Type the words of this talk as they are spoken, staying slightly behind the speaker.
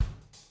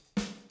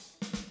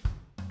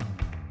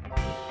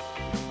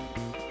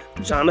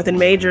Jonathan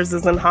Majors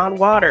is in hot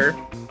water.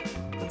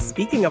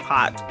 Speaking of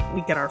hot,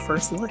 we get our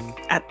first look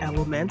at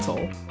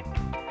Elemental.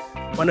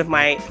 One of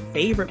my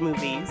favorite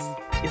movies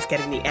is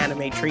getting the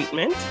anime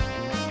treatment.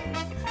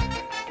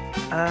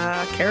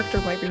 A character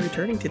might be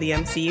returning to the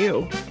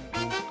MCU.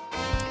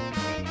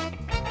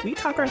 We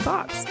talk our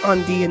thoughts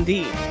on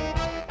D&D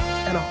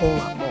and a whole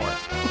lot more.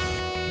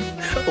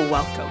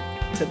 Welcome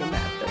to the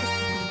madness.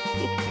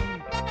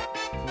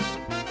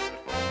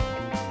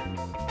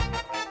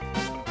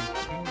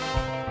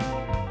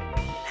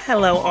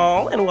 Hello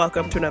all, and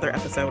welcome to another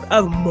episode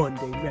of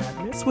Monday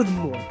Madness with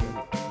Morgan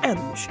and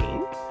the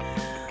Machine.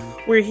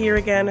 We're here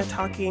again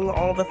talking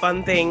all the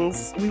fun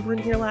things. We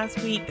weren't here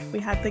last week. We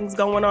had things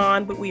going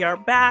on, but we are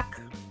back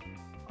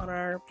on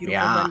our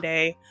beautiful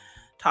Monday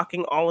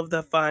talking all of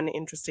the fun,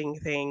 interesting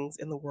things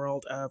in the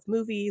world of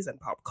movies and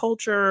pop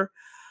culture.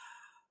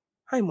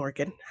 Hi,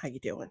 Morgan. How you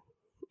doing?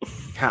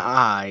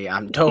 Hi,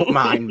 don't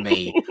mind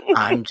me.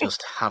 I'm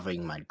just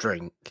having my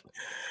drink.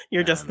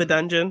 You're just the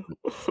dungeon?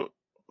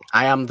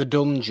 I am the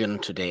dungeon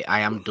today. I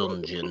am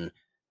dungeon,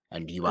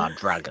 and you are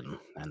dragon,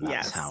 and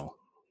that's how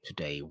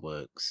today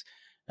works.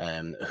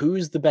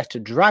 Who's the better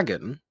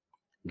dragon,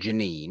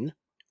 Janine,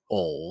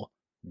 or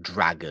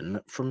dragon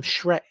from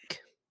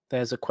Shrek?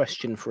 There's a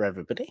question for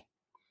everybody.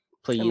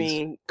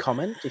 Please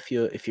comment if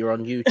you're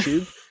on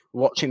YouTube,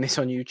 watching this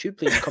on YouTube.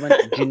 Please comment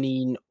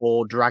Janine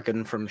or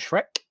dragon from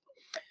Shrek.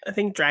 I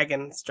think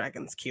dragon's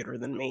cuter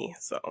than me,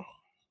 so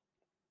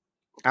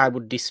I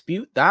would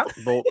dispute that,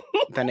 but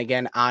then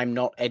again, I'm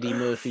not Eddie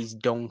Murphy's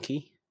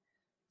donkey,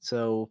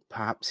 so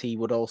perhaps he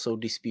would also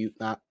dispute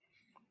that.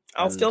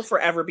 I'll still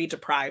forever be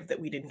deprived that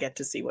we didn't get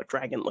to see what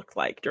dragon looked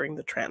like during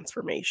the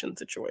transformation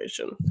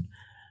situation.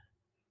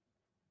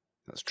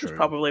 That's true. It's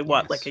probably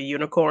like a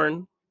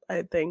unicorn,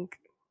 I think.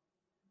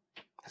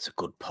 That's a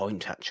good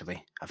point,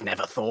 actually. I've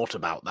never thought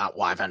about that.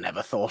 Why have I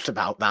never thought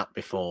about that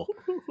before?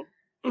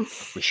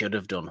 We should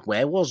have done.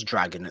 Where was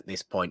Dragon at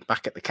this point?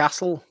 Back at the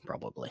castle?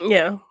 Probably.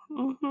 Yeah.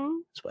 Mm-hmm.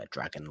 That's where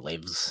Dragon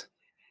lives.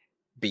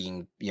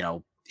 Being,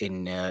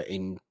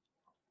 in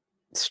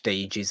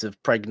stages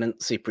of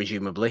pregnancy,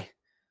 presumably.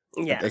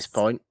 Yes. At this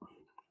point.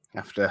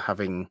 After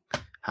having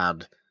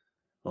had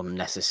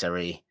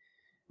unnecessary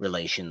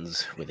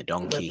relations with a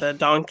donkey. With a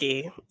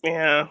donkey.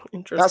 Yeah,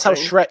 interesting. That's how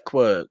Shrek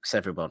works,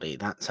 everybody.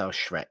 That's how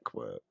Shrek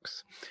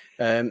works.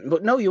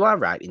 But no, you are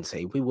right in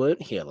saying we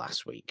weren't here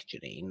last week,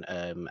 Janine.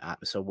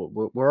 So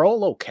we're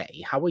all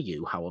okay. How are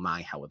you? How am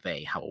I? How are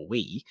they? How are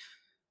we?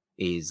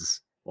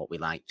 Is what we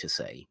like to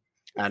say.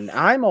 And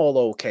I'm all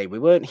okay. We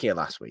weren't here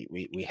last week.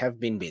 We have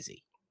been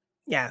busy.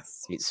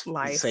 Yes. It's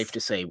safe to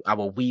say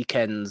our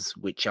weekends,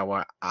 which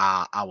are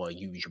our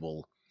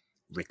usual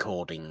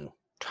recording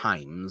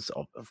times,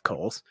 of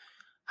course,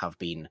 have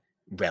been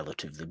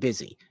relatively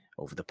busy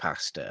over the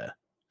past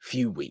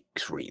few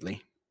weeks,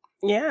 really.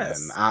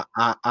 Yes.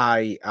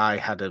 I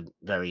had a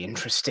very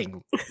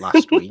interesting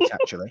last week,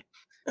 actually.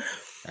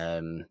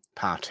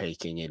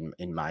 Partaking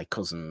in my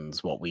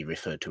cousin's what we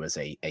refer to as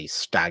a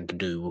stag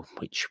do,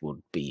 which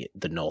would be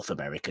the North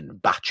American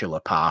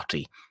bachelor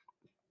party.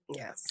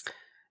 Yes.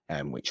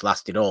 Which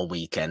lasted all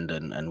weekend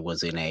and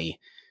was in a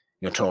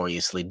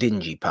notoriously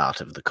dingy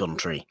part of the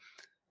country.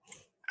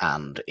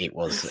 And it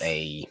was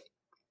it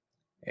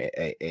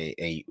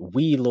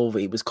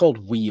was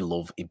called We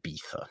Love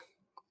Ibiza.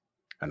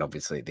 And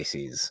obviously this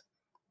is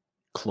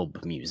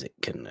club music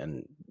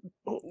and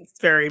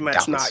it's very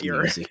much not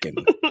your music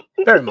and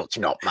very much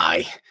not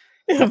my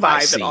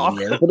vibe scene, at all.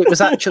 Really. But it was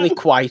actually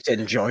quite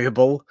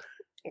enjoyable.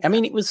 I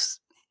mean,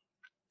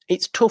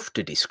 it's tough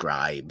to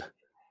describe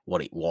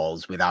what it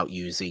was without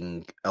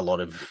using a lot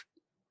of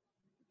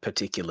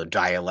particular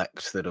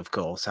dialects that, of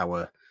course,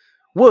 our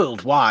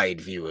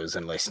worldwide viewers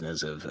and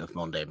listeners of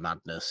Monday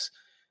Madness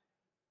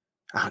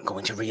aren't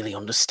going to really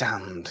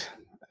understand.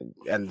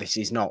 And this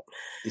is not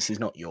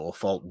your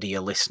fault, dear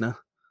listener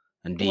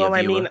and dear viewer.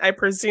 I mean, I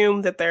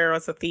presume that there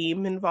was a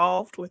theme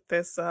involved with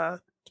this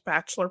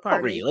bachelor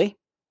party.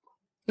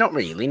 Not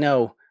really.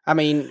 No. I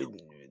mean,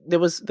 there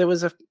was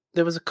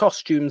a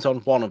costumes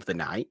on one of the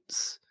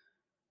nights,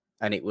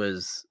 and it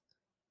was,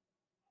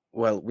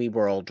 well, we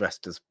were all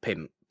dressed as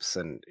pimps,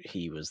 and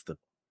he was the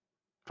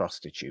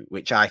prostitute,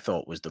 which I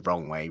thought was the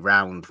wrong way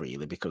round,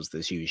 really, because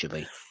there's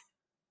usually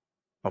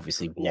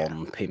obviously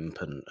one pimp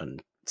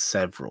and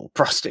several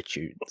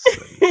prostitutes.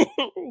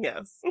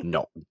 Yes.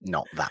 Not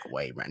that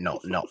way, right?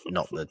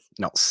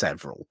 Not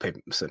several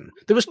pimps, and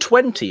there was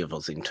 20 of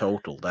us in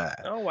total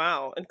there. Oh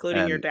wow,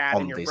 including your dad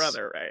and your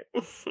brother,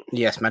 right?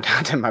 Yes, my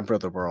dad and my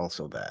brother were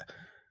also there.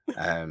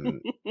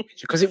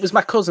 Because it was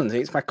my cousin's.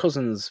 It's my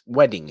cousin's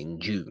wedding in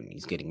June.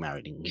 He's getting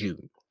married in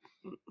June.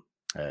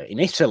 In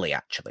Italy,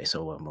 actually,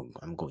 so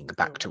I'm going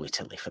back to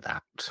Italy for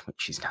that,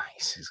 which is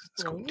nice.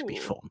 It's going to be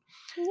fun.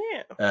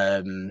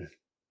 Yeah.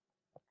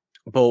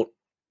 But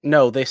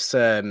no, this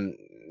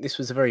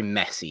was a very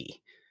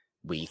messy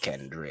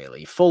weekend,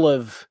 really, full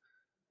of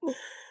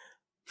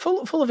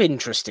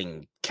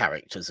interesting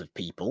characters of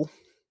people.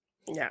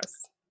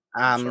 Yes.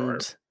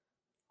 And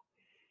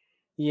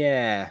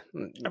Yeah,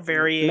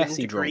 varying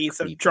messy drunk degrees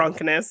of people.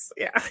 drunkenness.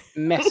 Yeah.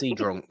 Messy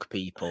drunk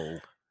people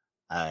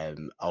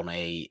on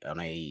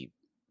a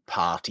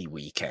party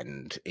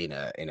weekend in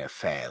a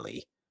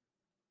fairly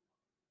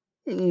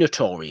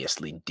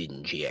notoriously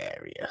dingy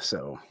area.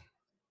 So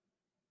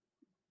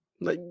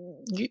like,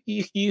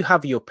 you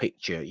have your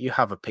picture, you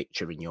have a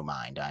picture in your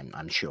mind,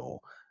 I'm sure,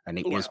 and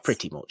it was Yes.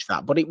 pretty much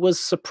that, but it was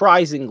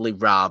surprisingly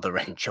rather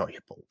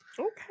enjoyable.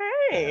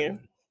 Okay.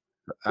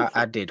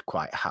 I did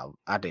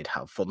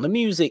have fun. The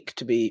music,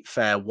 to be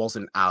fair,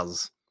 wasn't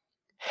as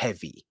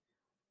heavy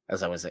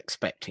as I was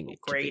expecting it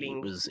to be.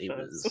 Grating.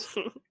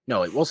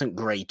 No, it wasn't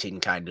grating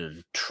kind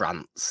of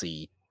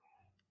trancey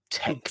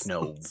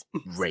techno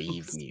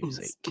rave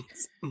music.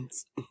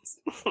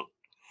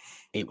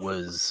 It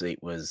was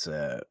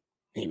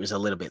a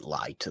little bit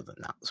lighter than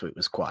that, so it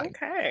was quite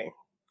Okay.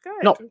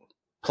 Good. not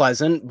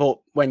pleasant, but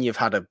when you've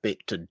had a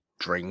bit to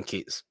drink,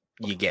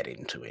 you get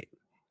into it.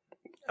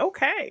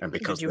 Okay. And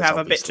because did you have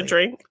a bit to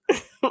drink?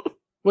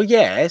 Well,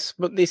 yes,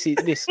 but this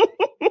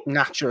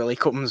naturally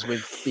comes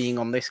with being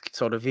on this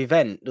sort of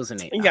event,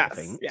 doesn't it? Yes, I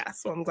think.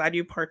 yes. Well, I'm glad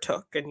you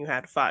partook and you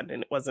had fun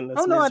and it wasn't as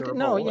Oh, no,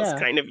 miserable as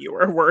kind of you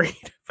were worried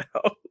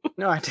about.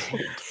 No, I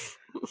did.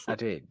 I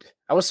did.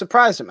 I was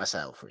surprised at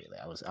myself, really.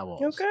 I was. Oh,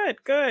 good.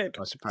 I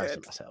was surprised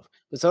at myself.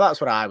 So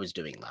that's what I was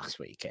doing last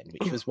weekend,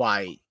 which was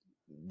why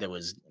there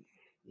was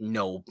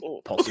no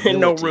possibility,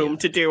 no room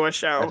to do a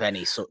show of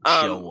any such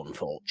show,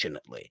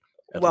 unfortunately.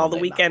 Well, the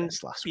weekend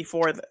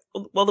before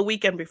the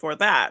weekend before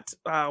that,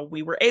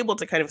 we were able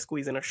to kind of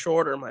squeeze in a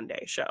shorter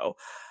Monday show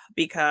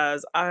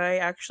because I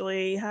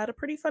actually had a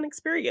pretty fun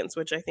experience,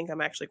 which I think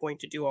I'm actually going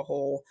to do a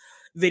whole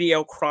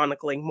video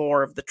chronicling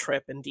more of the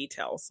trip in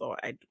detail. So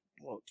I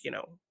won't,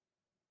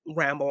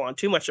 ramble on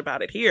too much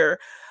about it here.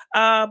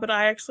 But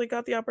I actually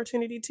got the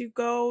opportunity to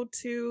go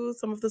to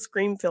some of the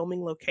Scream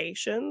filming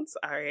locations.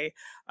 I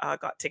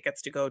got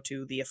tickets to go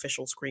to the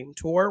official Scream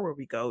tour where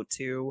we go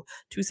to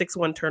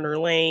 261 Turner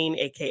Lane,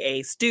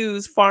 aka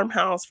Stu's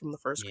farmhouse from the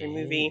first Scream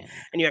movie.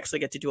 And you actually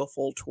get to do a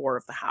full tour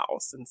of the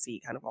house and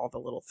see kind of all the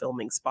little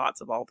filming spots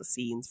of all the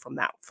scenes from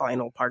that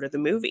final part of the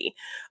movie.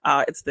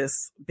 It's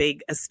this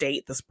big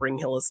estate, the Spring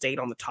Hill estate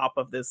on the top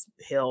of this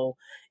hill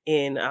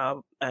in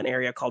an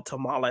area called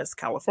Tomales,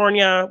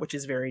 California, which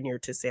is very near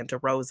to Santa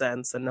Rosa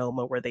and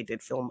Sonoma, where they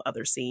did film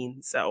other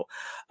scenes. So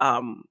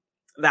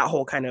that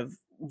whole kind of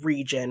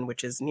region,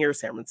 which is near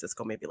San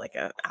Francisco, maybe like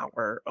an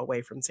hour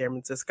away from San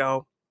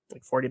Francisco,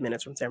 like 40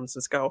 minutes from San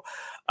Francisco,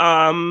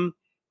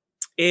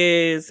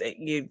 is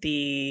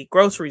the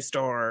grocery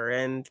store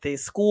and the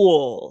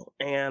school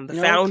and the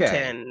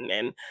fountain.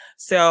 And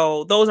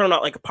so those are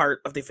not like a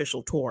part of the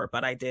official tour,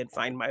 but I did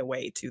find my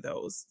way to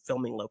those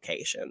filming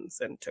locations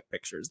and took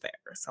pictures there.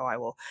 So I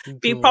will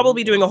be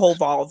probably doing a whole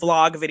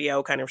vlog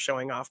video kind of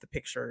showing off the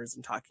pictures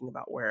and talking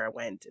about where I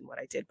went and what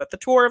I did. But the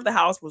tour of the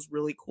house was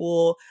really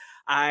cool.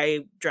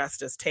 I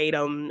dressed as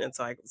Tatum, and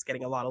so I was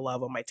getting a lot of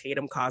love on my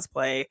Tatum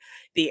cosplay.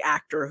 The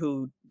actor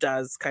who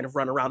does kind of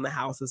run around the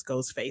house as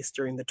Ghostface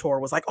during the tour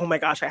was like, "Oh my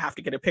gosh, I have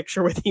to get a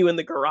picture with you in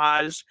the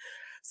garage."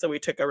 So we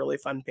took a really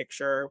fun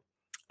picture.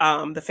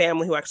 The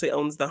family who actually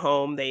owns the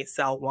home, they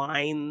sell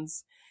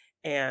wines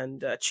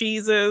and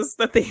cheeses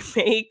that they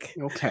make.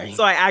 Okay.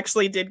 So I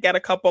actually did get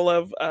a couple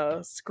of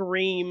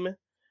Scream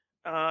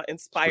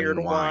inspired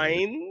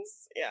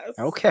wines. Yes.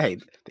 Okay.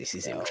 This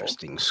is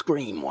interesting.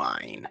 Scream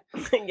wine.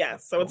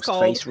 Yes. So it's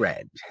called Face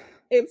Red.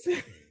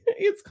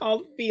 It's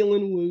called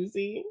Feelin'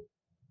 Woozy.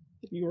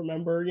 If you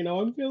remember,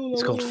 I'm feeling a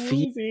little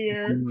woozy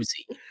here.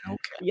 Woozy. Okay.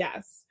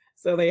 Yes.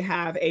 So they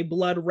have a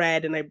blood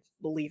red and I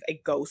believe a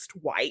ghost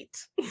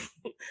white.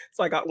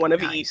 So I got one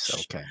of each.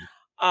 Okay.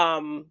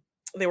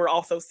 They were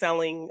also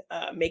selling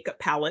makeup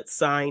palettes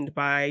signed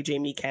by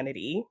Jamie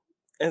Kennedy.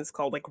 And it's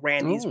called like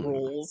Randy's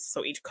Rules.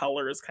 So each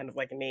color is kind of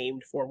like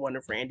named for one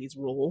of Randy's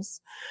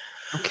rules.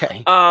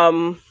 Okay.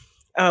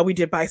 We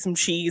did buy some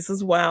cheese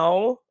as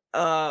well.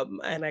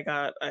 And I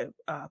got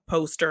a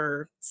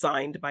poster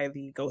signed by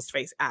the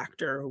Ghostface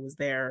actor who was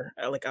there,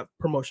 like a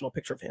promotional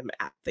picture of him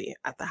at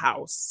the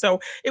house. So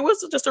it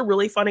was just a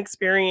really fun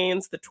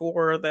experience. The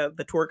tour,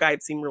 the tour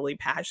guides seem really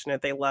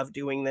passionate. They love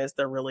doing this.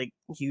 They're really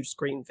huge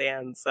Scream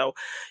fans. So,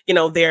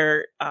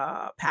 their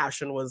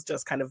passion was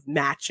just kind of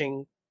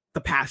matching the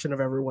passion of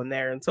everyone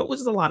there. And so it was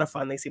just a lot of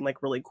fun. They seem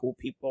like really cool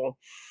people.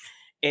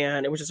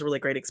 And it was just a really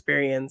great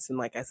experience. And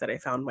like I said, I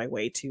found my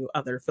way to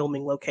other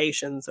filming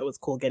locations. So it was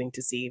cool getting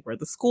to see where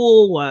the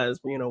school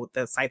was, with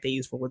the site they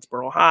used for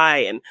Woodsboro High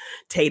and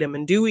Tatum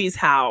and Dewey's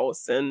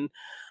house. And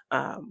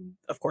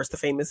of course, the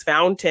famous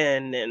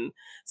fountain. And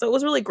so it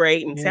was really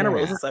great. And Santa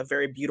Rosa is a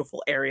very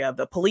beautiful area,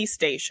 the police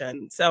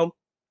station. So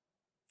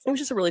it was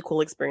just a really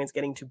cool experience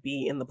getting to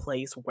be in the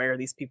place where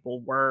these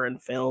people were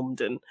and filmed.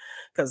 And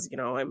because,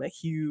 I'm a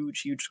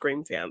huge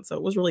Scream fan. So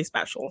it was really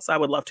special. So I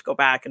would love to go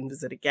back and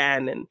visit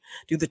again and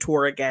do the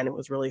tour again. It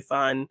was really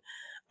fun.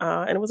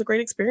 And it was a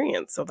great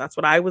experience. So that's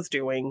what I was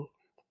doing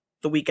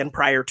the weekend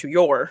prior to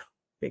your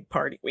big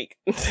party week.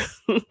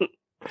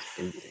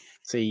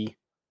 See,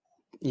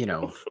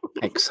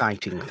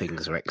 exciting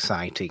things are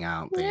exciting,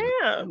 aren't they? And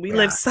Yeah, we we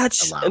live are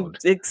such allowed.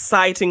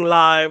 exciting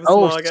lives,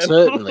 Oh, Morgan.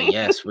 certainly,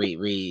 yes.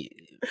 We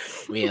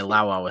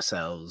allow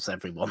ourselves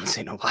every once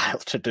in a while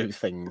to do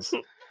things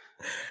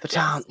that Yes,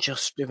 aren't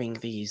just doing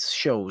these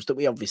shows that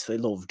we obviously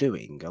love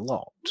doing a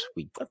lot.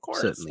 We of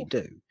course. certainly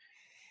do.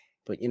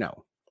 But,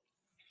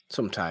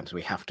 sometimes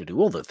we have to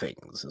do other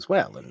things as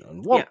well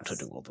and want to Yes.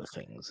 do other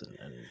things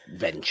and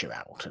venture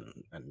out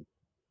and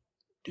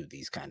do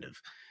these kind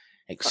of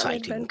Fun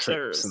exciting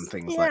trips and adventures.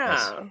 things like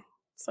this. Yeah.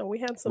 So we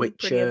had some Which,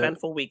 pretty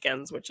eventful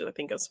weekends, which I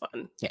think is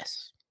fun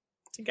yes,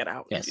 to get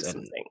out and yes, do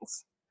some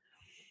things.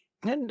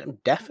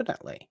 and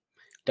definitely.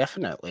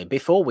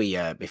 Before we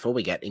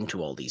get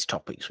into all these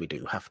topics, we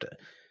do have to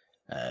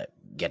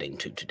get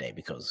into today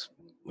because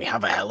we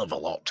have a hell of a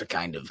lot to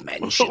kind of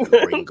mention and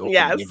bring up and give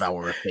Yes.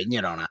 our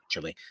opinion on.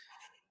 Actually,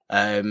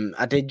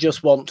 I did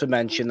just want to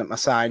mention that my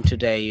sign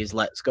today is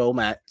 "Let's Go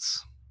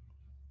Mets"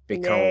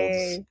 because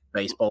Yay.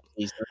 baseball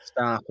season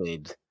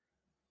started,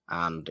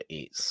 and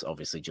it's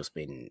obviously just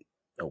been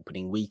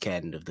opening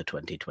weekend of the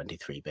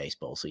 2023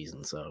 baseball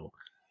season. So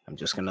I'm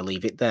just going to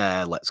leave it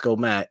there. Let's go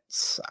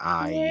Mets.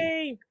 I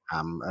Yay.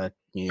 am a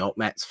New York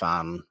Mets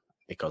fan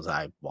because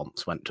I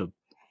once went to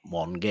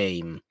one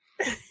game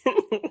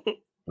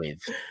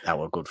with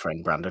our good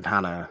friend Brandon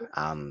Hanna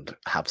and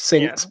have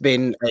since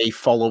been a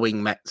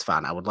following Mets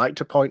fan. I would like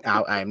to point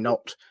out I am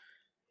not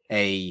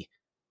a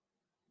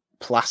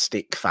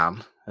plastic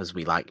fan, as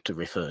we like to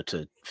refer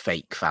to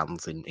fake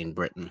fans in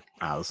Britain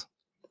as.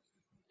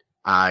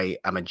 I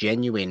am a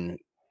genuine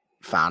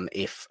fan,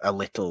 if a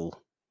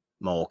little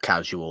more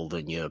casual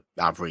than your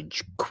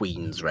average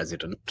Queens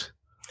resident.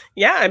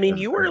 Yeah, I mean,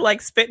 you were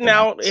like spitting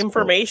out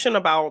information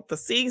about the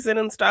season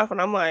and stuff,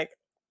 and I'm like,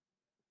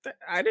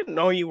 I didn't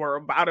know you were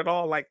about it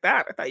all like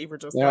that. I thought you were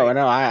just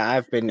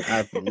I've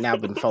now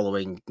been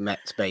following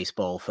Mets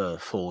baseball for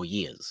 4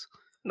 years.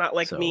 Not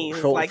like So, me.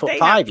 for Like they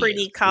 5 have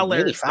pretty years,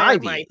 colors. They're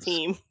my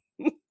team.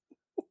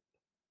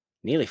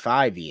 Nearly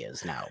 5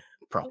 years now,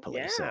 properly.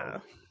 Yeah.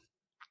 So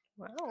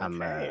Wow.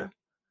 Okay.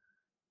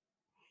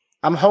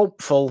 I'm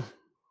hopeful.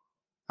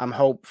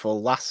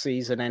 Last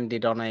season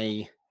ended on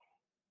a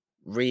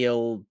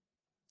real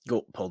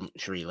gut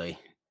punch, really,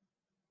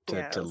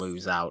 to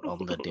lose out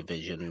on the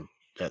division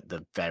at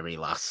the very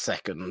last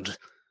second,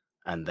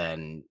 and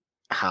then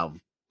have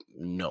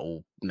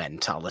no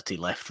mentality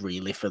left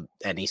really for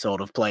any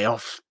sort of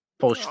playoff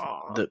push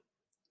that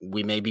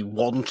we maybe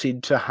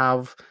wanted to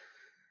have.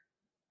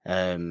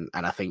 And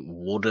I think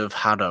would have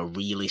had a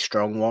really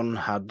strong one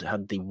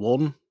had they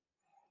won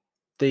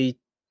the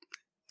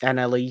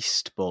NL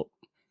East, but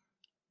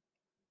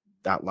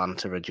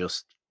Atlanta are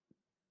just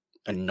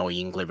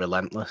annoyingly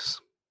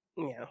relentless.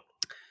 Yeah.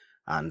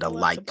 And are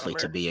likely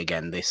to be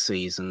again this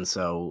season.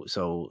 So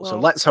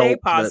let's hope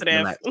that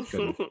the Mets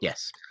can,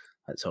 yes,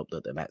 let's hope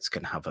that the Mets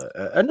can have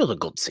another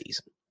good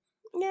season.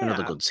 Yeah.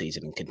 Another good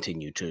season and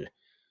continue to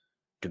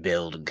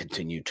build and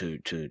continue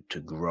to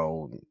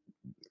grow.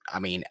 I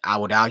mean, I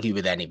would argue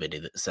with anybody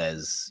that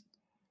says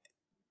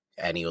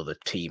any other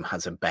team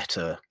has a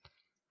better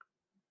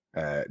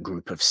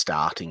group of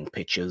starting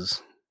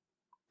pitchers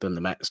than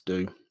the Mets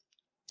do.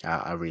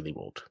 I really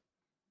would.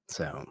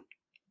 So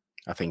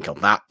I think on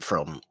that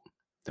front,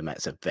 the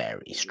Mets are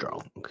very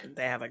strong.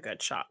 They have a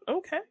good shot.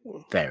 Okay.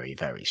 Very,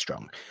 very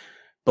strong.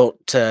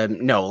 But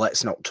no,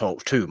 let's not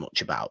talk too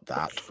much about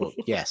that. But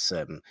yes,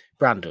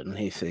 Brandon,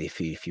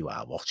 if you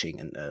are watching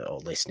and or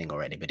listening,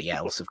 or anybody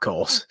else, of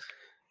course,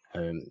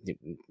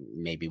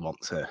 maybe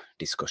wants a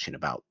discussion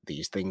about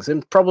these things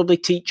and probably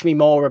teach me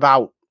more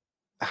about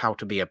how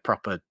to be a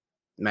proper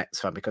Mets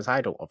fan, because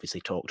I don't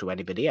obviously talk to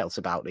anybody else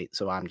about it.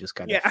 So I'm just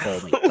kind of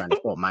trying to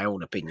form my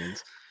own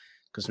opinions,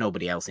 because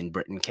nobody else in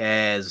Britain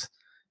cares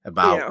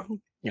about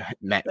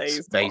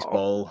Mets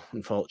baseball,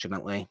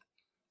 unfortunately.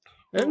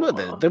 There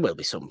will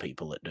be some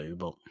people that do,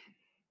 but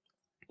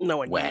no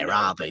one. Where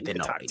are they? They're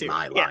not in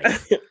my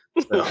life,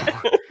 so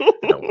I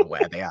don't know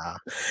where they are.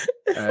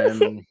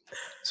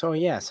 So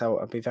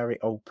I'll be very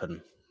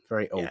open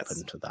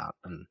to that,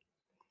 and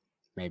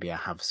maybe I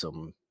have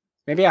some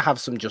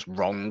just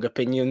wrong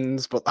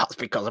opinions, but that's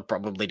because I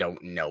probably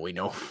don't know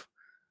enough,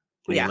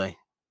 really.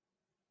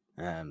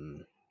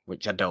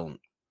 Which I don't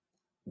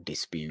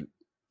dispute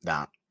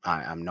that.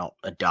 I'm not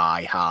a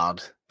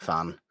die-hard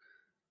fan.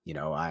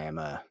 I am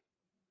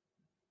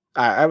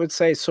I would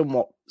say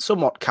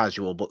somewhat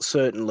casual, but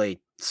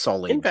certainly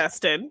solid.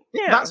 Invested.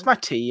 Yeah. That's my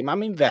team.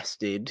 I'm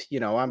invested.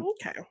 I'm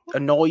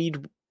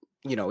annoyed,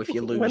 if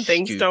you lose when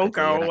things don't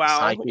go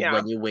well. Excited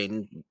when you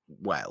win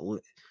well.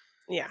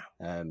 Yeah.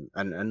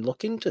 And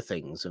look into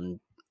things and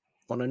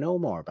want to know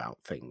more about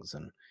things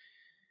and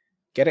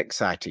get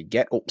excited,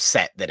 get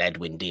upset that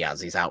Edwin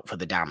Diaz is out for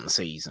the damn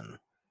season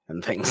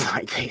and things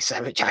like this,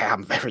 which I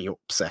am very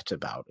upset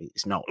about.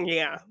 It's not.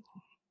 Yeah.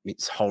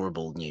 It's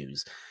horrible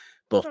news.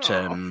 But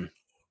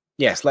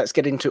yes, let's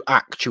get into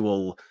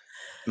actual,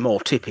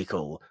 more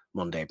typical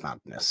Monday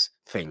Madness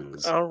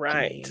things. All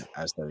right.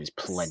 As there is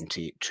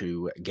plenty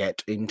to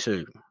get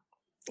into.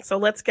 So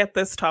let's get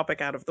this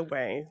topic out of the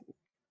way.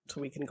 so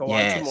we can go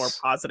on to more Yes.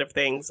 positive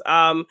things.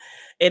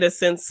 It has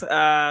since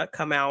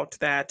come out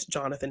that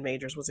Jonathan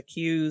Majors was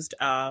accused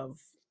of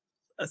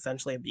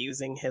essentially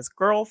abusing his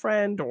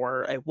girlfriend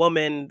or a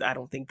woman. I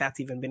don't think that's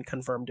even been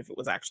confirmed if it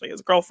was actually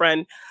his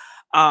girlfriend.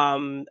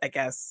 I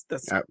guess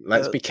this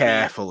Let's be the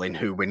careful in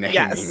who we're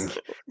yes, naming.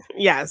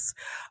 yes.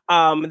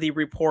 The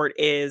report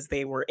is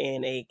they were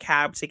in a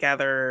cab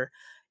together.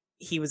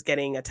 He was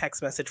getting a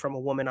text message from a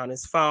woman on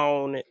his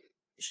phone.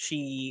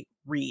 She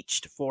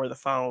reached for the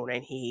phone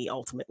and he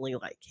ultimately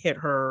like hit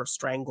her,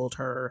 strangled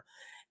her,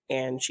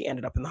 and she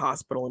ended up in the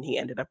hospital and he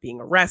ended up being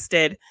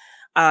arrested.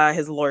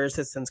 His lawyers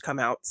has since come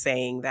out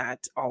saying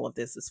that all of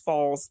this is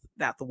false,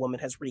 that the woman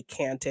has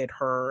recanted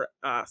her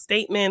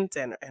statement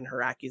and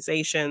her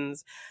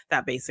accusations,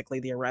 that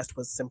basically the arrest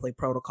was simply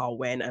protocol.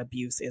 When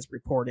abuse is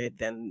reported,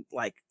 then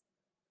like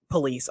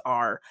police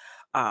are,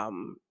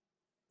 um,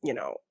 you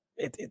know,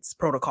 it's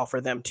protocol for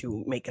them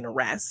to make an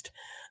arrest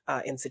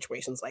in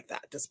situations like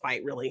that,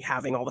 despite really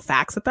having all the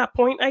facts at that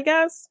point, I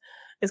guess,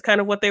 is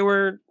kind of what they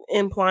were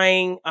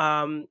implying.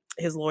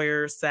 His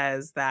lawyer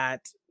says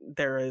that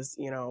there is,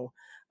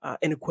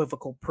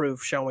 unequivocal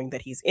proof showing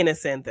that he's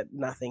innocent, that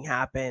nothing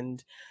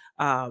happened.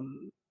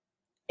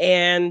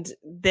 And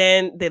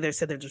then they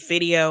said there's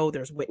video,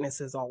 there's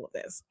witnesses, all of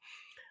this.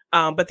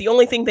 But the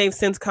only thing they've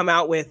since come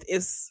out with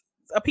is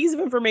a piece of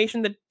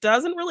information that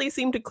doesn't really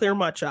seem to clear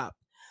much up.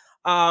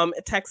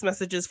 Text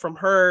messages from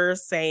her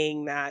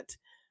saying that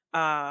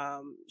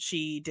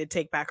she did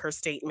take back her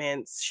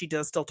statements. She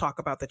does still talk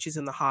about that she's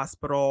in the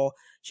hospital.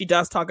 She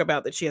does talk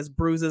about that she has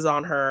bruises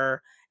on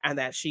her and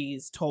that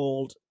she's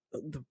told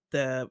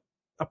the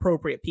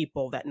appropriate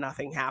people that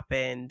nothing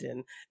happened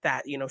and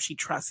that, she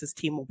trusts his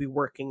team will be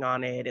working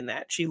on it and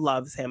that she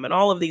loves him and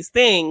all of these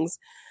things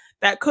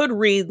that could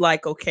read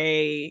like,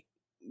 okay,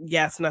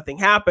 yes, nothing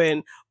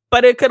happened,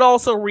 but it could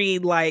also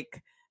read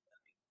like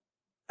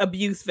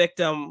abuse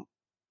victim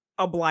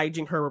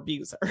obliging her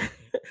abuser.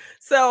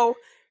 So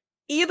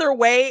either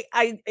way,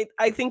 I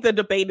think the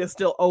debate is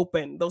still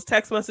open. Those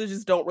text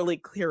messages don't really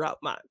clear up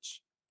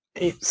much.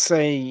 It's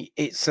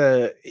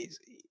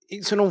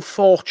an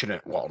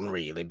unfortunate one,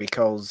 really,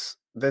 because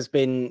there's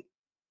been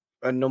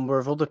a number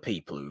of other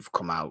people who've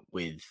come out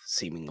with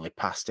seemingly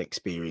past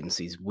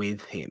experiences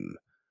with him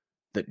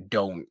that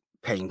don't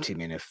paint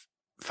him in a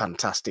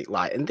fantastic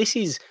light, and this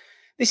is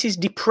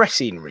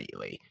depressing,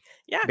 really,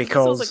 Yeah,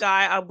 because this was a because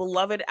guy, a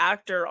beloved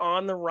actor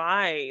on the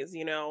rise,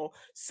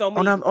 so on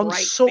many on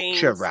bright such a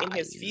things in his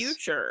rise.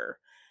 future.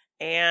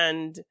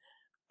 And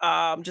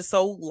just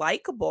so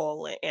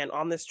likable and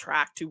on this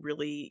track to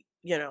really,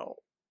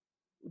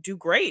 do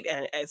great,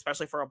 and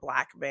especially for a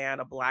black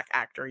man, a black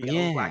actor,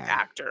 young black Yeah.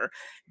 actor,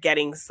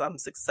 getting some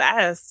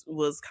success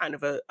was kind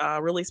of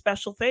a really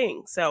special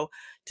thing. So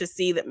to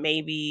see that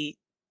maybe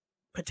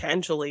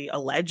potentially,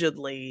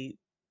 allegedly,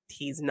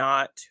 he's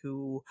not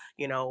who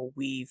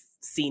we've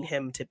seen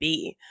him to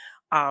be.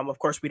 Of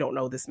course, we don't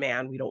know this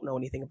man. We don't know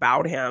anything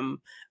about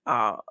him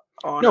uh,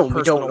 on a No, we don't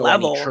personal know any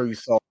level.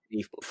 truth or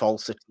any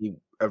falsity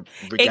regarding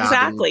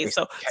Exactly. this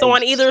So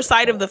on case either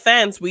side at of the all.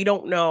 fence, we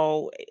don't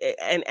know,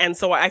 and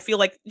so I feel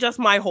like just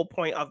my whole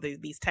point of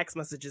these text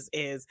messages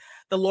is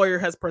the lawyer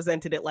has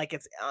presented it like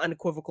it's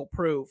unequivocal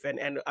proof and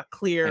a And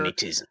clear,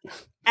 it isn't.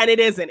 and it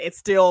isn't. It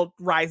still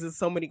raises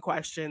so many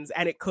questions,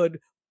 and it could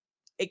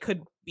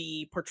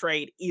be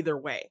portrayed either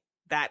way,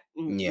 that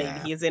maybe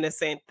Yeah. he is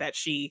innocent, that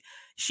she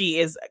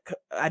is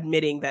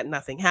admitting that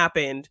nothing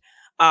happened,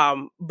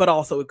 but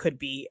also it could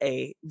be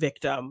a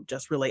victim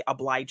just really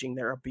obliging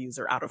their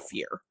abuser out of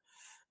fear.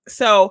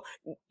 So,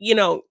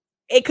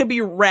 it could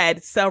be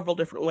read several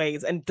different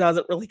ways and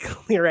doesn't really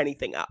clear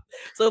anything up.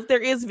 So if there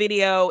is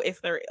video,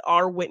 if there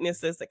are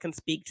witnesses that can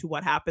speak to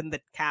what happened,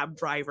 the cab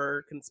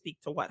driver can speak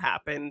to what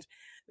happened,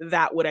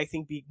 that would, I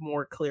think, be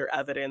more clear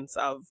evidence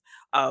of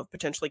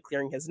potentially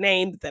clearing his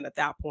name. But then at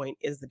that point,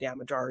 is the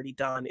damage already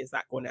done? Is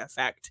that going to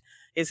affect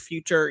his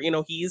future?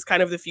 He's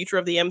kind of the future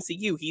of the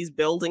MCU. He's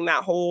building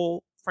that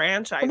whole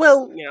franchise,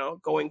 Well,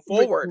 going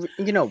forward.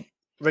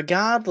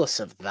 regardless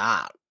of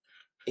that,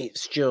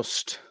 it's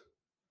just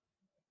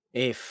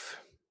if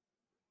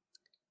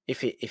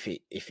if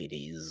it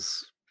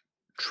is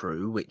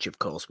true, which of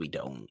course we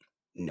don't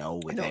know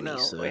I with don't any know.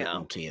 Yeah.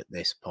 certainty at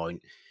this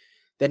point,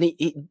 then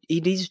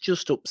it is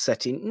just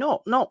upsetting.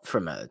 Not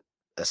from a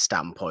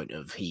standpoint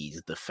of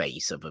he's the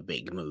face of a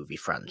big movie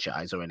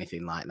franchise or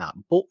anything like that,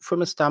 but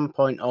from a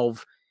standpoint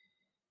of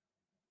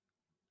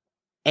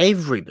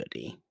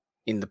everybody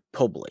in the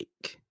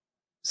public,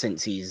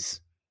 since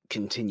he's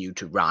continued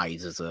to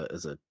rise as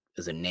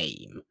a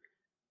name,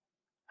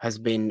 has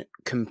been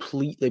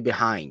completely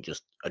behind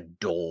just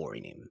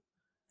adoring him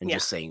and Yeah.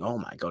 just saying, "Oh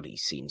my god, he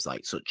seems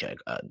like such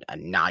a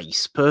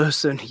nice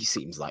person. He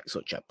seems like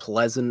such a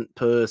pleasant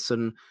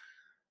person.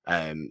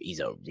 He's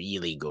a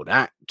really good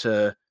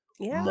actor.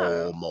 Yeah.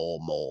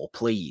 More,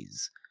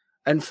 please."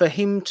 And for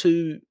him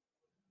to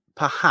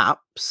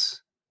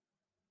perhaps,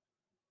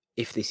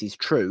 if this is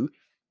true,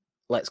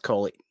 let's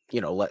call it,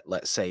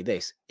 let's say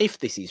this, if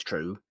this is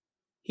true,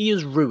 he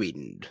has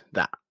ruined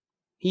that.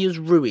 he has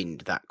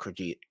ruined that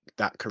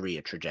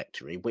career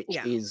trajectory, which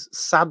Yeah. is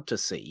sad to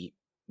see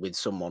with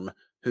someone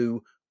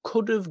who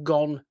could have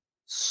gone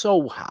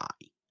so high.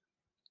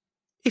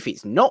 If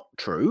it's not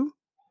true,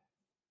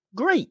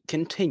 great,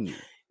 continue.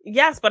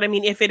 Yes, but I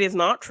mean, if it is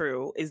not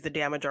true, is the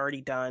damage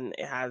already done?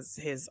 Has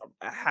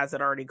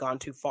it already gone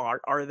too far?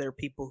 Are there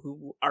people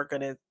who are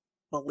going to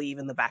believe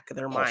in the back of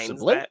their minds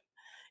Possibly, that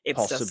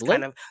it's just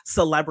kind possibly, of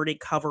celebrity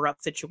cover-up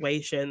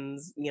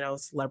situations,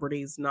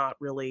 celebrities not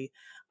really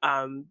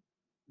um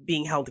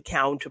being held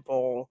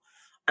accountable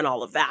and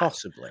all of that.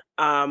 possibly.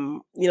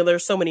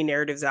 There's so many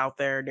narratives out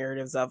there,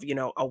 narratives of,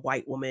 a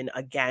white woman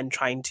again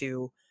trying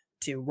to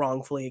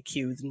wrongfully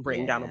accuse and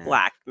bring down a Yeah,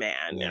 black man,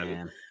 and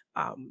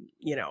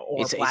yeah.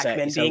 or It's black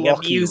men it's a being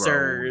rocky road.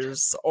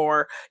 abusers,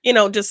 or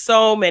just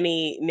so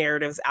many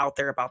narratives out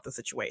there about the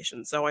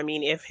situation. So I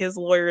mean, if his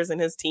lawyers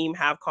and his team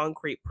have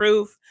concrete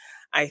proof,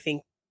 I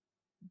think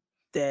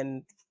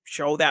then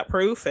show that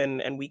proof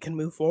and we can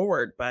move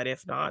forward. But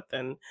if not,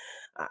 then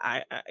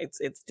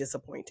it's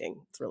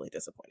disappointing. It's really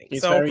disappointing.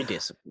 It's So very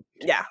disappointing.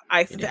 yeah,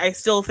 It I is.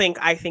 still think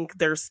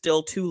there's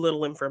still too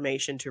little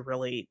information to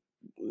really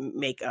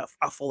make a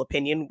full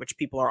opinion, which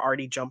people are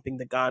already jumping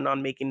the gun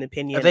on making the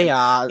opinion, They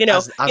and are,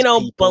 as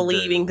people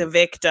believing the do.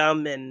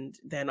 victim, and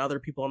then other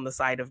people on the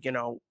side of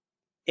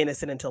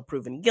innocent until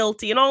proven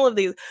guilty, and all of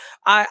these.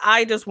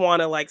 I just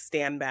want to like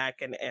stand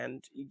back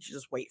and you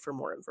just wait for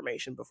more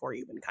information before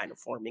even kind of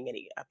forming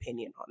any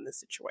opinion on this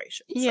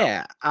situation. So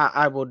Yeah,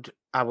 I would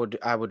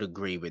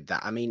agree with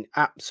that. I mean,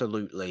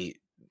 absolutely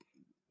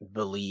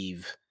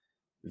believe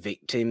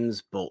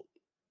victims, but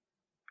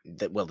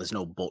there's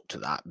no but to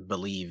that.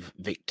 Believe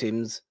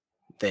victims.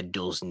 There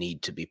does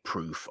need to be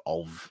proof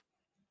of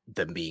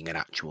them being an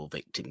actual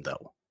victim,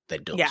 though. There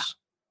yeah. does.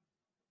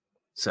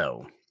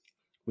 So,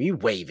 were you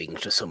waving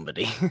to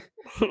somebody?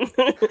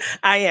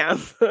 I am.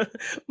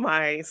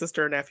 My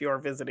sister and nephew are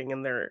visiting,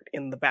 and they're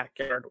in the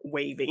backyard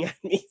waving at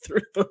me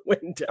through the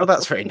window. Oh,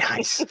 that's very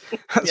nice.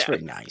 That's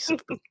very Yes. nice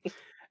of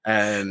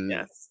them.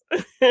 Yes.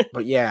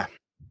 But yeah,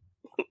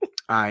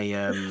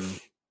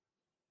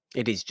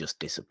 it is just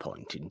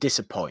disappointing.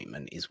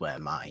 Disappointment is where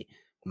my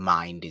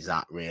mind is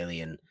at,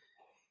 really, and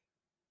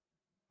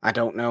I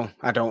don't know.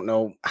 I don't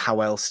know how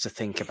else to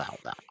think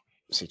about that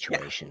Yeah.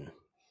 situation.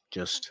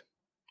 Just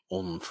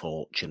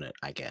unfortunate,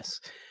 I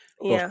guess.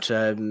 Yeah.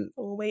 But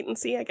We'll wait and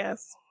see, I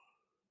guess.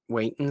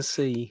 wait and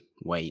see.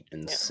 Wait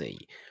and Yeah. see.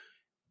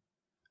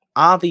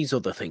 Are these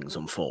other things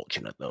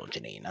unfortunate though,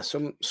 Janina?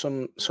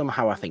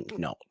 Somehow I think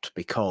not,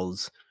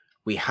 because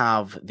we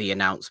have the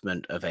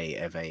announcement of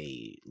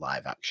a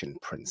live action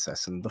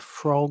Princess and the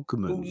Frog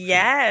movie,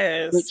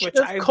 Yes, which which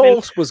of I've been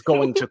course was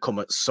going to come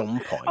at some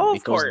point, Oh, of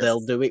because they'll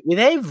course. do it with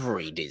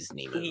every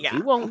Disney movie, Yeah.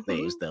 won't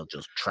they? They'll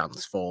just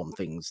transform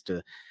things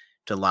to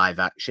live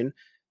action.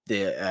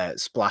 The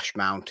Splash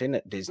Mountain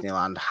at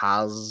Disneyland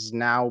has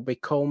now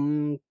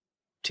become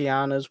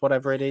Tiana's,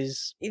 whatever it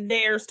is,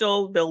 They're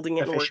still building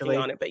it and working officially.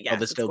 on it, but Oh, they're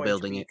yes, it's still going to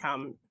building it.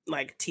 become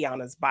like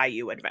Tiana's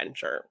Bayou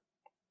Adventure.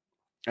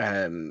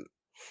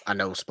 I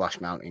know Splash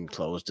Mountain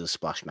closed as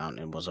Splash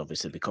Mountain was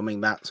obviously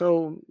becoming that.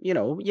 So,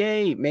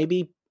 yay,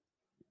 maybe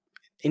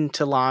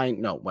Interline.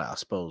 No, well, I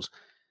suppose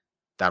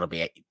that'll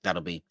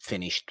be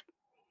finished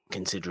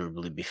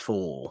considerably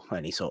before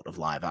any sort of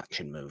live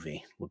action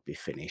movie would be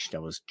finished. I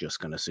was just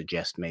going to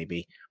suggest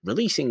maybe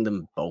releasing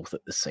them both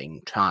at the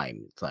same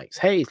time. It's like,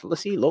 hey,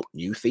 let's see, look,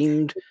 new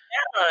themed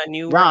Yeah,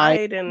 new ride,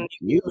 ride and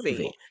new new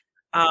movie.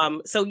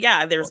 movie. So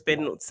yeah, there's But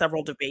no. been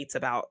several debates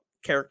about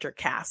character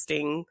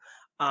casting.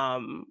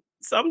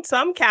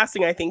 Some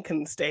casting I think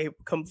can stay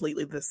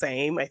completely the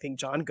same. I think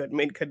John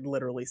Goodman could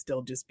literally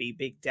still just be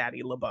Big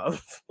Daddy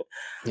LaBeouf.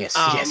 Yes,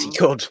 he um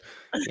could.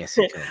 Yes,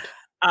 he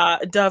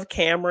could. Dove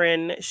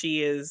Cameron,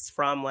 she is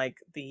from like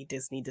the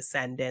Disney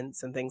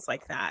Descendants and things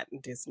like that,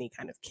 and Disney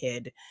kind of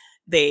kid.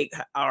 They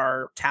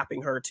are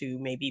tapping her to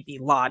maybe be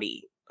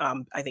Lottie.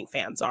 I think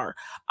fans are.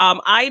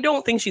 I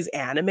don't think she's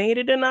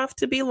animated enough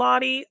to be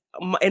Lottie.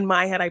 In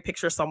my head, I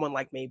picture someone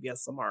like maybe a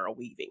Samara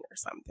Weaving or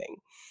something.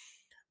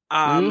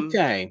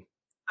 Okay.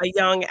 A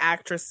young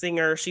actress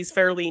singer. She's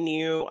fairly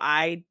new.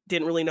 I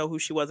didn't really know who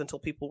she was until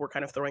people were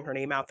kind of throwing her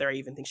name out there. I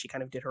even think she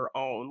kind of did her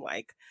own,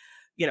 like,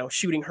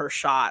 shooting her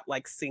shot,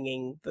 like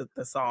singing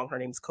the song. Her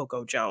name's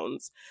Coco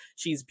Jones.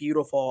 She's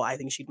beautiful. I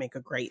think she'd make a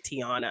great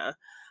Tiana.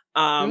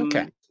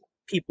 Okay.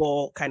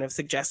 People kind of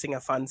suggesting a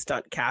fun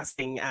stunt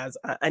casting as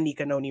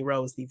Anika Noni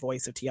Rose, the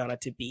voice of Tiana,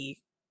 to be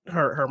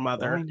her Why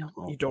mother, not?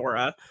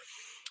 Eudora.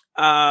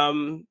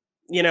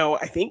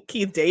 I think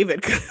Keith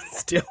David could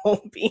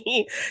still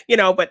be,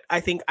 but I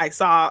think I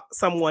saw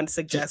someone Keith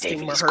suggesting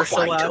David is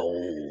quite Mahershala.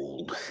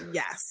 old.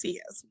 Yes,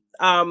 he is.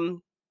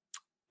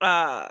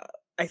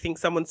 I think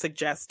someone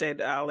suggested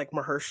like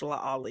Mahershala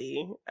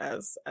Ali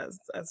as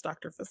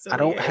Dr. Facilier. I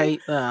don't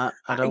hate that.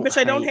 I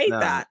don't hate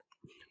that.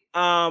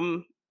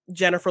 that.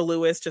 Jennifer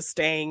Lewis just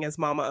staying as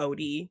Mama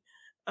Odie.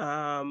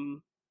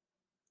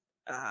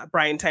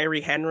 Brian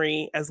Tyree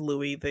Henry as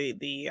Louis,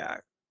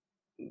 the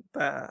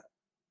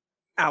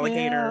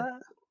alligator.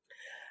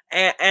 Yeah.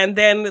 And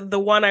then the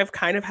one I've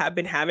kind of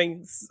been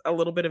having a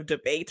little bit of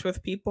debate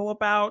with people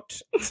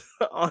about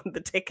on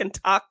the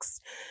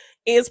TikToks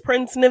is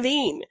Prince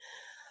Naveen.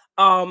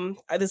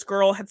 This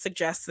girl had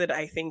suggested,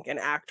 I think, an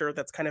actor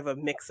that's kind of a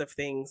mix of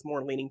things,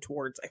 more leaning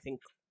towards, I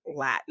think,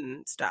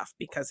 Latin stuff,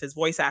 because his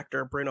voice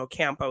actor Bruno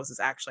Campos is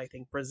actually, I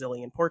think,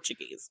 Brazilian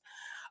Portuguese.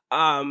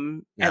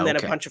 And then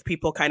a bunch of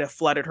people kind of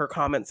flooded her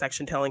comment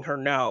section telling her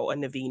no,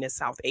 and Naveen is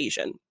South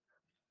Asian.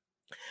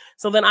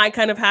 So then I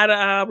kind of had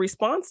a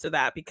response to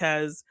that,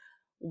 because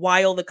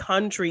while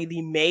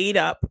the made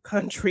up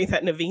country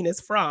that Naveen is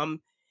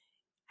from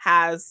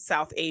has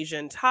South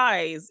Asian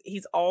ties,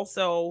 he's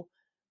also,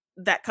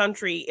 that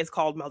country is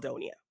called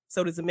Maldonia.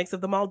 So it is a mix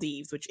of the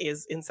Maldives, which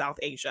is in South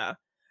Asia,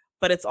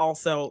 but it's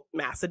also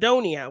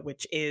Macedonia,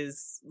 which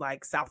is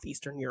like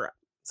Southeastern Europe.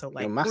 So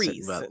like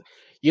Greece.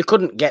 You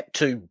couldn't get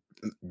to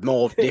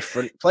more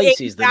different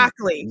places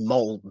exactly.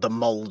 than the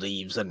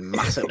Maldives and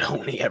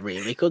Macedonia,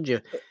 really, could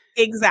you?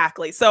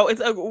 Exactly. So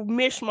it's a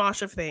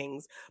mishmash of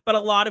things, but a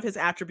lot of his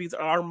attributes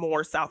are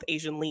more South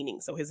Asian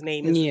leaning. So his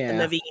name is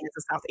Naveen is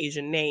a South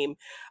Asian name.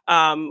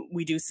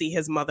 We do see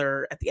his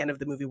mother at the end of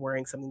the movie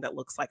wearing something that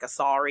looks like a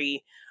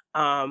sari.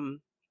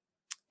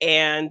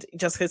 And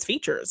just his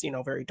features,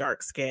 very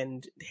dark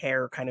skinned,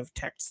 hair kind of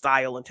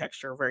style and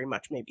texture, very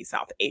much maybe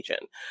South Asian.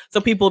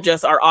 So people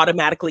just are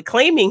automatically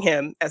claiming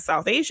him as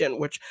South Asian,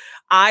 which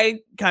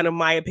my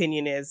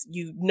opinion is,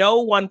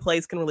 one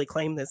place can really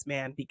claim this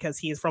man, because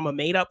he is from a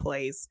made up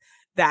place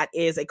that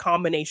is a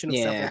combination of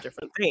several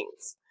different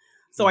things.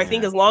 So I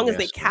think as long as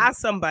they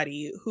cast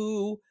somebody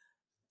who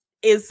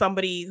is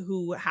somebody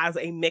who has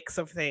a mix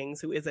of things,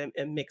 who is a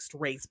mixed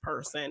race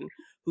person,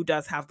 who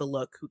does have the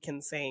look, who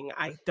can sing,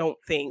 I don't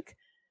think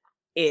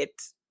it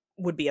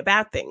would be a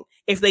bad thing.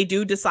 If they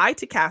do decide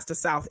to cast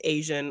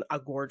a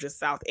gorgeous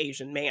South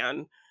Asian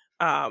man,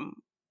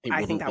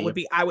 I think that would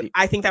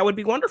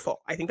be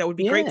wonderful. I think that would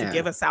be great to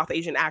give a South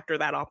Asian actor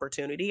that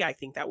opportunity. I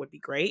think that would be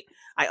great.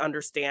 I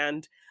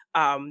understand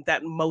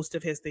that most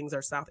of his things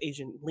are South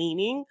Asian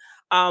leaning,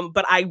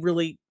 but I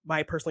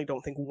personally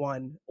don't think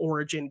one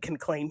origin can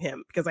claim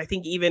him, because I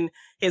think even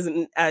his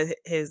I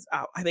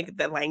think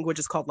the language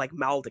is called like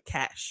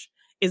Maldakesh,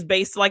 is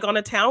based like on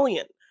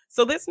Italian.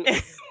 So this man,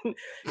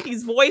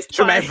 he's voiced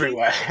from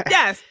everywhere.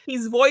 Yes,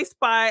 he's voiced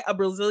by a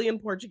Brazilian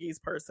Portuguese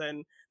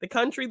person. The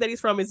country that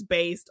he's from is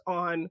based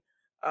on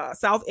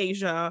South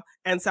Asia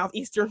and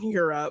Southeastern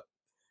Europe.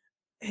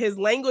 His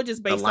language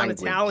is based on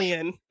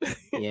Italian.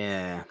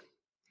 Yeah.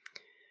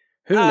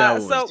 Who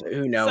knows?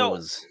 Who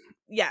knows? So,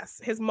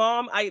 yes, his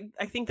mom, I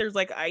think there's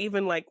I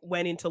even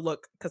went into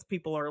look, because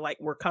people are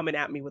were coming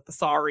at me with the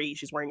sari.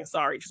 She's wearing a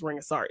sari.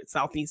 It's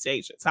Southeast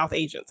Asian, South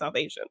Asian.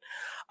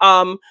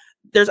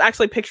 There's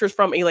actually pictures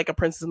from a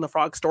Princess and the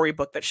Frog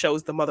storybook that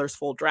shows the mother's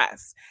full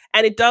dress.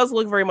 And it does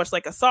look very much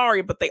like a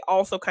sari, but they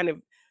also kind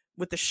of,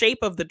 with the shape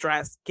of the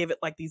dress, give it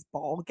these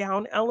ball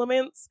gown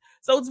elements.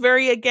 So it's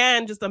very,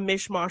 again, just a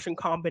mishmash and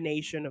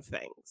combination of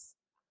things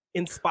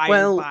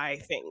inspired by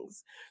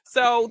things.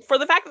 So for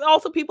the fact that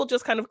also people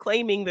just kind of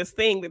claiming this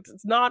thing, that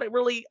it's not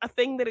really a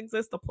thing that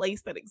exists, a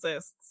place that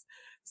exists.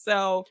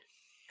 So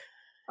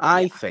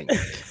I think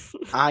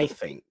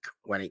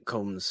when it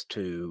comes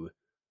to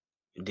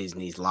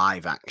Disney's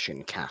live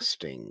action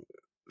casting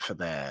for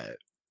their,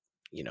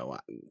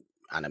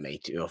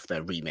 animated, or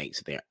their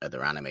remakes of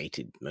their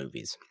animated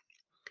movies,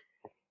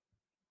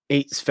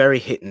 it's very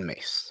hit and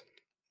miss.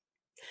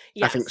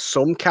 Yes. I think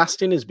some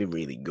casting has been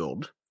really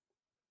good.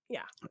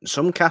 Yeah.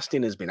 Some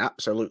casting has been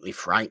absolutely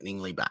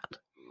frighteningly bad.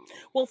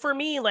 Well, for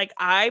me,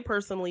 I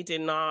personally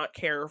did not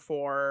care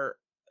for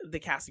the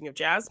casting of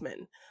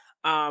Jasmine.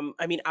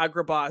 I mean,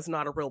 Agrabah is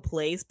not a real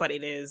place, but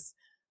it is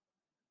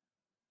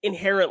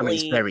inherently,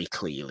 it's very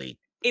clearly,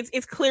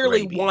 it's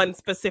clearly Arabian. One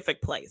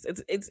specific place.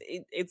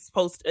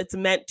 It's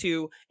meant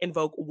to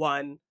invoke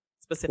one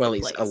specific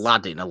place. It's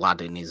Aladdin.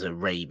 Aladdin is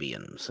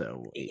Arabian,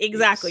 so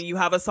exactly. You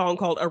have a song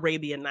called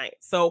Arabian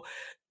Nights, so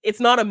it's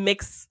not a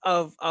mix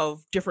of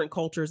different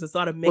cultures. It's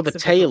not a mix. Well, the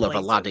tale of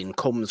Aladdin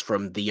comes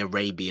from the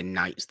Arabian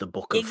Nights, the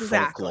book of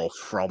folklore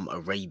from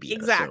Arabia.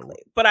 Exactly.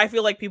 So. But I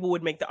feel like people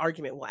would make the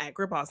argument, well,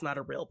 Agrabah is not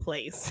a real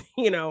place,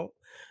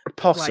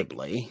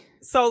 Possibly.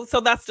 So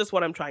that's just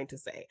what I'm trying to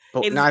say.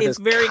 But it's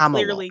very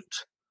Camelot, clearly,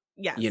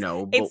 yes.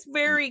 It's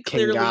very King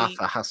clearly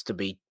Arthur has to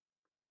be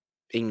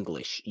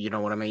English. You know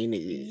what I mean?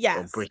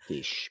 Yes. Or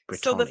British.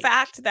 Britannic. So the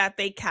fact that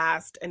they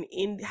cast an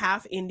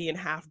half Indian,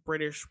 half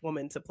British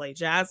woman to play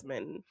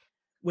Jasmine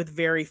with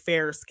very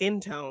fair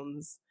skin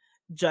tones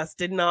just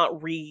did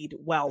not read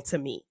well to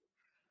me.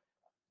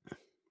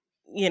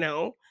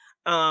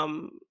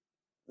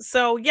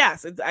 So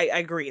yes, I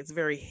agree. It's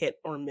very hit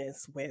or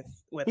miss with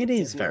it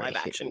is very live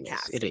action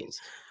casting. It is,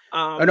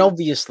 and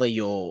obviously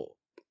you're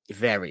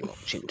very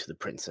much into the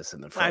Princess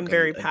and the Frog. I'm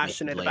very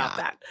passionate about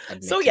that.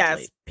 So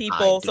yes,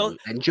 people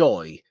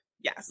enjoy.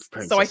 Yes,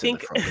 Princess so I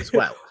think and the Frog as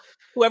well.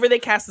 Whoever they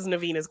cast as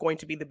Naveen is going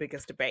to be the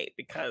biggest debate,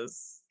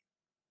 because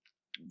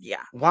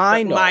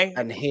why not?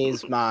 And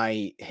here's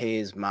my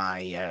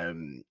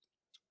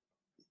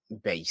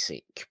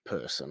basic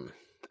person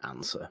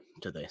answer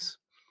to this.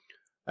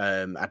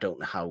 I don't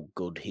know how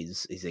good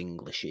his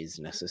English is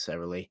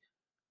necessarily.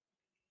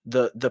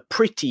 The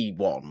pretty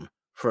one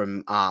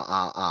from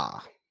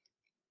RRR.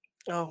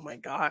 Oh my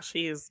gosh,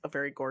 he is a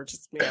very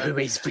gorgeous man. Who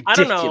is I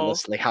don't know.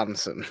 ridiculously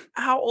handsome.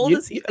 How old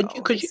is he though?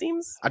 He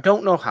seems. I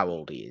don't know how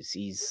old he is.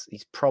 He's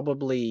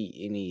probably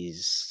in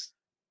his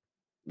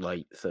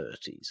late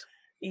 30s.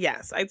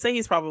 Yes, I'd say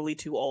he's probably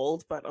too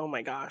old, but oh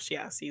my gosh,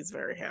 yes, he's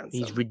very He's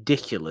handsome.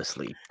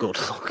 ridiculously good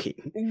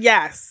looking.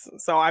 Yes,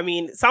 so I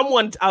mean,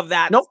 someone of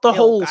that Not the ilk,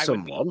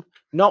 wholesome one.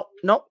 Not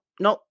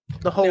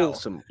the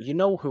wholesome. You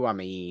know who I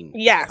mean.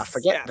 Yes, I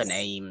forget the yes.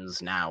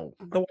 names now.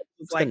 The one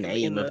who's What's like the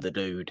name of the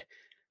dude?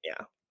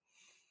 Yeah.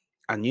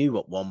 I knew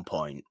at one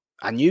point.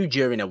 I knew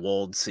during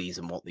awards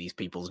season what these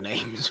people's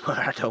names were.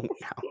 I don't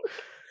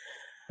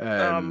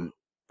know.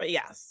 But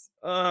yes,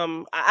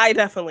 I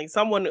definitely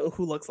someone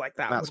who looks like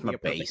that. That's would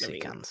be my a perfect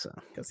basic Naveen, answer.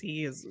 because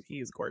he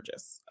is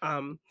gorgeous.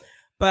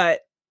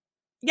 But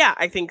yeah,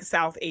 I think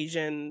South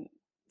Asian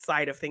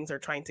side of things are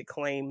trying to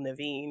claim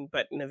Naveen,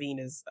 but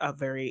Naveen is a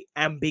very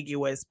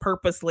ambiguous,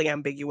 purposely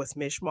ambiguous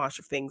mishmash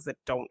of things that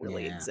don't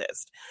really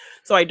exist.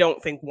 So I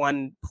don't think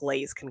one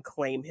place can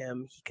claim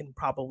him. He can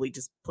probably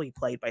just be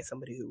played by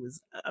somebody who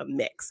is a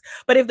mix.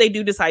 But if they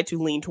do decide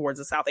to lean towards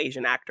a South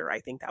Asian actor,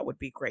 I think that would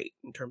be great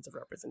in terms of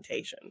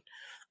representation.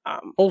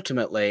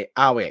 Ultimately,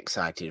 are we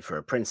excited for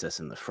a Princess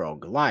and the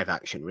Frog live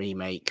action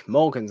remake?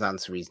 Morgan's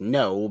answer is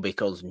no,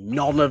 because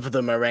none of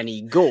them are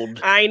any good.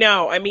 I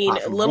know. I mean,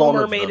 Little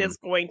Mermaid is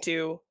going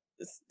to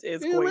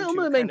Little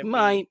Mermaid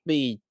might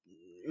be,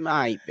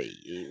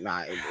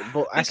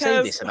 but I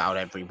say this about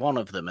every one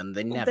of them, and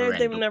they never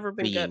end up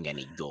being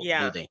any good,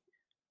 do they?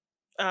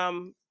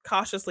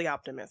 Cautiously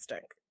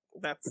optimistic.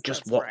 That's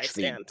just where I watch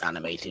the stand.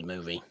 animated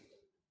movie.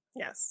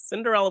 Yes,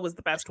 Cinderella was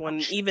the best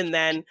one. Even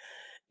then,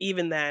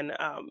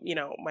 you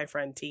know, my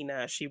friend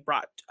Tina, she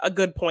brought a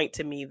good point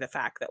to me, the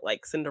fact that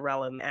like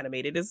Cinderella and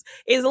animated is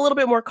a little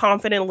bit more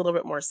confident, a little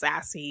bit more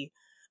sassy.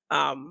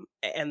 And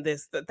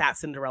that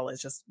Cinderella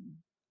is just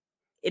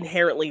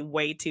inherently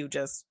way too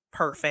just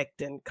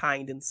perfect and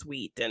kind and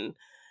sweet and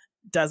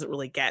doesn't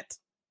really get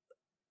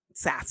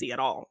sassy at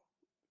all,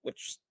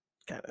 which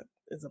kind of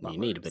is a bummer. You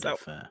need a bit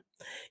of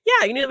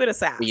yeah, you need a bit of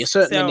sass. But you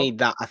certainly need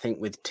that, I think,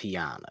 with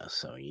Tiana.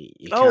 So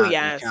you can't,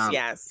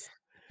 yes.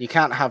 You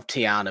can't have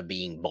Tiana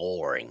being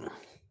boring.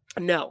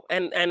 No,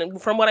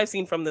 and from what I've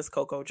seen from this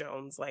Coco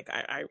Jones, like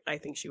I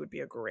think she would be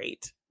a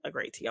great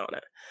Tiana.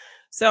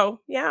 So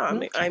yeah,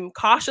 I'm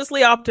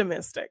cautiously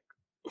optimistic.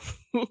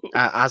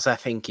 As I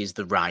think is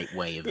the right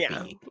way of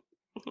being.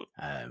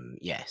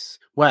 Yes.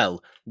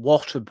 Well,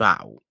 what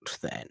about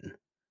then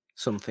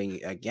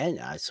something again?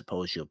 I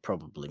suppose you're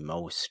probably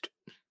most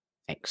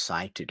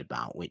excited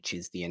about, which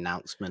is the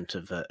announcement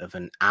of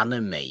an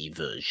anime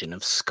version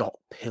of Scott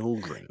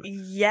Pilgrim.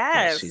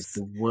 Yes, versus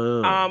the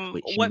World.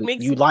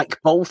 Which you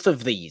like both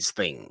of these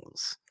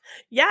things.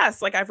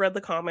 Yes, like I've read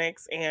the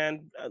comics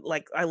and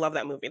like I love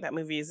that movie. That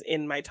movie is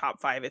in my top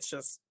 5. It's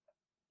just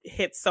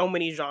hits so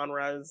many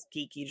genres,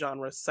 geeky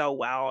genres so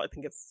well. I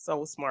think it's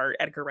so smart.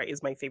 Edgar Wright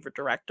is my favorite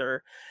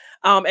director.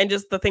 And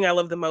just the thing I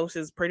love the most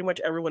is pretty much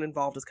everyone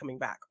involved is coming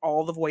back.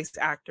 All the voice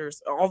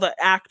actors, all the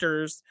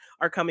actors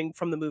are coming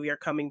from the movie are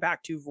coming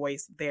back to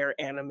voice their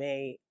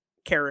anime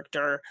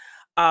character.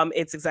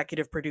 It's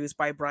executive produced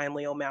by Brian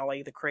Lee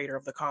O'Malley, the creator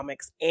of the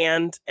comics,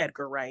 and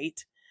Edgar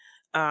Wright.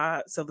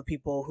 So the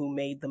people who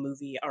made the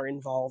movie are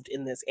involved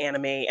in this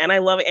anime, and I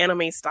love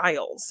anime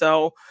style.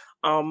 So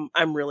I'm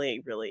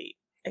really, really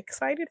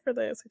excited for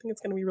this. I think it's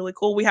going to be really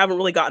cool. We haven't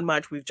really gotten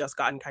much. We've just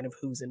gotten kind of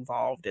who's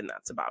involved, and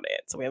that's about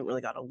it. So we haven't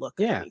really got a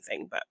look at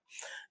anything. But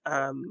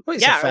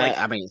it's a fair.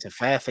 I mean, it's a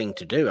fair thing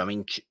to do. I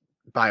mean,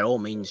 by all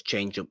means,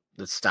 change up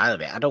the style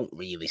of it. I don't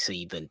really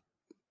see the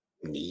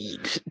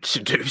need to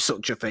do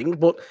such a thing,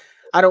 but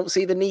I don't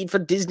see the need for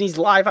Disney's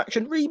live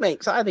action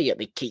remakes either. Yet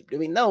they keep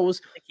doing those.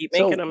 They keep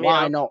making them.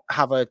 Why not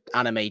have an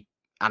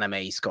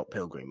anime Scott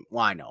Pilgrim?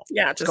 Why not?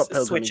 Yeah, just Scott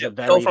Pilgrim switch it.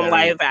 Go from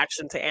live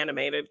action to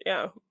animated.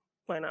 Yeah.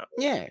 Why not?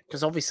 Yeah,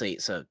 because obviously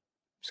it's a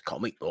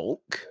comic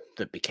book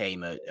that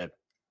became a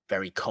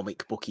very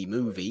comic booky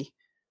movie.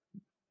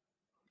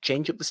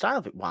 Change up the style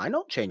of it. Why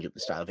not change up the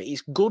style of it?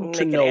 It's good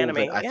to know that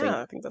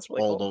I think that's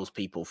really all cool. Those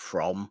people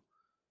from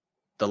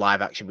the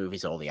live action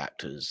movies, all the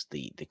actors,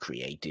 the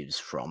creatives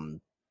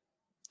from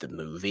the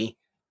movie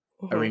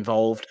are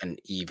involved, and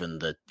even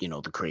the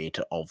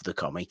creator of the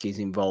comic is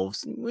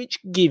involved, which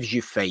gives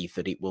you faith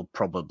that it will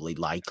probably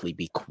likely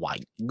be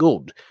quite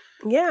good.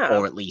 Yeah.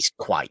 Or at least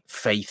quite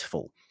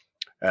faithful.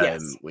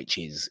 Yes. Which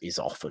is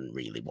often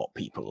really what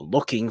people are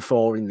looking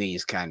for in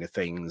these kind of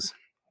things.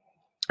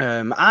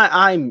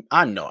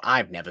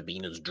 I've never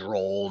been as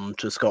drawn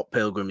to Scott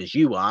Pilgrim as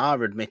you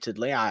are,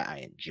 admittedly.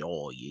 I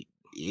enjoy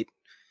it.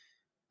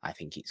 I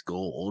think it's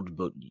good,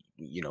 but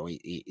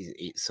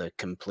it's a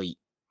complete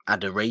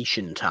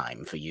adoration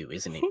time for you,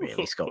 isn't it,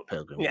 really? Scott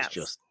Pilgrim is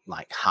just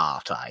like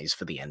heart eyes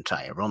for the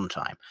entire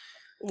runtime.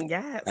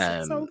 Yes,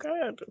 it's so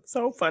good. It's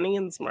so funny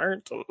and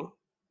smart and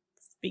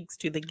speaks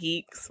to the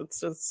geeks. It's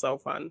just so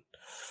fun.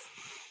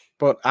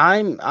 But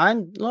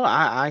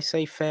I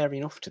say fair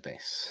enough to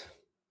this.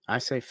 I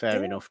say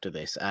fair enough to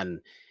this,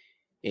 and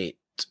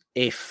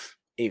if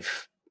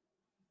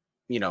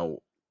you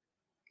know,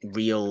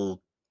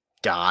 real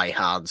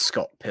die-hard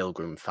Scott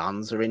Pilgrim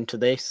fans are into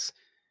this,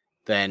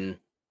 then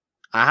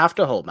I have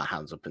to hold my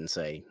hands up and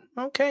say,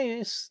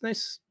 okay,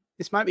 this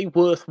might be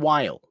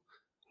worthwhile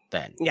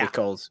then,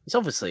 because it's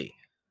obviously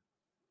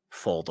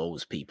for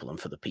those people and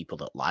for the people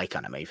that like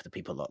anime, for the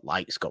people that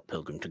like Scott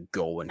Pilgrim, to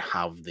go and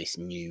have this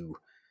new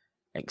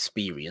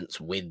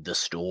experience with the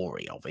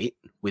story of it,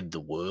 with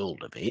the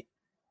world of it,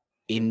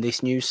 in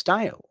this new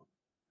style.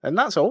 And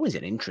that's always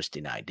an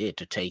interesting idea,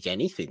 to take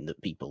anything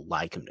that people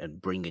like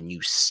and bring a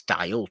new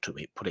style to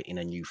it, put it in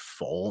a new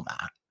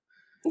format.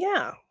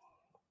 Yeah.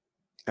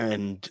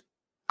 And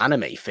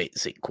anime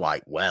fits it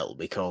quite well,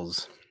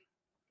 because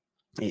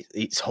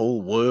its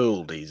whole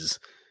world is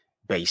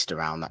based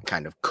around that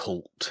kind of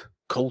cult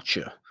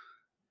culture,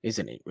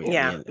 isn't it? Really?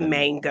 Yeah, and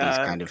manga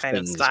these kind of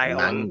things, style,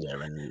 manga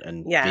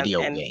and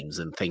video games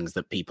and things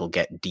that people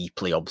get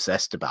deeply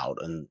obsessed about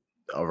and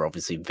are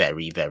obviously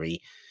very,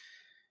 very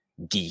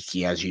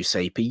geeky, as you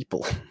say,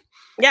 people.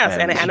 Yes,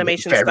 and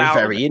animation very, style.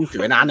 very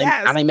into. And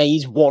anime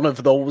is one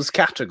of those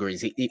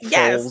categories. It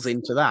falls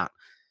into that.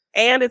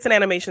 And it's an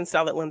animation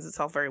style that lends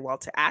itself very well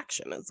to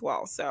action as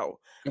well. So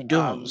it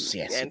does,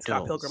 yes. And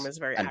Scott Pilgrim is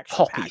very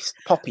action-packed.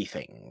 Poppy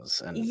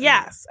things.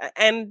 Yes,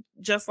 and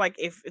just like,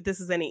 if this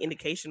is any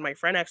indication, my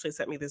friend actually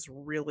sent me this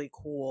really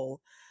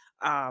cool,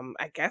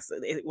 I guess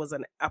it was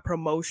a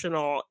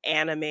promotional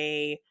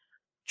anime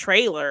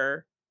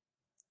trailer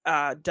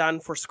done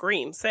for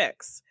Scream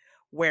 6,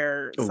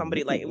 where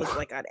somebody it was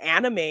like an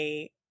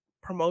anime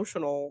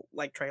promotional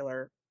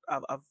trailer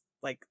of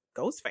like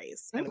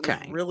Ghostface, and it was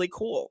really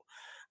cool.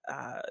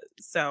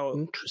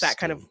 So that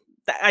kind of,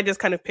 I just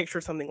kind of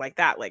picture something like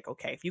that. Like,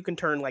 okay, if you can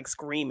turn like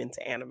Scream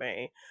into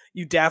anime,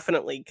 you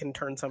definitely can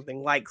turn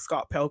something like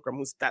Scott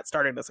Pilgrim, that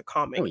started as a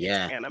comic, into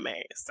anime.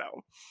 So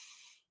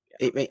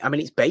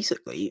it's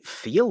basically, it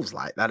feels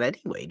like that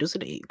anyway,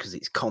 doesn't it? Because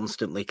it's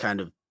constantly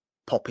kind of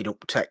popping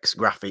up text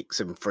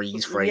graphics and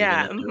freeze framing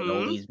and doing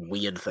all these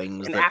weird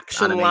things and that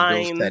action anime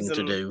lines does tend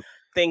to do.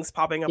 Things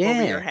popping up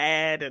over your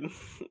head, and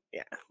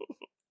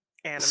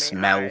anime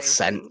smell,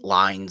 scent and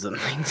lines and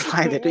things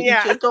like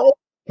that. All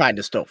kind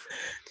of stuff.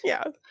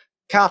 Yeah,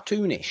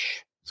 cartoonish,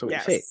 so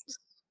it fits.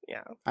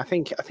 Yeah, I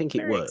think it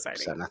Very works,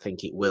 exciting. and I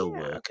think it will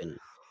work. And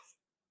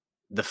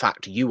the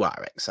fact you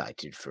are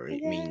excited for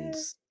it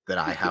means that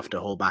I have to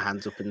hold my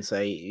hands up and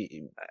say,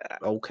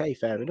 okay,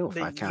 fair enough.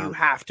 I can't. You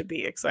have to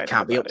be excited. I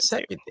can't be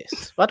upset with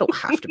this. I don't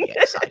have to be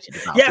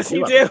excited about yes, it.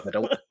 You do.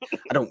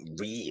 I don't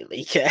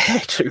really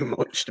care too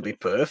much, to be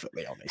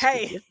perfectly honest.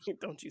 Hey,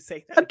 don't you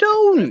say that? I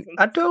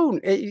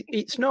don't.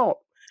 It's not.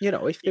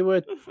 If they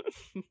were,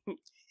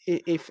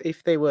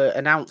 if they were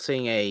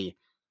announcing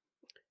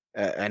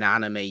an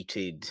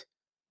animated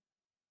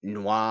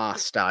noir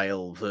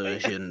style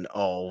version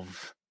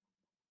of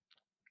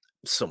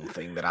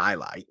something that I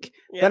like,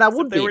 then I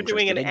would be. They were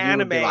doing an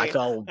anime be like,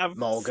 "Oh, of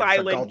Morgan,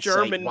 silent for God's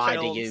German sake, why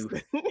films.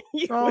 do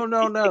you?" Oh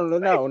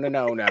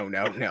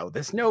no!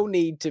 There's no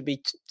need to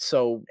be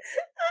so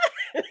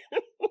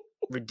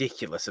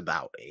ridiculous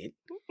about it.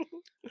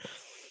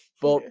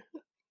 But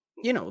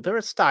there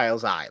are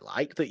styles I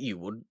like that you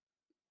would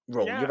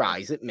roll your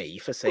eyes at me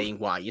for saying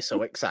why you're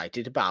so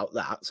excited about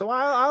that. So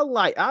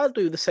I'll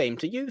do the same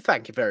to you.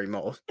 Thank you very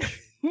much.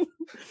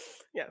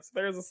 Yes,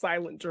 there's a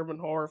silent German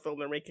horror film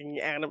they're making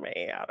anime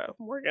out of.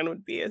 Morgan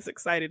would be as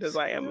excited as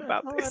I am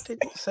about this. I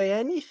didn't say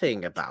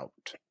anything about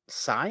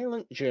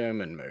silent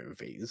German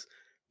movies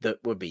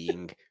that were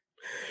being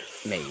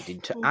made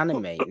into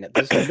anime.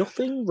 There's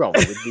nothing wrong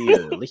with the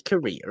early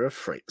career of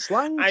Fritz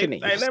Lang. I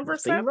never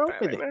said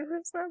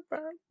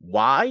that.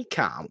 Why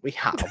can't we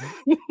have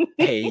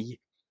a...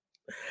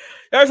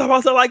 You're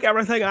supposed to like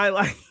everything I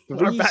like.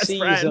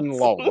 3-season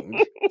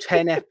long,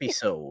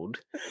 10-episode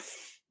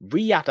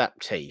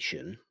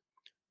readaptation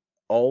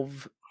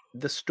of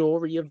the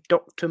story of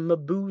Dr.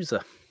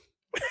 Mabuse,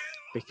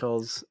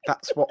 because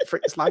that's what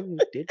Fritz Lang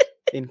did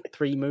in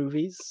 3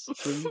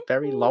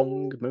 very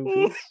long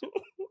movies,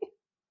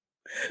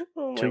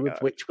 2 of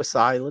which were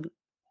silent.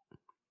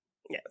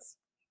 Yes.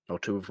 Or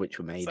 2 of which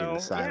were made in the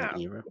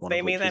silent era. If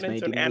they made that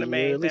into an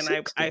anime,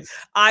 then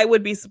I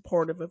would be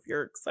supportive of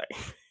your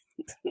excitement.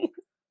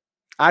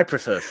 I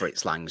prefer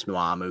Fritz Lang's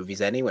noir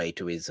movies anyway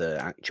to his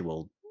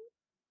actual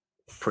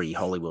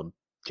pre-Hollywood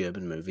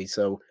German movies.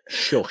 So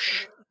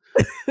shush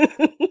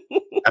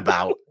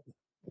about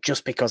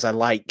just because I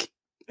like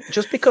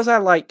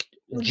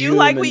you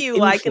like what you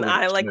like and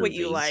I like what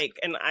you like,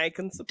 and I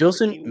can support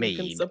doesn't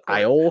mean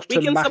I automatically...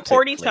 We can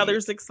support each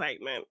other's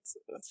excitement.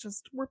 It's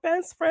just, we're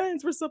best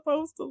friends. We're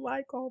supposed to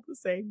like all the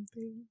same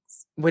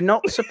things. We're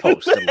not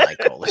supposed to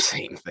like all the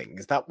same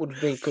things. That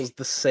would make us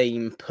the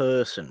same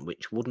person,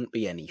 which wouldn't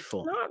be any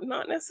fun.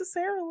 Not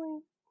necessarily.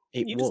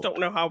 You just don't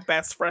know how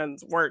best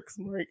friends works,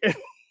 Morgan.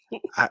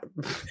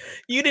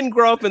 You didn't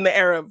grow up in the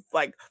era of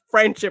like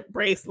friendship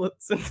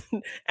bracelets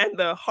and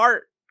the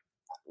heart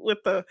with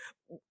the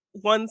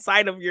one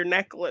side of your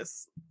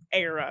necklace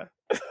era.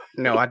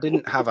 No, I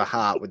didn't have a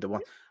heart with the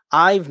one.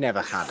 I've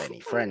never had any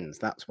friends,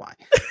 that's why.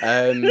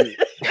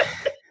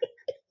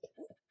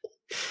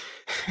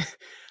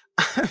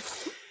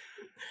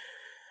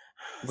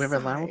 We're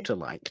allowed to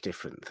like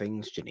different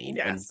things, Janine,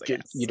 and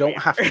you don't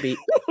have to be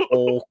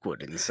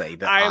awkward and say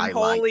that I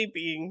like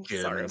being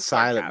German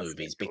silent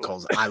movies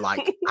because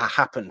I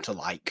happen to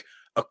like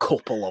a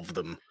couple of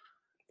them.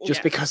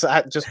 Just because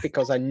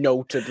I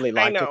notedly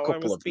like a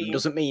couple of them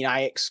doesn't mean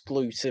I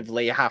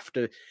exclusively have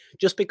to.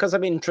 Just because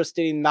I'm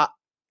interested in that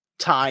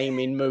time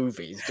in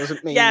movies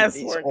doesn't mean it's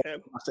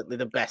automatically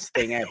the best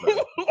thing ever.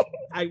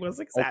 I was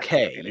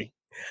exaggerating. Okay.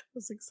 I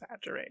was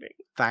exaggerating.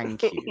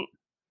 Thank you.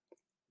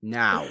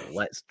 Now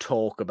let's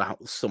talk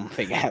about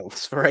something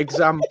else. For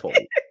example,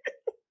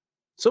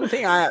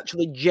 something I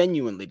actually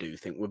genuinely do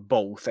think we're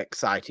both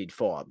excited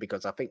for,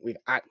 because I think we've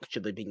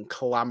actually been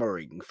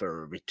clamoring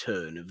for a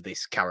return of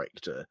this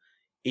character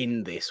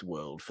in this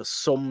world for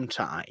some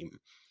time,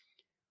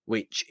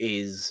 which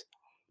is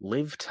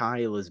Liv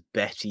Tyler's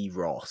Betty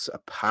Ross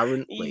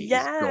apparently is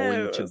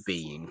going to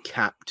be in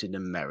Captain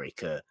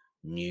America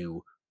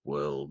New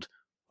World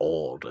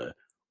Order,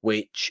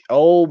 which,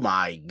 oh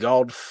my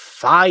God,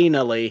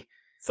 finally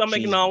some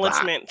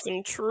acknowledgement,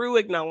 some true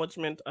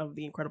acknowledgement of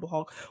the Incredible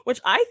Hulk, which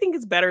I think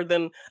is better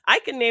than, I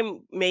can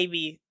name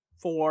maybe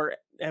 4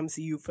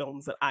 MCU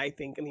films that I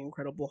think the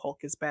Incredible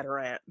Hulk is better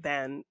at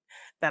than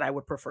that I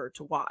would prefer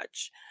to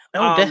watch.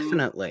 Oh,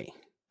 definitely.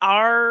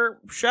 Our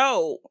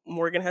show,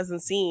 Morgan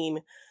Hasn't Seen,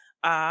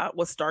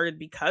 was started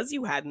because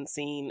you hadn't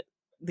seen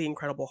the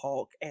Incredible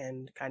Hulk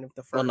and kind of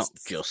the first. Well, not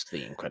just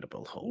the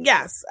Incredible Hulk.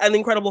 Yes, and the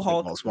Incredible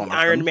Hulk, the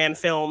Iron Man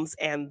films,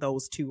 and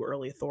those 2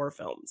 early Thor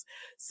films.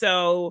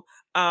 So,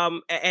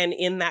 and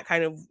in that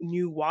kind of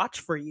new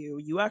watch for you,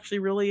 you actually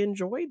really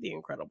enjoyed the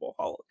Incredible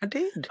Hulk. I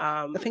did.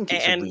 I think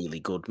it's a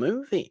really good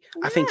movie.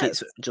 Yes. I think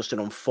it's just an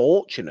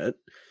unfortunate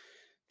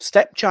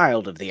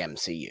stepchild of the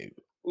MCU.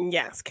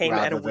 Yes, came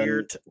at a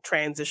weird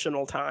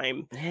transitional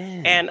time.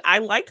 Yeah. And I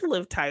liked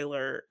Liv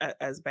Tyler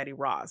as Betty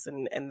Ross,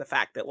 and the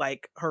fact that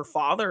like her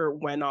father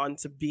went on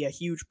to be a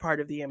huge part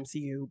of the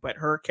MCU, but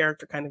her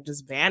character kind of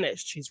just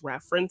vanished. She's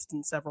referenced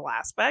in several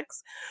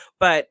aspects,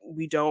 but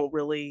we don't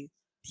really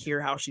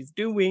hear how she's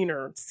doing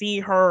or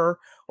see her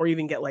or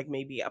even get like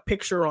maybe a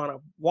picture on a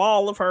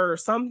wall of her or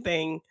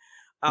something.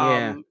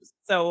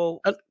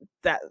 So the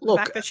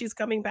fact that she's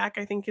coming back,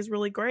 I think, is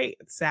really great.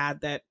 It's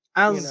sad that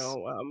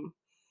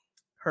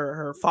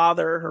her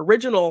father, her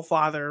original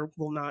father,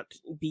 will not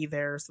be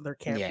there, so there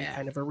can't be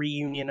kind of a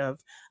reunion of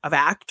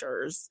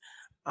actors.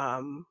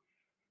 I'm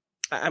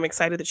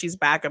excited that she's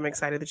back. I'm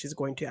excited that she's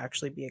going to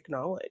actually be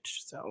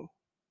acknowledged. So,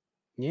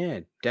 yeah,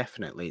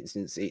 definitely.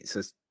 Since it's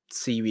a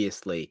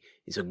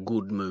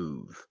good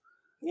move.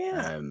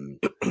 Yeah,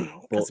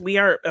 because we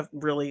are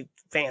really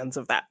fans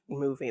of that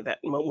movie. That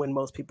when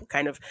most people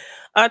kind of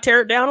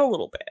tear it down a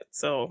little bit.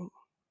 So,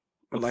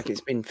 like,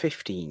 it's been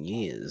 15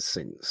 years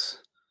since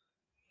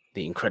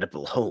The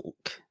Incredible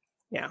Hulk.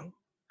 Yeah.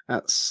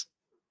 That's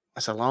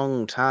a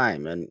long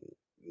time. And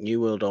New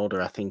World Order,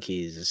 I think,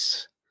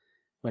 is,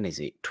 when is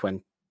it?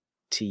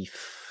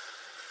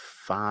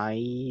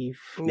 25?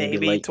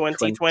 Maybe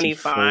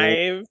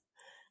 2025.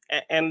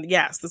 And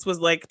yes, this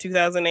was like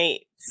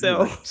 2008.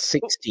 So like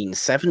 16,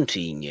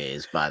 17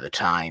 years by the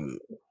time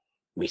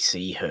we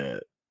see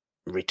her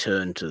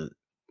return to,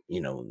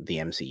 the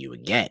MCU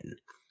again.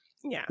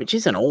 Yeah. Which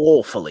is an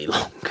awfully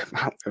long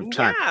amount of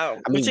time. Yeah.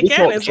 I mean, which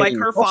again is like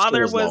her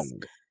father was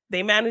long.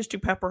 They managed to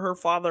pepper her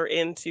father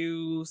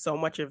into so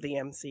much of the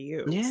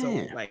MCU. Yeah.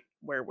 So like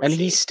where was and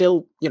she? He's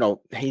still,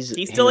 he's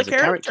still a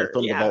character.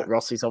 Thunderbolt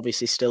Ross is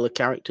obviously still a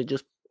character,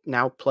 just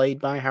now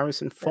played by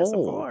Harrison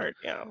Ford.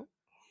 Yeah.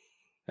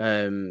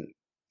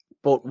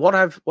 But what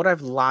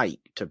I've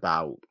liked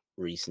about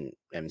recent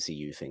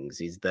MCU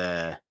things is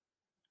their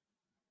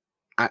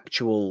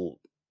actual.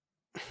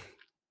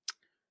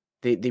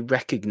 They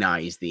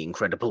recognize the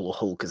Incredible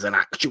Hulk as an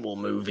actual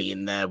movie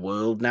in their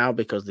world now,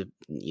 because they've,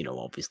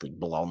 obviously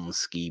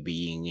Blonsky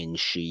being in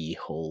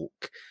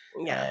She-Hulk,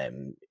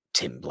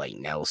 Tim Blake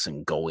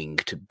Nelson going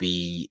to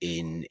be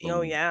in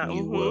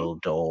New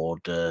World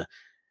Order,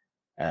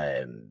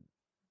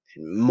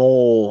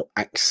 more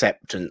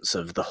acceptance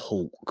of the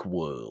Hulk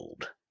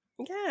world.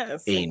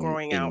 Yes, in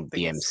growing out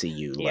the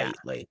MCU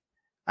lately,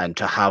 and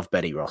to have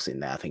Betty Ross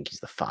in there, I think, is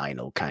the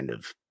final kind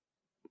of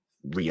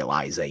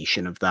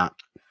realization of that.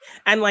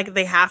 And like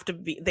they have to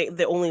be,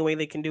 the only way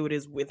they can do it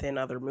is within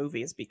other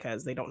movies,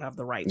 because they don't have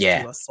the rights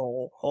to a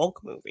sole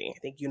Hulk movie. I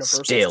think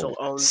Universal still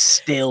owns.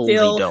 They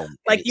don't.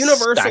 Like,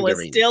 Universal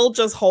is still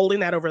just holding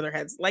that over their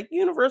heads. Like,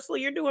 Universal,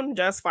 you're doing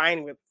just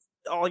fine with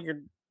all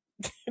your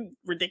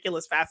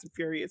ridiculous Fast and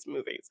Furious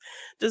movies.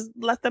 Just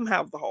let them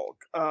have the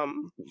Hulk.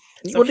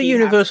 What do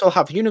Universal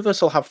have?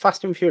 Universal have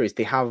Fast and Furious.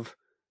 They have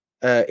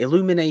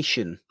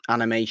Illumination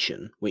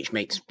Animation, which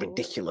makes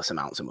ridiculous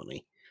amounts of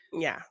money.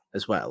 Yeah.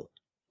 As well.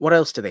 What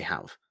else do they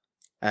have?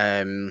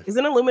 Isn't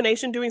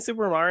Illumination doing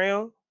Super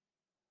Mario?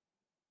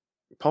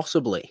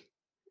 Possibly.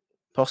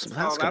 That's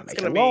going to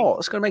make a lot.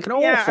 It's going to make an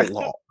awful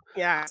lot.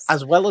 Yeah.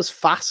 As well as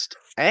Fast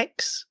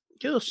X.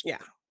 Just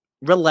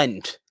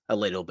relent a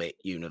little bit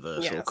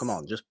Universal. Come Yes.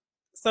 on, just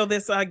So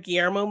this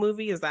Guillermo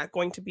movie, is that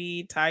going to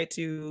be tied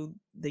to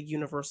the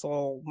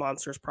Universal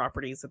Monsters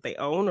properties that they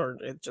own, or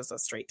it's just a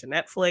straight to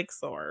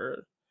Netflix,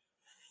 or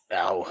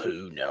oh,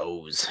 who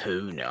knows?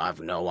 Who know? I've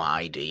no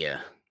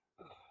idea.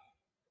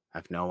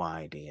 I've no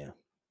idea.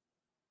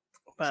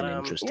 It's but an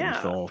interesting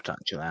yeah. thought,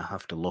 actually. I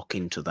have to look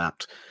into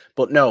that.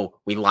 But no,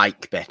 we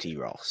like Betty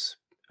Ross,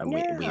 and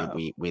Yeah.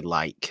 we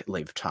like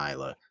Liv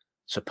Tyler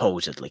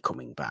supposedly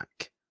coming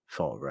back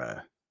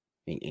for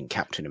in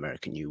Captain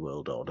America: New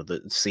World Order.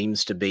 That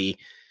seems to be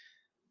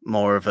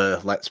more of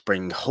a let's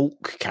bring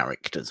Hulk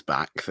characters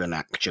back than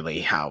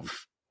actually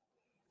have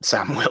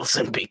Sam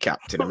Wilson be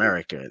Captain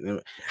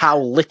America. How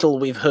little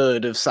we've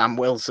heard of Sam I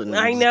Wilson's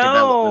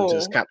development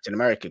as know. Captain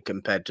America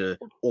compared to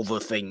other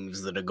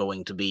things that are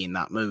going to be in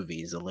that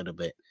movie is a little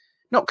bit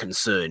not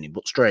concerning,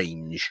 but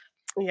strange.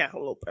 Yeah, a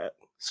little bit. A little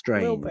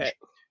Strange. bit.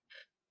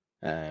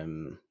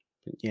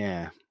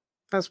 Yeah,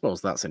 I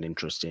suppose that's an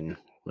interesting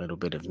little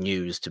bit of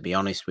news, to be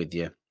honest with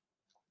you.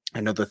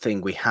 Another thing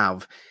we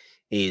have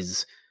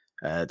is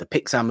the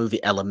Pixar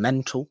movie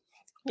Elemental.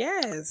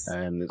 Yes.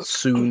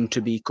 Soon to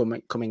be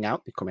coming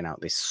out. Be coming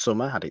out this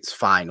summer. Had its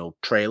final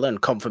trailer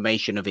and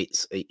confirmation of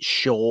its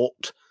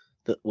short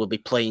that will be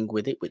playing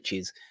with it, which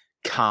is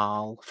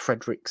Carl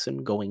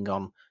Fredricksen going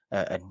on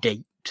a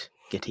date,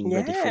 getting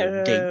ready for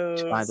a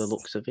date by the Yes.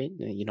 looks of it.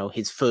 You know,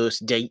 his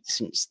first date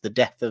since the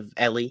death of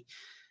Ellie,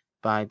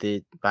 by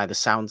the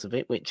sounds of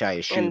it, which I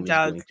assume And is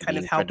Doug going to kind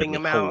be of helping incredibly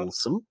him out.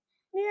 wholesome.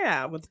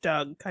 Yeah, with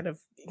Doug kind of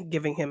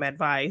giving him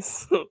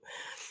advice.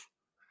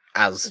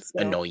 As So,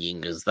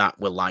 annoying as that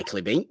will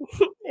likely be,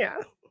 yeah.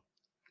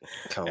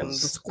 And the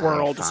because I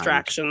squirrel find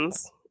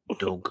distractions.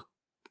 Doug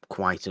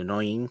quite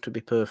annoying, to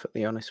be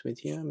perfectly honest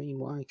with you. I mean,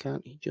 why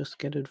can't he just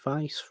get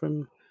advice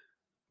from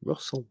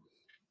Russell?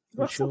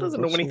 I'm Russell sure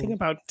doesn't know anything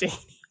about dating.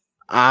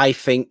 I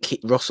think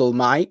Russell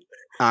might.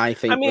 I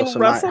think mean,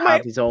 Russell might Russell have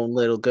might. his own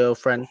little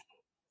girlfriend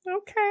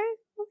Okay.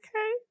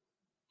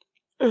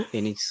 Okay.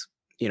 in his,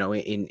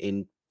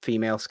 in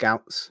female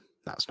scouts.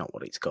 That's not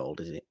what it's called,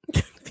 is it?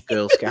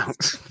 Girl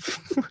Scouts.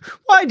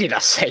 Why did I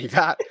say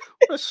that?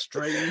 What a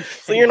strange.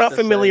 So you're not thing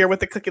to familiar say.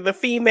 with the cookie. The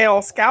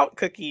female scout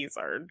cookies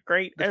are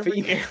great The every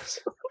year. females.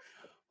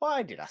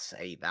 Why did I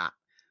say that?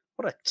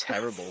 What a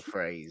terrible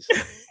phrase.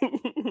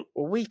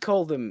 Well, we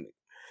call them.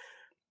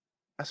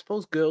 I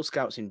suppose Girl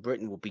Scouts in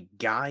Britain would be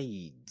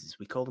guides.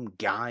 We call them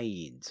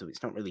guides, so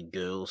it's not really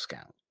Girl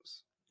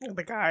Scouts.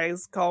 The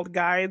guys called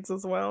guides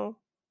as well.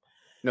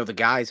 No, the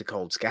guys are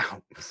called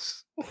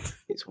Scouts.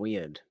 It's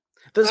weird.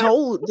 There's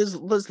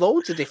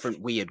loads of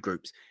different weird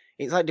groups.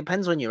 It's like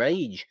depends on your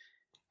age.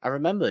 I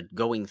remember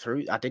going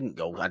through. I didn't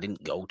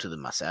go to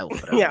them myself.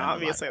 But I Yeah, remember,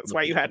 obviously like, that's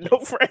why you had no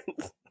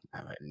friends.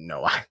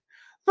 No,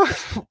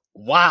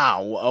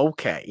 wow.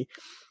 Okay.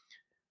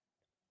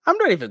 I'm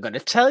not even going to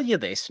tell you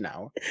this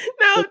now.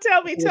 No,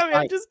 tell me. Like,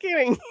 I'm just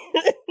kidding.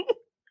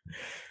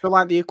 So,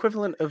 like, the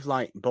equivalent of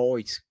like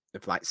boys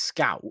of like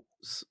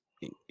scouts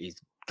is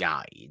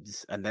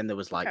guides, and then there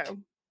was like Okay.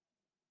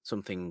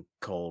 something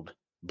called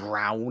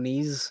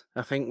brownies,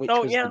 I think, which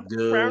Oh was yeah, the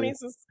girl,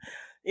 brownies is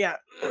yeah.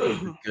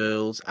 the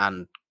girls,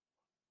 and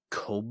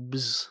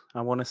cubs.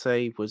 I want to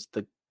say was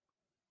the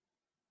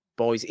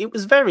boys. It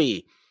was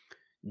very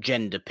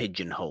gender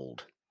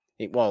pigeonholed.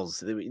 It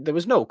was. There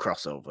was no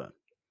crossover.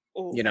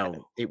 Okay. You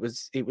know, it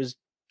was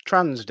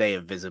Trans Day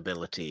of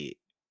Visibility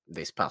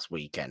this past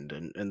weekend,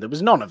 and there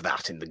was none of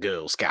that in the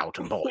Girl Scout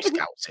and Boy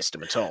Scout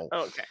system at all.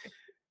 Okay.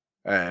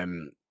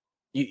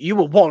 You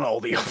were one or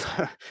the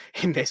other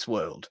in this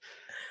world.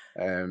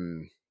 But I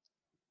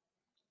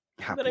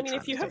mean,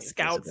 if you have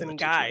scouts and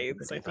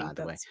guides, I think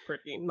that's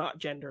pretty not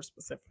gender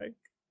specific.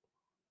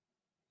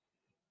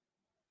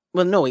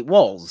 Well, no, it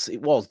was.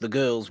 The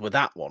girls were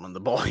that one, and the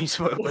boys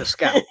were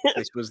scouts.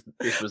 This was.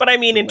 But I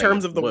mean, in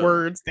terms of the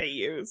words they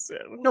use.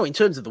 No, in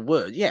terms of the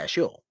word, yeah,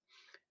 sure.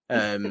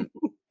 And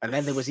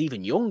then there was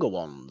even younger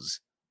ones.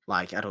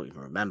 Like, I don't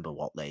even remember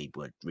what they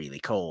were really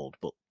called,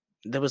 but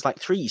there was like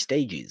 3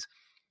 stages.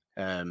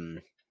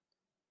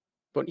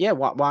 But yeah,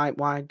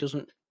 why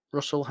doesn't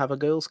Russell have a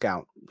Girl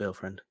Scout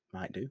girlfriend?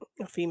 Might do.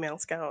 A female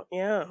scout,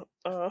 yeah.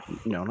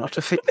 No, not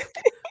a fit.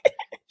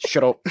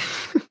 Shut up.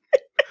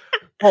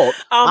 But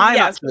I'm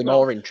actually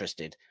more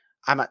interested.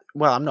 I'm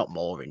not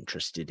more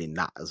interested in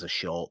that as a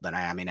short than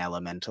I am in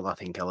Elemental. I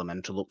think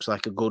Elemental looks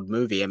like a good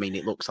movie. I mean,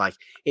 it looks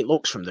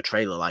from the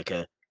trailer like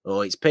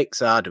it's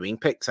Pixar doing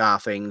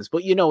Pixar things,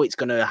 but it's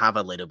going to have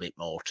a little bit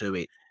more to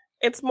it.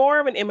 It's more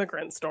of an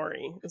immigrant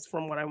story, is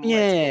from what I'm led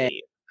to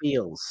believe.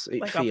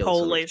 It like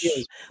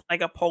feels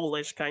a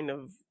Polish kind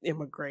of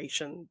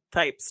immigration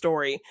type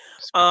story.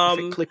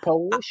 Specifically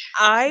Polish.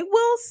 I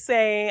will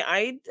say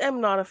I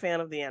am not a fan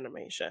of the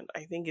animation.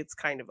 I think it's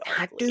kind of ugly.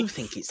 I do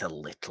think it's a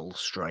little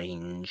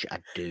strange. I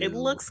do. It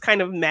looks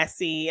kind of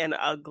messy and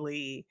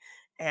ugly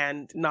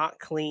and not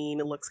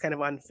clean. It looks kind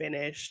of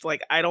unfinished.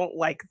 Like, I don't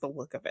like the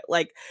look of it.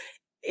 Like,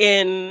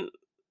 in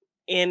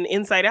in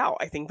Inside Out,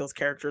 I think those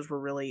characters were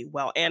really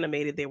well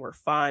animated. They were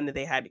fun.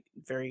 They had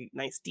very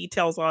nice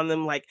details on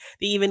them. Like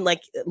they even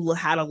like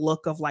had a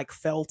look of like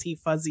felty,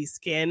 fuzzy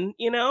skin,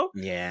 you know?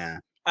 Yeah.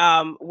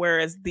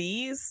 Whereas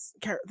these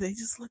they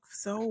just look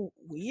so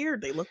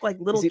weird. They look like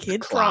Is little it the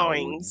kid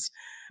drawings. clouds?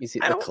 Is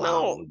it I the don't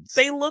know. clouds?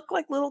 They look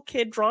like little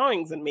kid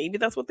drawings, and maybe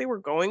that's what they were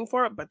going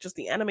for, but just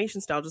the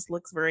animation style just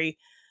looks very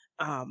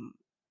um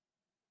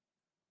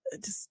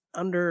just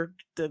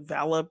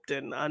underdeveloped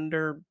and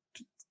under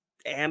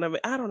anime.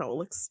 I don't know. It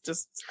looks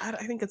just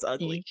I think it's You,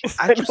 ugly.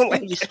 I I just don't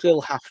think like you it.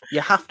 still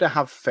have to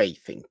have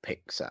faith in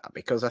Pixar,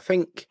 because I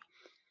think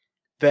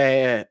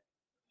their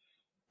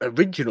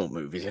original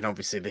movies, and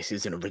obviously this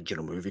is an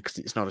original movie because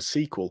it's not a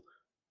sequel,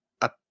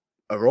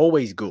 are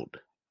always good.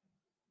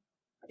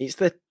 It's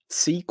the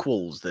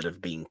sequels that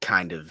have been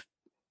kind of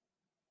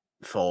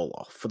fall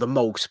off for the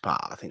most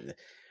part. I think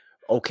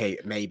okay,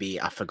 maybe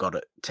I forgot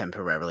it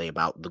temporarily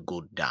about The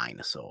Good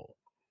Dinosaur.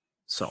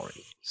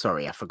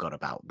 Sorry, I forgot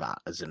about that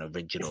as an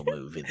original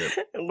movie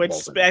that Which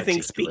wasn't I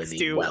think speaks particularly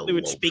to well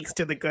loved.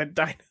 the good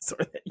dinosaur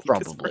that you just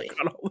Probably.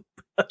 forgot all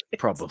about.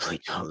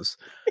 Probably does.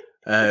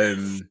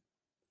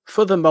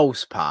 For the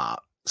most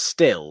part,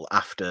 still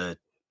after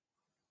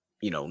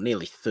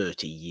nearly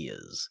 30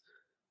 years,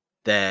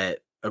 their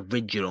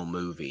original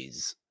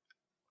movies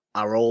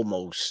are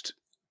almost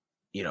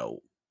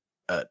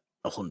at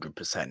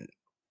 100%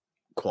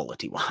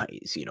 quality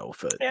wise.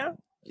 For Yeah.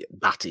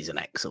 that is an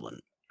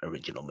excellent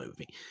original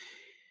movie.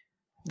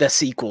 The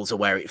sequels are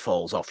where it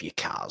falls off. Your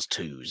Cars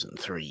 2s and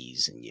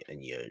 3s,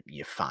 and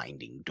you're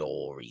Finding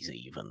Dories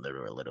even that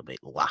are a little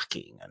bit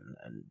lacking,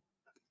 and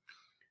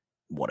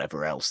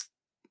whatever else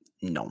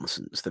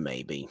nonsense there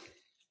may be.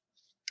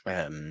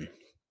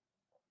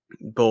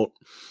 But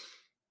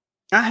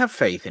I have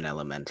faith in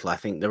Elemental. I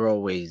think they're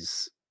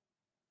always,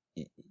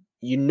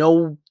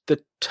 the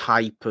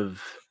type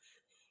of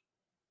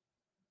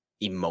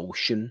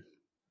emotion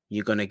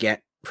you're going to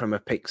get from a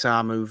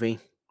Pixar movie.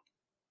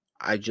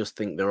 I just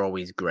think they're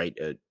always great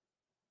at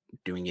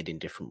doing it in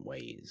different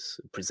ways,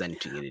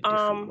 presenting it in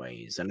different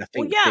ways. And I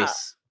think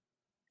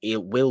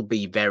it will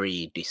be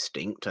very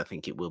distinct. I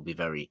think it will be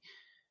very,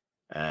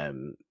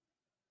 very,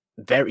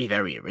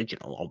 very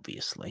original,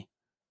 obviously.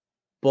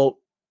 But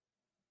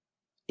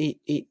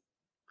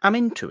I'm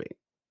into it.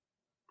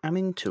 I'm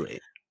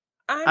lukewarm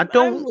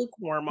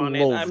on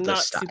it. I'm the not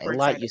style, super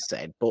like excited. you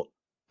said, but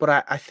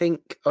I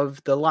think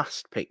of the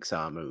last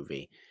Pixar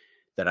movie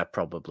that I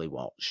probably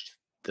watched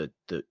that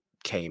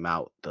came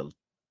out the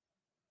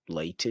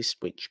latest,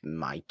 which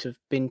might have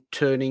been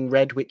Turning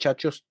Red, which I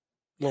just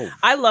loved.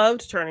 I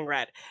loved Turning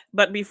Red,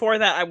 but before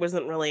that, I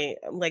wasn't really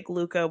like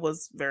Luca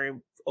was very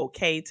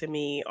okay to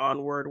me.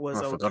 Onward was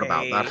okay. I forgot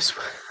about that as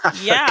well.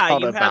 Yeah,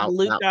 you had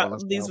Luca.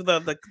 These were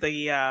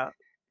the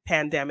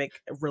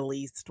pandemic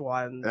released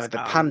ones.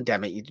 The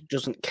pandemic, it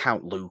doesn't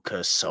count.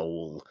 Luca,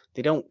 Soul,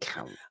 they don't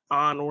count.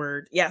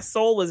 Onward, yeah,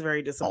 Soul was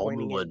very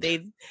disappointing. Onward.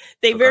 They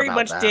very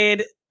much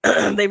did.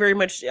 They very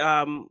much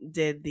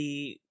did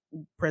the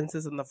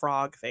Princess and the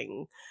Frog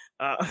thing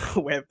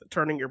with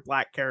turning your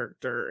black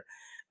character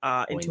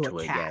into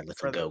a cat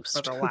for the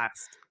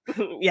last.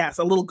 Yes,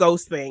 a little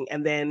ghost thing,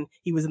 and then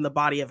he was in the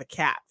body of a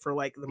cat for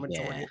like the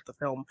majority of the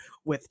film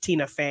with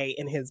Tina Fey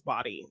in his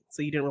body.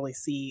 So you didn't really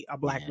see a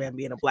black man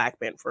being a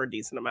black man for a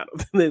decent amount of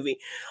the movie.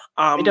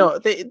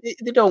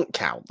 They don't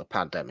count the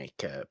pandemic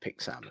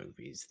Pixar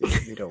movies.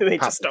 They don't. They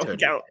just don't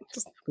count.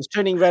 Was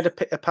Turning Red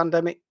a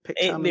pandemic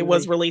Pixar movie? It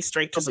was released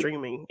straight to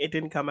streaming. It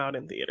didn't come out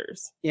in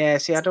theaters. Yeah,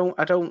 see, I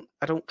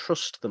don't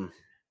trust them.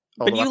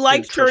 But you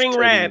liked Turning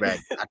Red. I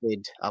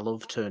did. I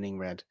love Turning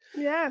Red.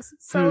 Yes,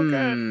 it's so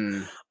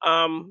good.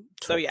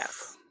 So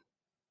yes.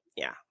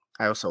 Yeah.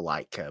 I also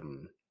like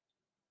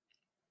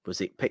was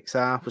it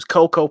Pixar? Was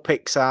Coco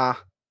Pixar?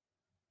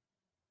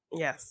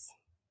 Yes.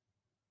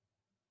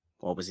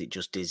 Or was it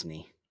just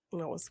Disney?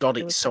 No, it's so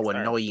Pixar.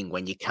 Annoying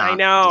when you can't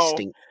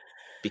distinguish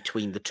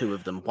between the two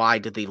of them. Why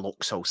do they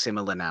look so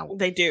similar now?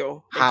 They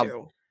do.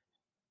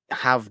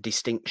 Have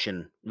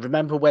distinction.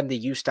 Remember when they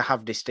used to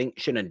have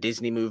distinction and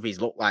Disney movies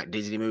look like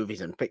Disney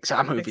movies and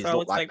Pixar movies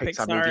look like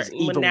Pixar movies,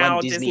 even now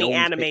when Disney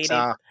animated.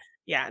 Pixar.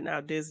 Yeah,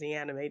 now Disney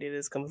animated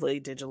is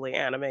completely digitally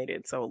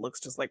animated, so it looks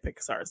just like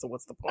Pixar. So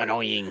what's the point?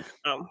 Annoying.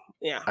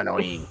 Yeah.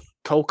 Annoying.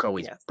 Coco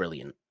is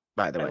brilliant,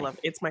 by the way.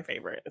 It's my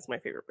favorite. It's my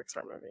favorite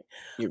Pixar movie.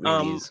 It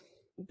really is.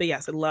 But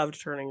yes, I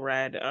loved Turning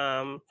Red.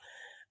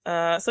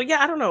 So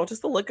yeah, I don't know.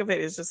 Just the look of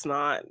it is just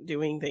not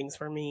doing things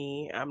for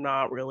me. I'm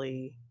not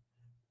really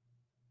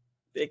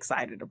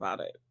excited about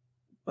it,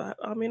 but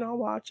I mean, I'll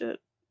watch it.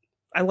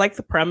 I like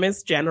the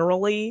premise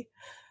generally,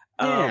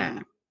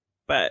 but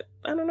I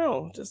don't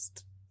know,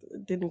 just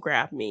didn't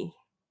grab me.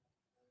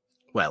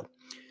 Well,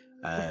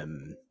 I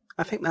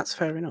think that's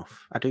fair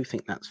enough. I do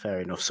think that's fair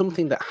enough.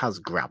 Something that has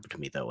grabbed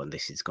me though, and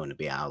this is going to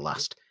be our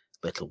last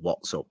little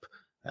what's up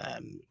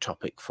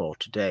topic for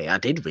today. I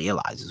did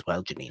realise as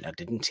well, Janine, I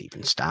didn't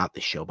even start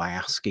the show by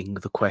asking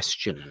the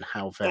question, and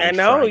how very I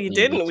know you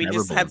didn't. We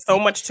just had so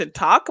much to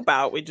talk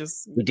about. We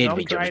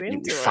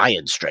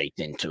fired straight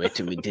into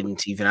it, and we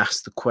didn't even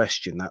ask the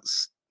question.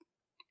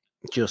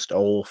 just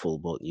awful.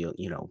 But you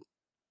know,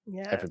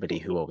 Yeah. everybody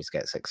who always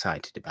gets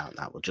excited about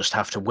that will just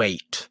have to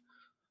wait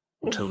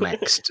until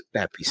next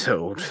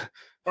episode.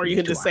 Or you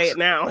can just say it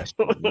now.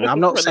 I'm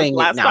not for this saying it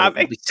last now. It topic.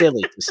 would be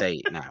silly to say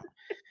it now.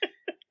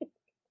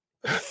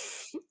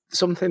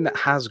 Something that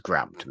has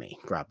grabbed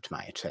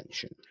my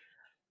attention,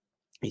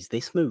 is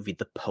this movie,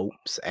 The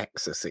Pope's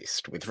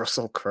Exorcist, with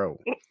Russell Crowe.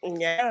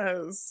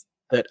 Yes.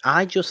 That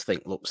I just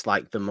think looks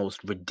like the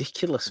most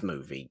ridiculous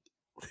movie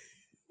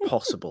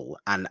possible,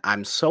 and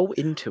I'm so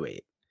into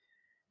it.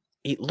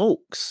 It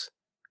looks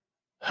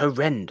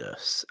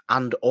horrendous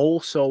and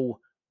also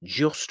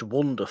just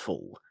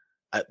wonderful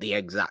at the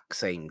exact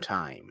same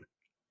time.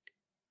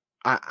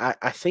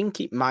 I think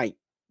it might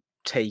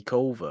take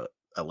over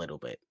a little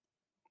bit.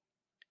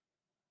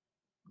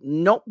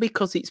 Not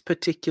because it's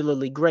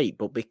particularly great,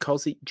 but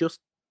because it just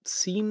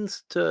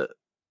seems to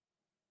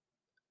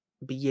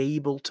be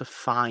able to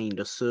find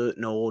a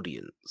certain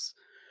audience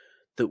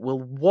that will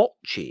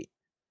watch it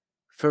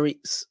for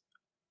its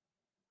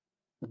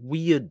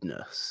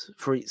weirdness,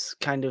 for its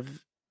kind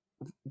of...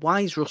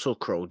 Why is Russell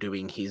Crowe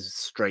doing his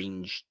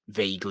strange,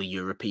 vaguely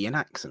European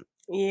accent?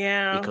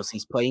 Yeah. Because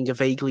he's playing a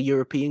vaguely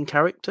European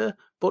character,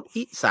 but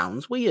it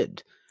sounds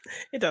weird.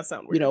 It does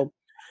sound weird. You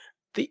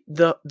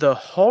know, the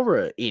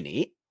horror in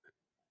it,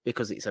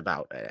 because it's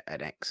about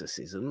an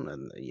exorcism,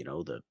 and you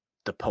know, the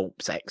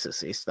Pope's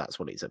exorcist, that's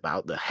what it's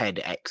about, the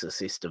head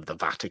exorcist of the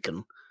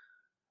Vatican,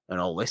 and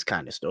all this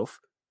kind of stuff.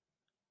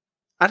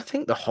 I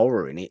think the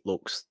horror in it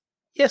looks,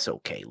 yes,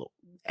 okay, look,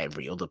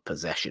 every other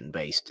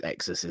possession-based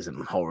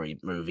exorcism horror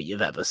movie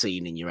you've ever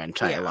seen in your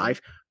entire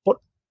life, but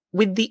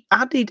with the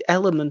added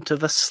element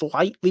of a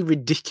slightly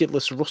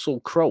ridiculous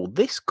Russell Crowe,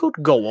 this could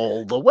go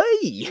all the way.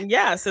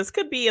 Yes, this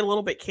could be a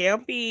little bit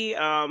campy.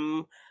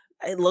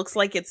 It looks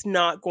like it's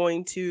not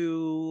going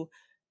to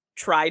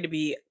try to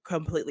be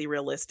completely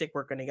realistic.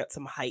 We're going to get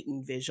some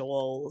heightened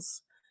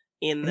visuals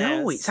in this.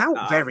 No, it's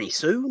out very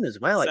soon as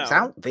well. It's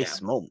out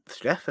this month,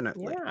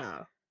 definitely.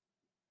 Yeah.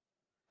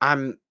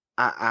 I'm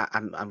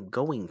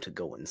going to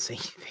go and see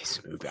this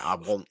movie. I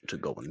want to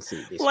go and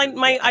see this Well,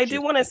 movie. I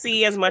do want to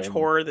see as much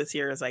horror this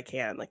year as I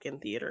can, like in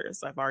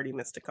theaters. I've already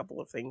missed a couple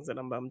of things that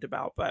I'm bummed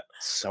about, but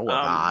so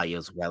have I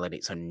as well, and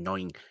it's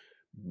annoying.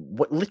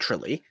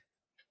 Literally,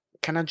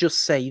 can I just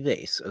say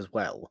this as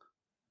well,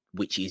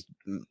 which is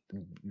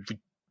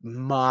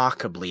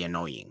remarkably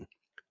annoying?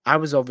 I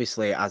was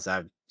obviously, as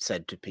I've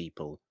said to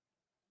people,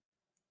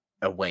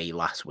 away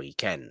last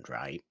weekend,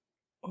 right?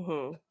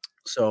 Mm-hmm.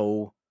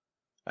 So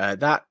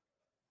that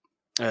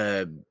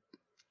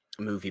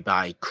movie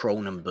by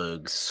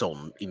Cronenberg's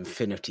son,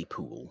 Infinity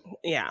Pool,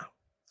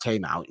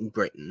 came out in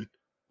Britain,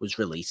 was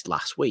released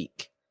last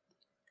week.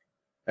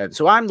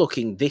 So I'm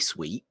looking this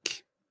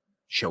week,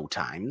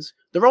 showtimes.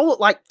 They're all at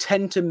like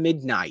 10 to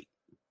midnight.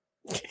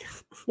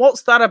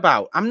 What's that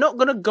about? I'm not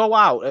going to go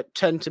out at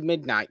 10 to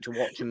midnight to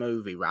watch a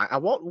movie, right? I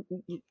want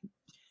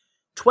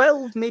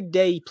 12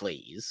 midday,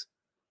 please.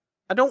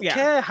 I don't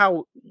care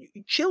how...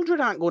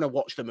 Children aren't going to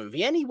watch the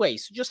movie anyway,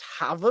 so just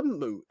have a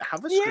screening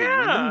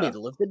in the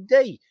middle of the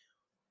day.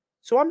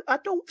 So I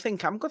don't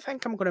think I'm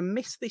going to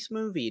miss this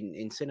movie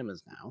in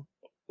cinemas now.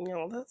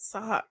 No, that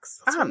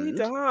sucks. That's really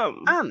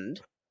dumb.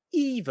 And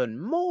even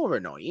more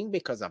annoying,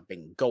 because I've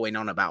been going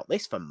on about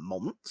this for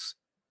months,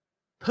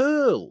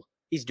 Pearl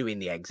is doing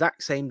the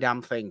exact same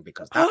damn thing,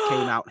 because that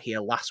came out here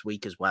last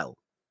week as well.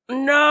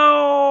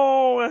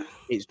 No!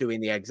 It's doing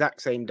the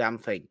exact same damn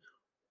thing.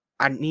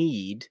 I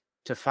need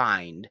to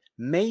find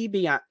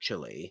maybe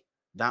actually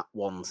that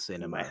one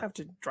cinema. I might have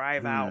to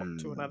drive out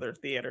to another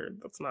theater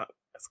that's not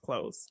as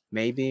close.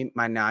 Maybe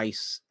my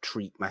nice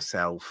treat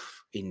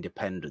myself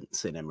independent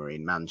cinema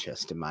in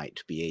Manchester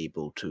might be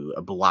able to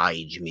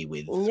oblige me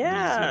with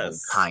reasonable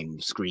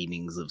timed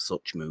screenings of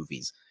such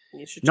movies.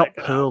 You should not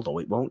check Pearl it though,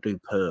 it won't do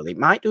Pearl. It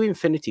might do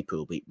Infinity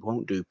Pool, but it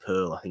won't do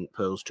Pearl. I think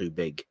Pearl's too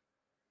big.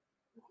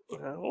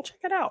 We'll check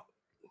it out.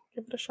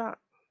 Give it a shot.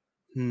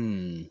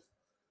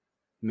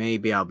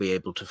 Maybe I'll be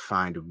able to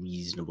find a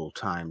reasonable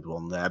timed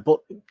one there. But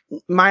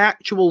my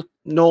actual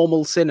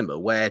normal cinema,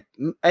 where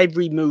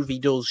every movie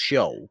does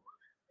show,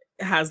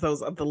 it has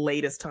those of the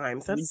latest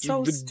times. That's so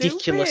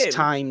ridiculous stupid.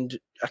 Timed.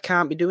 I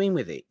can't be doing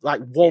with it.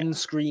 Like one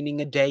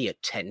screening a day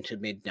at 10 to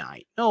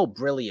midnight. Oh,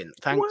 brilliant.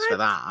 Thanks for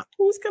that.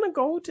 Who's going to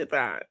go to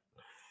that?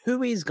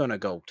 Who is going to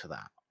go to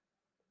that?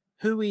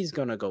 Who is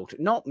going to go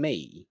to... Not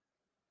me.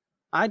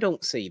 I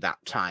don't see that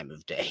time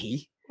of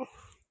day.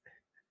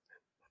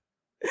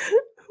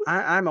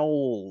 I'm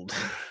old.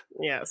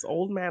 Yes,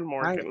 old man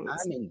Morgan.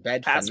 I'm in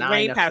bed for 9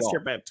 way o'clock. Past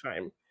your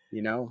bedtime.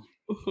 You know?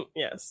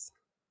 Yes.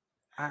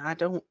 I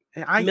don't...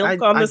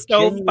 Milk on the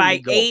stove by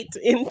 8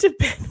 into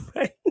bed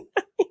by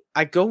 9.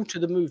 I go to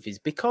the movies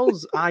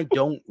because I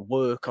don't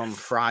work on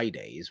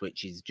Fridays,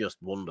 which is just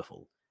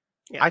wonderful.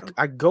 Yeah.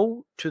 I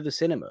go to the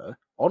cinema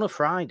on a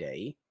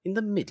Friday in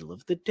the middle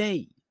of the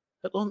day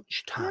at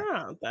lunchtime.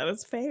 Yeah, that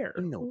is fair.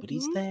 And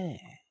nobody's there.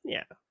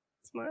 Yeah,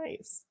 it's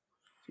nice.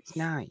 It's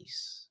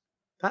nice.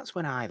 That's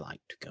when I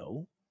like to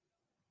go.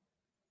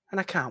 And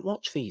I can't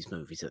watch these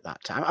movies at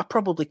that time. I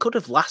probably could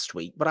have last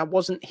week, but I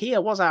wasn't here,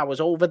 was I? I was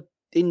over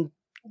in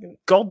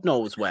God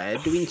knows where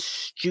doing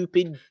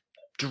stupid,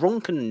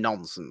 drunken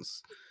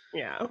nonsense.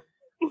 Yeah.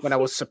 When I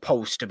was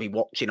supposed to be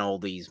watching all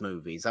these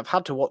movies. I've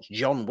had to watch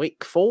John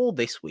Wick 4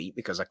 this week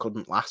because I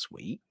couldn't last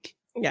week.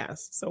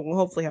 Yes. So we'll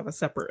hopefully have a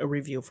separate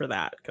review for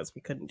that because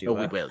we couldn't do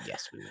we will.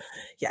 Yes, we will.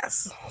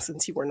 Yes,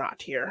 since you were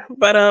not here.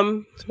 But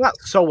so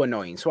that's so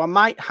annoying. So I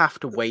might have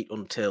to wait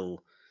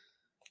until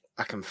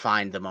I can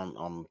find them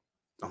on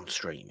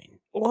streaming.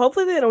 Well,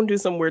 hopefully they don't do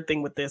some weird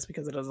thing with this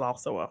because it is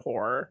also a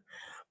horror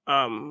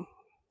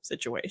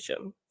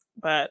situation.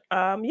 But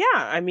yeah,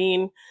 I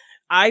mean,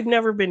 I've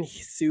never been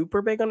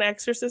super big on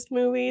Exorcist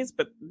movies,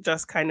 but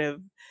just kind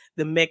of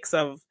the mix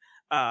of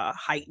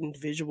heightened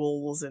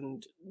visuals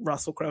and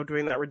Russell Crowe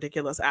doing that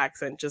ridiculous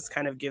accent just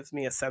kind of gives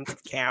me a sense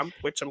of camp,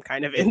 which I'm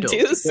kind of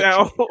into.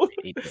 So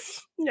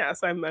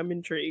yes, I'm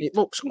intrigued. It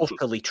looks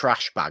utterly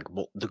trash bag,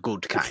 but the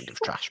good kind of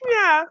trash bag.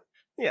 Yeah.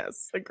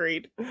 Yes,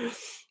 agreed.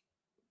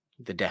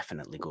 The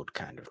definitely good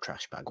kind of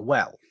trash bag.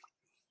 Well,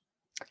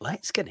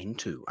 let's get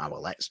into our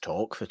Let's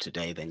Talk for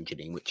today then,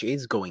 Janine, which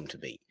is going to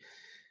be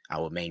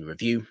our main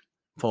review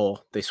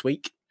for this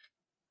week.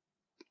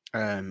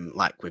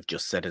 Like we've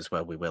just said as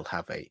well, we will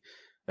have a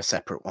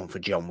separate one for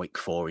John Wick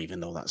 4, even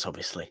though that's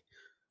obviously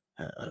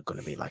going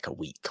to be like a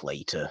week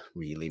later,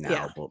 really now.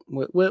 Yeah. But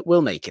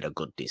we'll make it a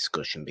good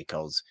discussion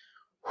because,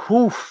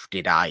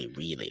 did I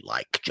really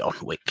like John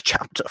Wick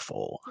Chapter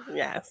 4?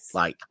 Yes.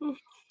 Like,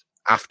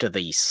 after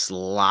the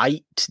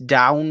slight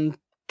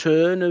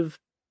downturn of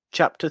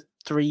Chapter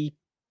 3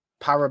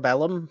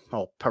 Parabellum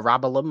or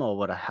Parabolum or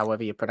whatever,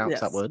 however you pronounce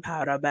that word.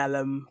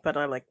 Parabellum, but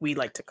we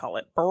like to call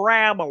it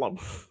Parabolum.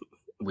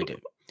 We do.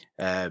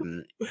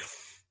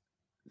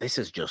 This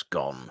has just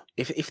gone.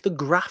 If the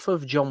graph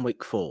of John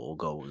Wick 4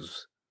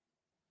 goes,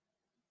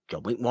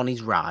 John Wick 1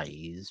 is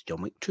rise,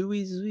 John Wick 2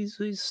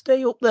 is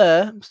stay up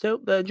there,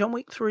 John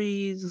Wick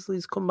 3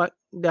 is come back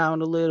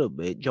down a little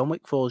bit, John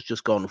Wick 4's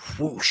just gone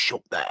whoosh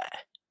up there.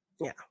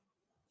 Yeah.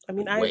 I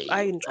mean,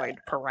 I enjoyed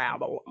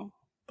Parabolum,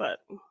 but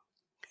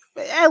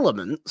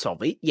elements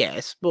of it,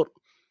 yes, but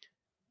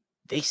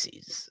this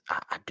is,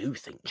 I do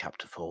think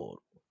Chapter 4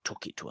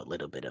 took it to a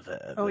little bit of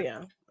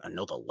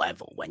another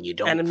level when you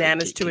don't and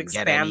managed to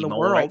expand the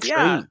world.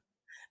 Yeah,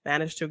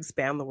 managed to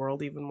expand the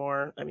world even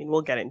more. I mean,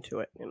 we'll get into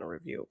it in a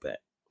review, but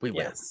we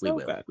will.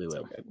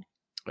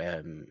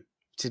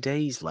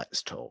 Today's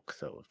Let's Talk,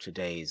 though,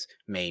 today's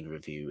main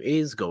review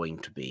is going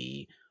to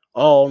be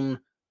on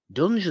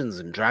Dungeons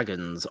and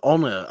Dragons: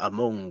 Honor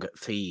Among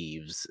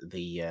Thieves,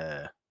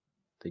 the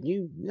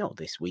new,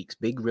 this week's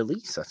big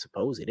release, I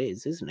suppose it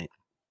is, isn't it?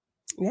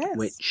 Yes.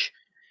 Which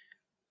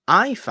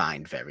I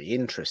find very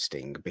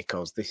interesting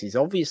because this is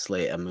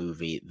obviously a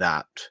movie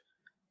that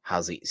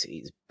has its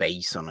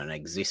base on an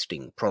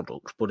existing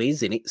product, but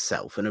is in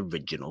itself an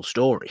original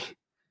story.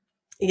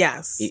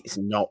 Yes. It's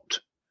not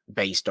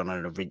based on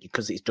an original,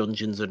 because it's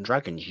Dungeons and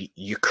Dragons.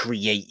 You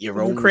create your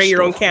own. You create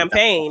your own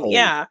campaign.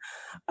 Yeah.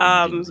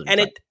 And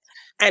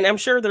I'm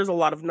sure there's a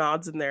lot of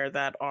nods in there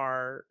that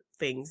are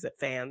things that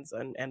fans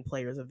and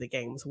players of the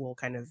games will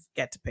kind of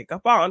get to pick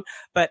up on,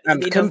 but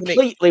and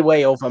completely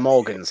way over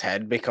Morgan's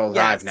head because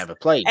I've never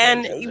played.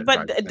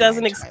 But it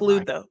doesn't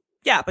exclude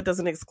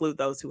doesn't exclude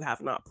those who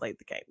have not played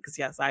the game, because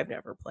yes, I've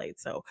never played,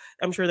 so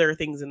I'm sure there are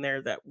things in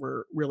there that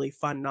were really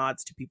fun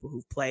nods to people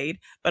who've played,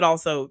 but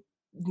also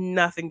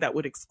nothing that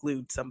would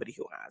exclude somebody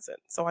who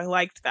hasn't. So I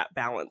liked that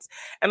balance,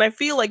 and I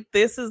feel like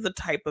this is the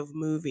type of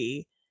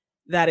movie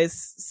that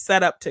is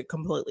set up to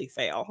completely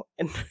fail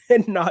and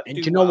not do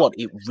you know what?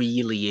 It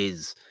really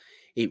is.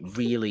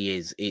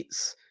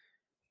 It's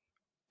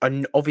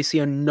obviously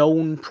a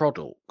known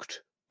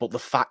product, but the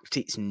fact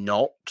it's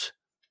not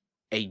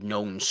a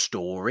known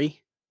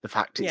story, the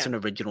fact it's an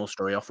original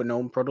story off a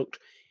known product,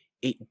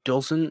 it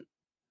doesn't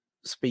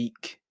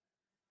speak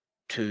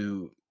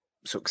to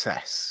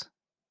success.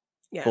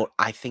 Yeah. But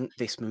I think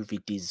this movie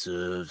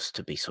deserves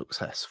to be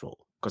successful,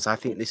 because I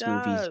think this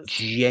movie is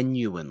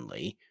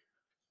genuinely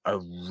a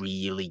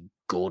really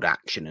good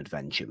action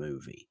adventure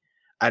movie,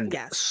 and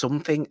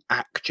something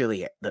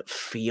actually that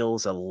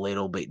feels a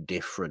little bit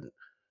different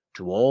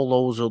to all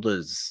those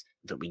others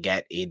that we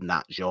get in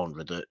that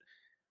genre that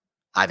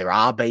either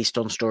are based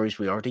on stories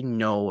we already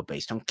know or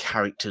based on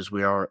characters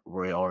we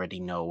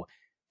already know.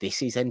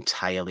 This is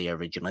entirely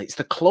original. It's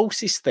the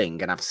closest thing,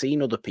 and I've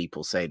seen other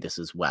people say this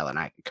as well, and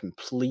I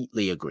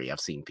completely agree. I've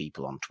seen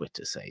people on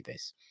Twitter say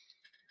this.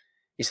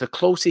 It's the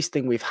closest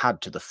thing we've had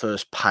to the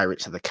first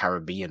Pirates of the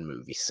Caribbean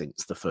movie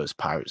since the first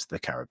Pirates of the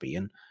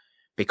Caribbean,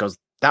 because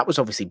that was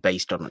obviously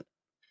based on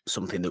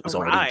something that was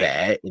already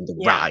there in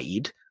the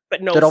ride,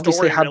 but no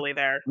story really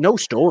there. No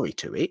story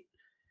to it.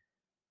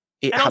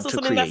 It and had also to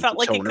something that felt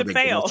like it could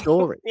fail.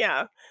 Story.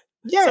 yeah,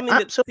 something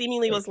that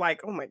seemingly was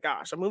like, oh my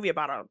gosh, a movie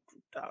about a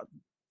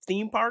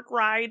theme park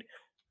ride.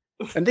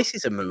 And this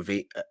is a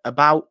movie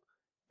about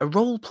a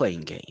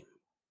role-playing game.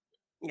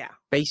 Yeah.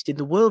 Based in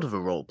the world of a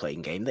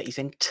role-playing game that is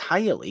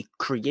entirely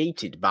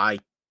created by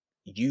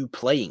you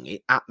playing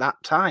it at that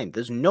time.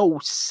 There's no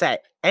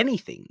set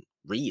anything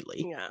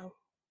really. Yeah.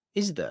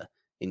 Is there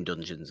in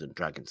Dungeons and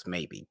Dragons?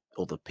 Maybe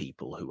other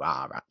people who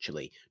are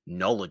actually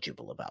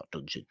knowledgeable about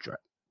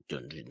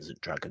Dungeons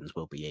and Dragons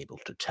will be able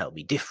to tell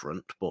me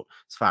different, but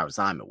as far as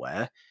I'm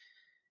aware,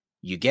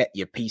 you get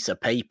your piece of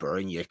paper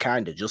and you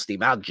kind of just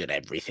imagine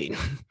everything.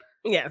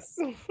 Yes.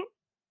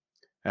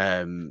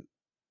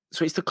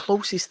 So it's the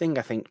closest thing,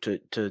 I think,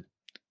 to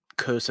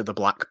Curse of the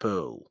Black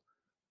Pearl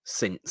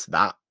since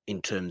that,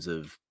 in terms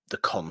of the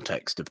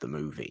context of the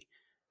movie.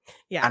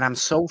 Yeah. And I'm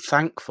so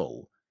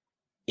thankful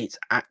it's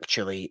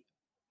actually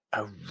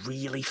a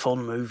really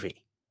fun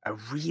movie, a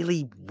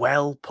really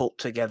well put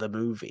together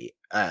movie.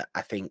 I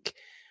think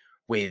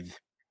I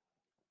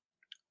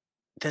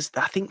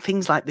think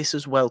things like this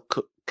as well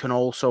can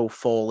also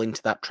fall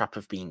into that trap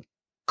of being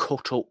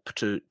cut up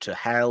to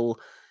hell,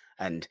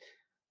 and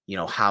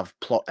have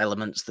plot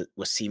elements that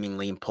were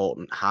seemingly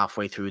important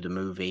halfway through the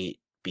movie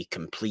be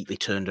completely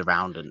turned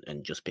around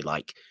and just be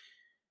like,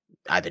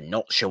 either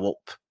not show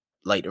up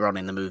later on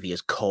in the movie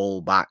as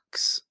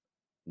callbacks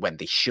when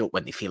they feel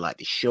like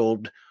they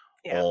should,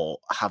 or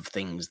have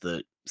things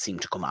that seem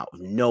to come out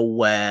of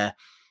nowhere.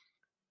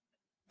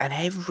 And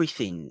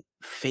everything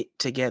fit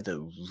together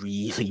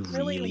really,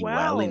 really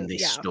well in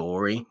this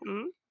story.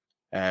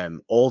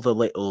 All the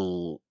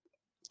little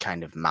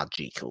kind of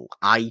magical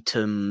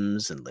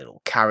items and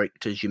little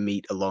characters you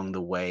meet along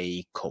the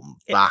way come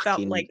back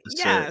in a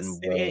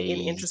certain way, in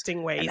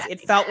interesting ways. and It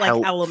in felt like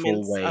helpful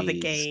elements of a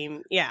ways.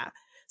 game. Yeah.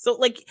 So,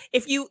 like,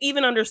 if you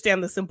even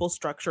understand the simple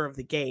structure of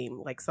the game,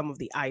 like some of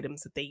the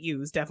items that they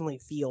use definitely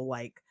feel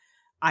like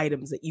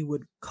items that you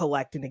would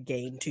collect in a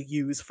game to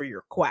use for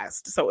your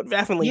quest. So it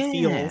definitely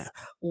feels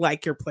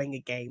like you're playing a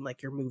game,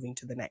 like you're moving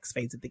to the next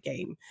phase of the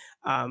game.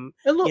 And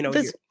look,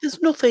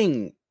 there's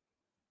nothing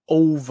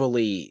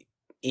overly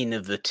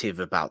innovative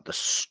about the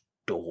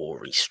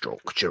story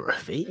structure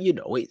of it.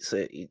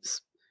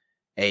 It's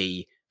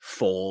a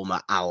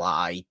former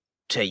ally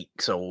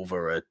takes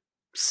over a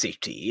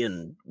city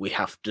and we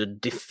have to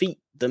defeat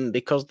them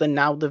because they're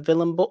now the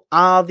villain. But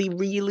are they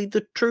really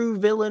the true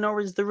villain, or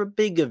is there a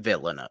bigger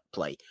villain at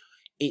play?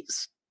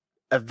 It's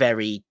a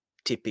very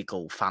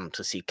typical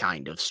fantasy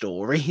kind of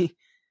story.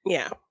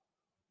 Yeah.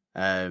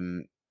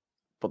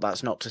 But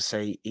that's not to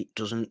say it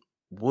doesn't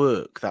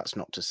work. That's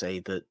not to say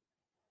that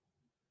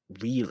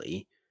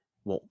really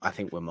what I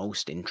think we're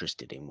most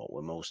interested in, what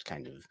we're most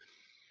kind of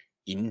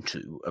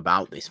into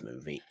about this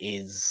movie,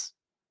 is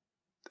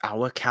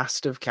our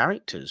cast of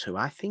characters, who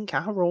I think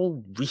are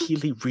all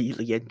really,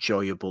 really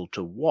enjoyable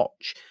to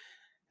watch.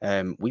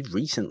 We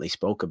recently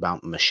spoke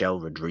about Michelle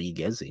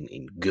Rodriguez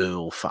in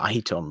Girl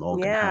Fight on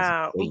Morgan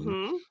Has a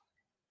Queen.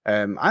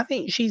 I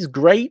think she's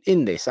great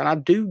in this, and I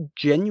do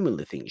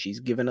genuinely think she's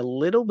given a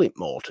little bit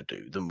more to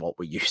do than what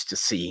we're used to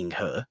seeing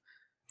her.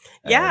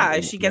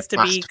 She gets to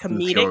be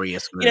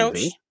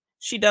comedic.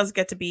 She does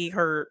get to be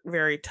her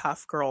very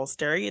tough girl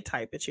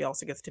stereotype, but she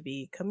also gets to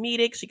be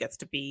comedic. She gets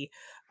to be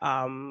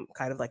kind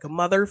of like a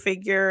mother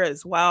figure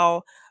as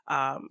well.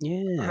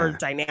 Her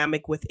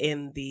dynamic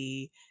within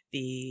the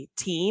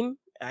team,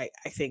 I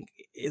think,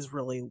 is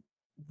really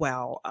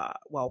well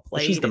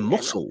played. She's the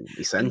muscle,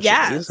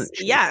 essentially, isn't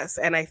she? Yes,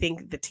 and I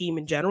think the team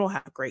in general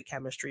have great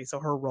chemistry,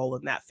 so her role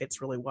in that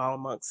fits really well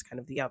amongst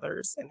kind of the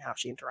others, and how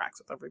she interacts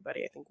with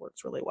everybody, I think,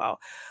 works really well.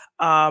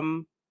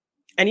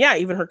 And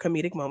even her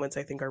comedic moments,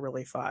 I think, are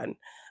really fun.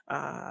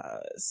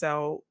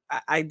 So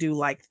I do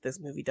like that this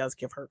movie does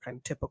give her kind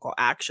of typical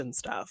action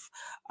stuff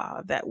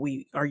that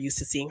we are used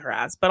to seeing her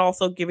as, but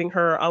also giving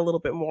her a little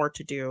bit more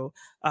to do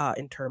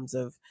in terms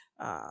of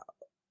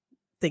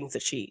things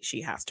that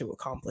she has to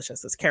accomplish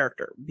as this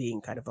character,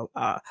 being kind of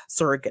a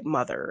surrogate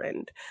mother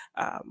and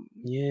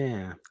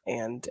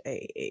and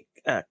a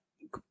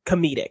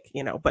comedic,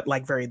 but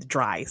like very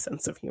dry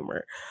sense of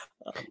humor.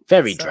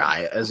 Very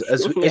dry, as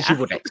you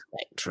would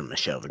expect from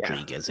Michelle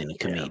Rodriguez in a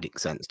comedic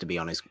sense, to be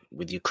honest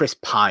with you. Chris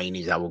Pine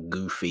is our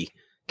goofy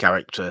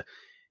character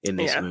in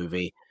this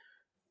movie,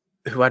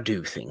 who I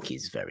do think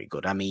is very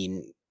good. I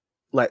mean,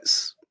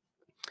 let's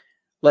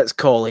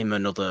call him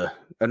another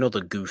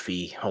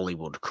goofy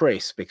Hollywood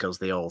Chris, because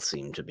they all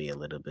seem to be a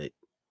little bit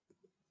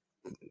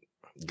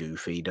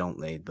goofy, don't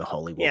they? The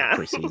Hollywood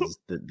Chris's,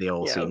 that they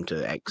all seem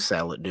to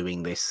excel at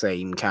doing this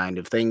same kind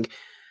of thing.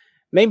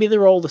 Maybe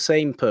they're all the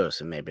same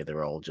person. Maybe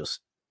they're all just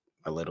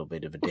a little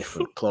bit of a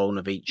different clone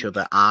of each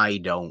other. I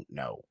don't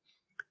know.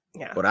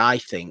 Yeah. But I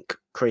think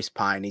Chris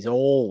Pine is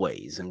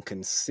always and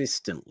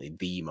consistently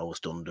the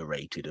most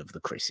underrated of the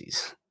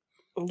Chris's.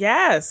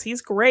 Yes,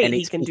 he's great.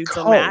 He can do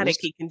dramatic.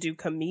 He can do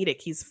comedic.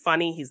 He's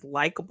funny. He's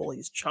likable.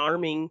 He's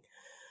charming.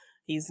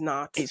 He's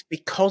not. It's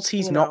because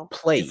he's not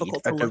played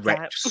a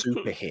direct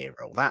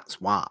superhero.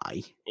 That's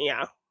why.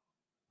 Yeah.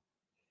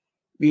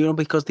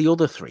 Because the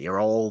other three are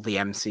all the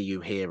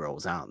MCU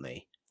heroes, aren't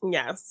they?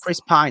 Yes.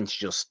 Chris Pine's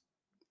just,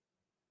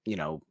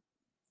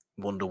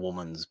 Wonder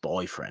Woman's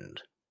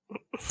boyfriend.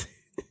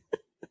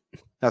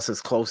 That's as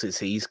close as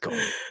he's come.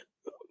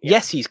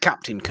 Yes, he's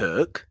Captain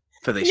Kirk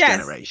for this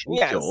generation.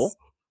 Yes. Sure.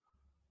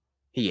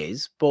 He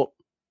is, but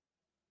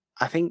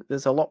I think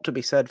there's a lot to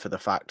be said for the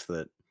fact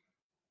that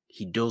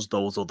he does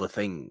those other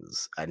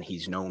things, and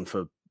he's known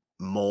for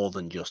more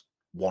than just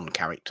one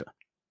character.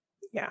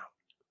 Yeah.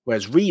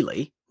 Whereas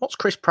really, what's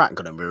Chris Pratt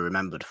going to be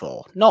remembered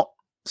for? Not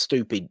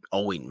stupid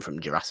Owen from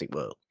Jurassic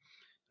World.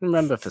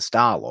 Remember for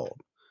Star-Lord.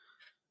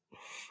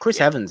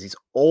 Chris Evans is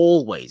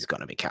always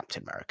going to be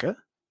Captain America.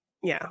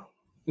 Yeah.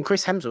 And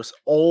Chris Hemsworth's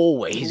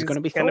always going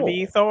to be Thor. Going to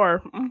be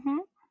Thor. Mm-hmm.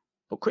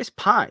 But Chris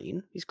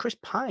Pine is Chris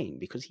Pine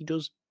because he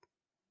does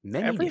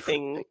many different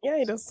things. Yeah,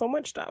 he does so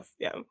much stuff.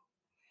 Yeah.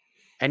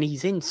 And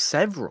he's in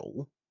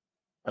several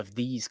of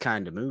these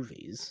kind of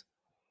movies.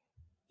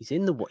 He's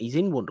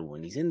in Wonder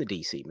Woman, he's in the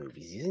DC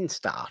movies, he's in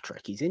Star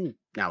Trek, he's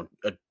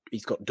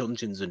he's got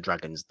Dungeons and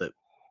Dragons that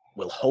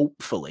will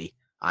hopefully,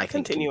 I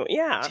think, continue,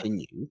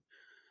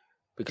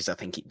 because I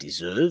think it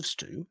deserves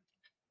to.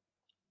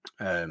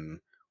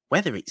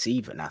 Whether it's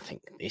even, I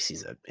think this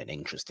is an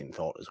interesting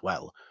thought as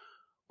well,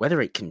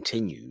 whether it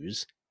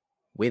continues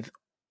with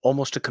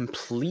almost a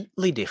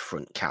completely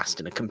different cast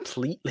and a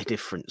completely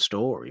different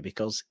story,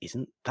 because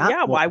isn't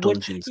that why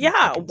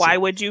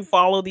would you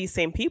follow these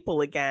same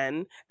people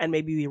again and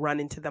maybe we run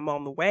into them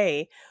on the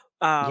way?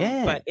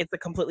 But it's a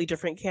completely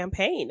different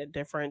campaign, a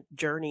different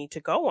journey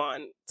to go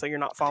on, so you're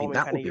not following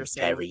kind of your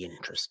same. Very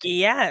interesting.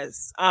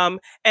 Yes.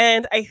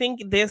 And I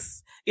think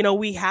this,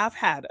 we have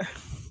had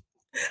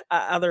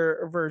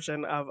other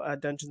version of a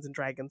Dungeons and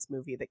Dragons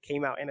movie that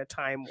came out in a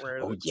time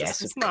where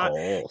it's not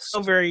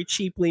so very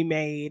cheaply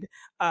made.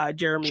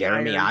 Jeremy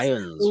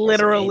Irons was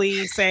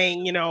literally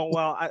saying,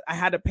 well, I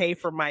had to pay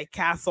for my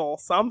castle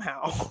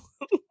somehow.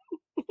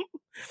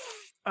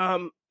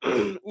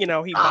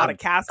 He bought a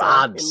castle.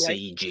 Bad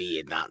CG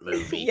in that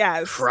movie.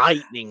 Yes.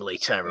 Frighteningly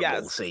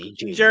terrible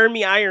CG.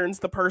 Jeremy Irons,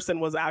 the person,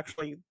 was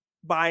actually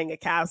buying a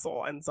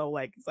castle, and so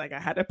it's like I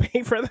had to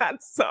pay for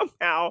that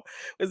somehow,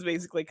 was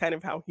basically kind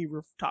of how he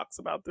talks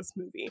about this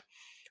movie.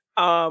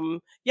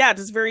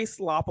 Just very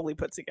sloppily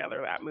put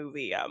together, that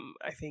movie.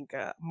 I think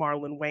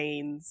Marlon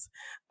Wayans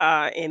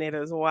in it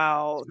as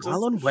well.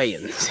 Marlon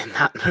Wayans in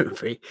that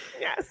movie.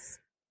 Yes,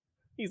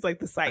 he's like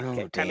the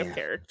sidekick kind of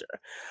character.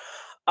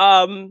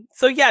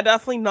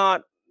 Definitely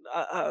not.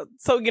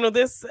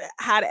 This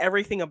had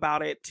everything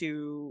about it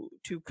to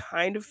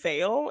kind of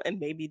fail and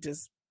maybe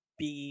just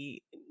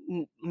be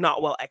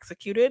not well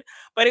executed,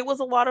 but it was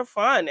a lot of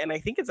fun, and I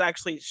think it's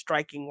actually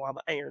striking while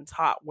the iron's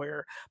hot,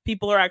 where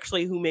people are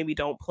actually, who maybe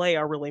don't play,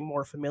 are really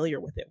more familiar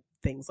with it.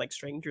 Things like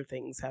Stranger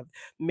Things have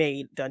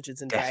made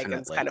Dungeons and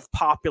Dragons kind of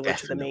popular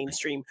to the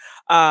mainstream.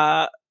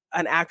 An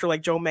actor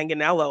like Joe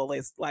Manganiello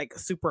is like a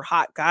super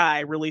hot guy,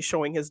 really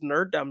showing his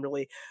nerddom,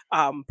 really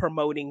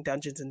promoting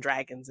Dungeons and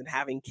Dragons and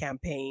having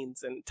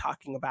campaigns and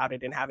talking about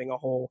it and having a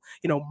whole,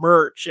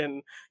 merch,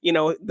 and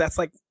that's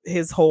like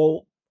his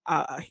whole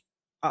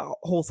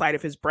side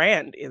of his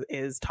brand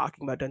is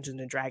talking about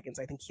Dungeons and Dragons.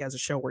 I think he has a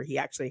show where he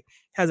actually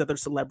has other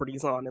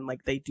celebrities on and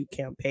they do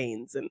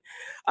campaigns. And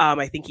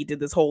I think he did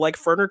this whole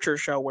furniture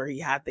show where he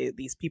had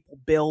these people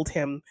build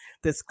him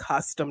this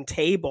custom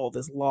table,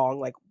 this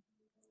long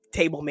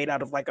table made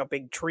out of a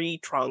big tree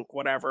trunk,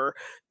 whatever,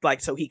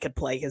 so he could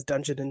play his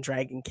Dungeon and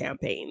Dragon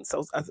campaign.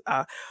 So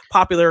a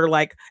popular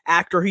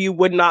actor who you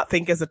would not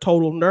think is a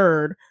total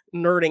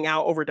nerding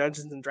out over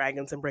Dungeons and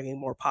Dragons and bringing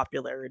more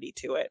popularity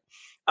to it.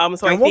 I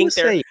want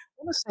to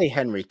say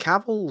Henry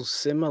Cavill's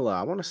similar.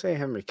 I want to say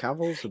Henry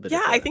Cavill's a bit.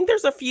 I think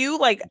there's a few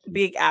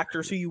big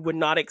actors who you would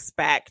not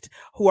expect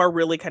who are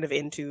really kind of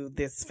into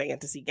this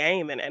fantasy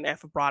game and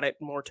have brought it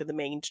more to the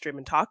mainstream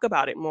and talk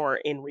about it more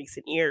in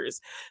recent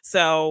years.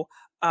 So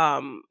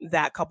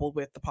that coupled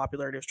with the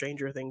popularity of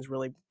Stranger Things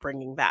really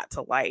bringing that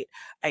to light,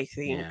 I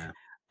think.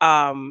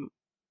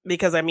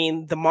 Because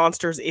the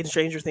monsters in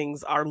Stranger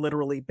Things are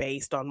literally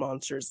based on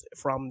monsters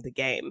from the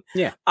game.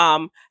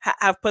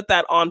 Have put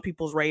that on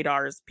people's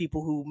radars,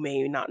 people who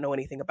may not know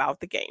anything about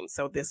the game.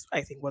 So this,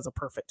 I think, was a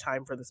perfect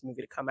time for this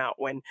movie to come out,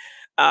 when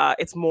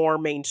it's more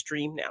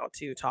mainstream now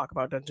to talk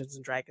about Dungeons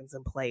and Dragons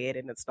and play it,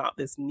 and it's not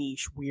this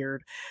niche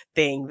weird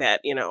thing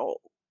that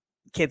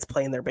kids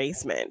play in their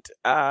basement.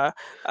 I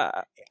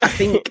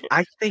think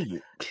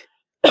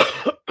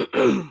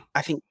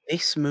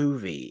this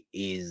movie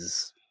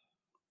is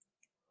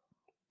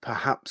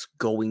perhaps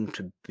going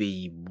to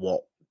be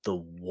what the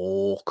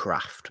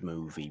Warcraft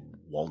movie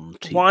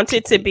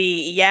wanted to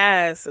be.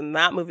 Yes, and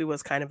that movie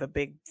was kind of a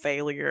big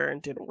failure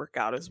and didn't work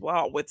out as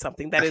well, with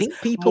something that is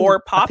more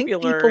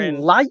popular. I think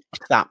people liked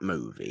that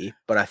movie,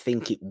 but I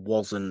think it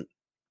wasn't.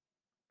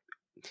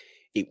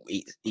 It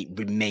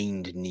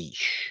remained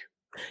niche.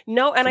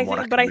 No, and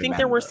I think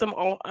there were some,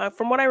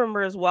 from what I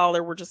remember as well,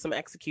 there were just some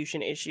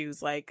execution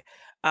issues,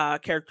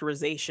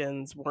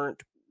 characterizations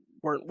weren't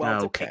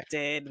well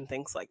depicted and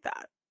things like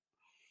that.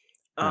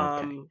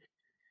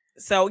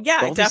 So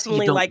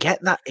definitely you don't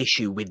get that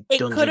issue with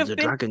Dungeons and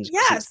Dragons.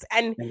 Yes,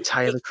 and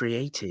entirely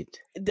created.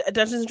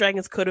 Dungeons and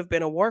Dragons could have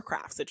been a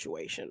Warcraft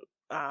situation.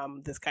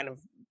 This kind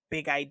of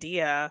big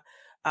idea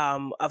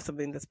of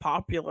something that's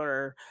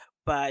popular,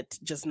 but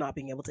just not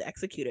being able to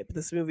execute it. But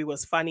this movie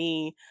was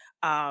funny.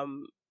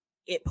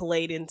 it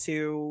played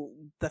into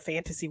the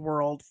fantasy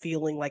world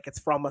feeling like it's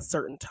from a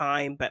certain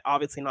time, but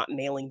obviously not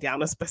nailing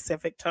down a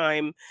specific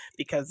time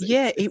because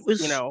Yeah, it you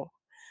was know,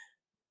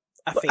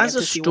 a but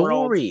fantasy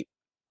world.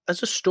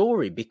 as a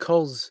story,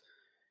 because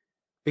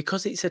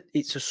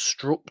it's a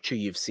structure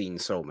you've seen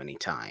so many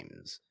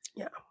times.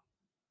 Yeah.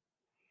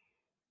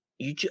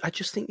 I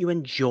just think you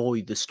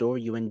enjoy the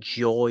story. You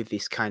enjoy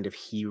this kind of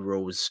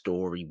hero's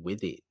story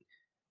with it.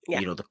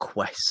 Yeah. The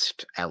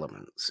quest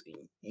elements.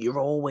 You're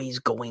always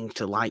going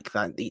to like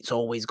that. It's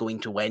always going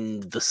to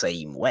end the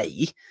same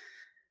way,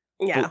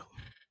 Yeah. but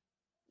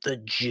the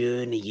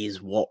journey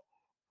is what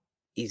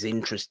is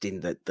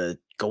interesting. That they're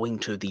going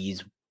to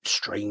these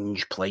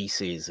strange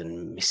places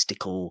and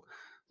mystical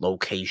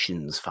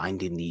locations,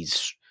 finding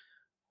these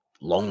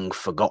long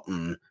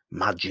forgotten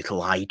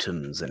magical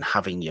items, and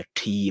having your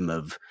team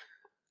of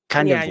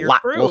kind Yeah, of your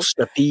crew.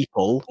 lackluster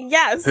people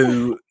Yes.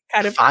 who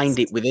Kind of find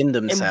it within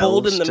embolden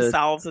themselves to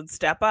themselves and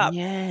step up.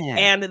 yeah.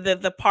 And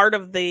the part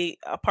of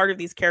part of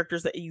these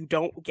characters that you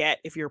don't get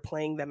if you're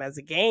playing them as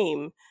a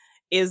game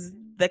is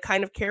the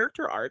kind of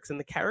character arcs and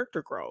the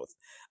character growth.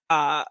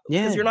 Because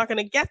Yeah. you're not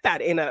going to get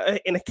that in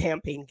a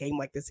campaign game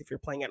like this if you're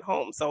playing at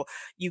home. So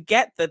you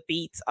get the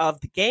beats of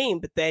the game,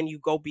 but then you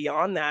go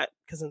beyond that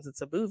because since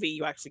it's a movie,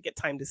 you actually get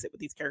time to sit with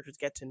these characters,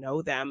 get to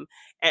know them,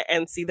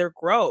 and see their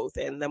growth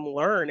and them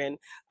learn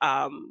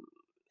um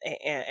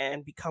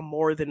and become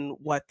more than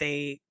what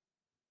they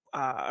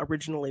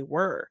originally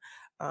were.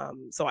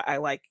 So I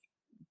like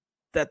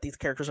that these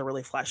characters are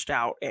really fleshed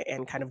out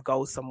and kind of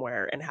go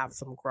somewhere and have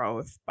some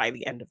growth by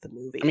the end of the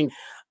movie. I mean,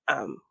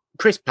 Um,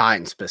 Chris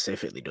Pine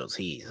specifically does.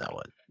 He's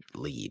our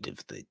lead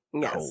of the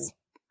whole yes.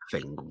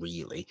 thing,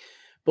 really.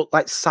 But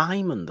like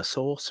Simon the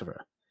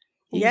Sorcerer,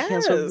 he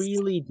has a Yes.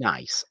 really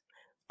nice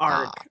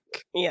Arc.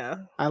 arc. Yeah.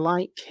 I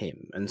like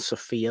him. And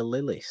Sophia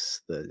Lillis,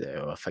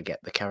 I forget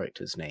the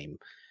character's name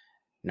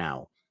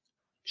now.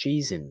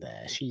 She's in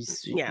there.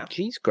 She's Yeah.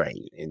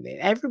 great in there.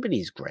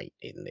 Everybody's great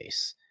in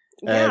this.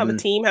 Yeah. The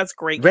team has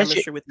great Regi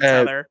chemistry with each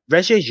other.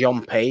 Regé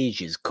Jean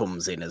Page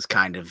comes in as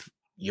kind of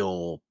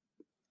your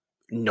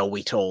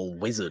know-it-all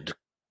wizard.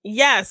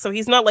 Yeah, so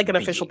he's not like an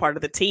official being. part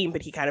of the team,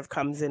 but he kind of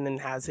comes in and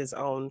has his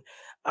own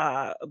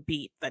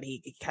beat that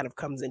he kind of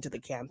comes into the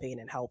campaign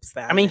and helps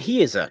them. I mean, and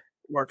he is a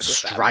works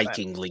with them, but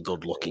strikingly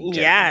good-looking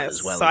gentleman yes.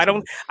 as well. So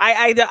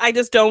I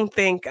just don't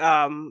think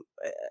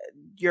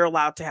you're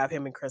allowed to have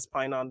him and Chris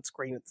Pine on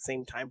screen at the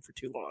same time for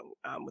too long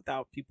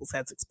without people's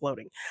heads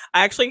exploding.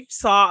 I actually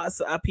saw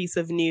a piece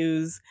of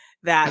news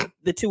that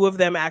the two of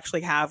them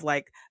actually have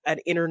like an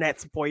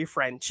internet's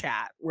boyfriend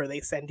chat where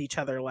they send each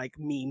other like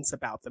memes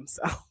about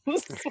themselves.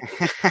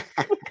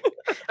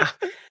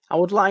 I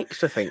would like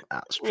to think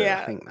that's true.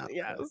 Yeah, I think that's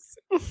yes.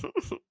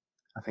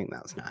 I think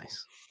that's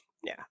nice.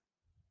 Yeah.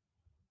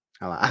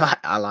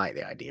 I like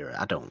the idea.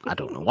 I don't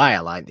know why I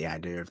like the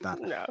idea of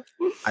that. No.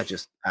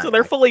 So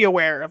they're fully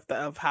aware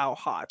of how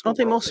hot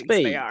they must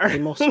be. they are. They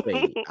must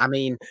be. I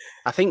mean,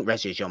 I think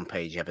Regé Jean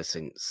Page ever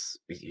since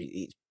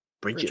it's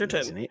Bridgerton,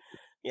 isn't it?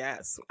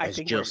 Yes, I It's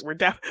think just we're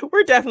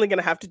definitely going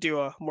to have to do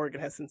a Morgan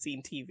hasn't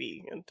seen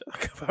TV and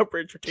talk about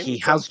Bridgerton. he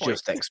at some has point.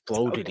 just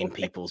exploded in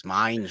people's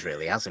minds,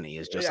 really, hasn't he?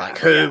 It's just Yeah, like,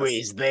 who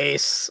is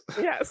this?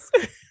 Yes.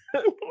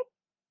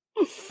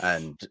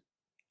 And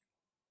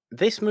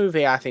this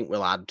movie, I think,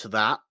 will add to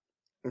that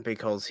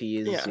because he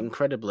is Yeah.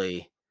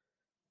 incredibly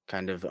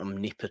kind of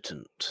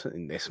omnipotent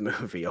in this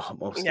movie,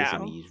 almost, Yeah.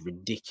 isn't he? He's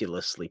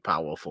ridiculously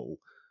powerful,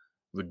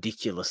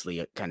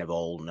 ridiculously kind of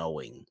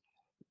all-knowing.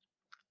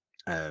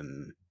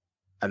 And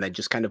then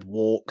just kind of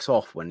walks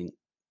off when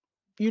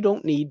you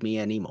don't need me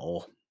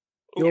anymore.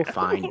 You're Yeah.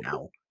 fine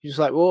now. You're just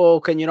like,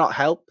 whoa, can you not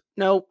help?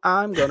 No,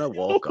 I'm gonna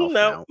walk off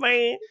No, now.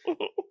 mate.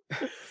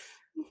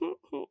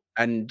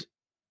 And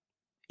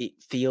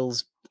it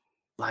feels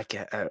like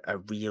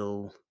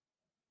feels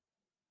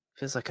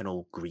like an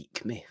old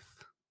Greek myth.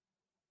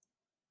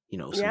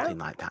 Something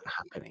like that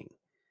happening.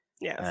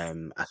 Yes.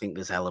 I think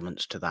there's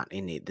elements to that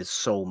in it. There's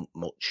so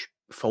much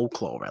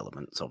folklore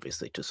elements,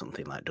 obviously, to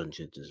something like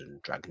Dungeons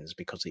and Dragons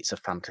because it's a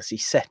fantasy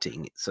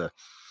setting. It's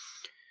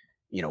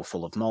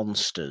full of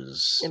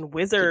monsters and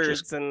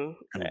wizards and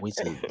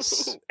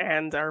wizards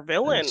and our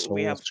villain.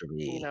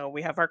 and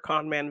we have our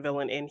con man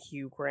villain in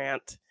Hugh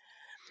Grant.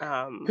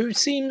 Who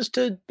seems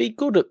to be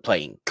good at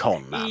playing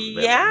con man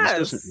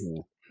villains, doesn't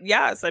he?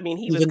 Yes, I mean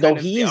he Even was though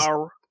kind he of is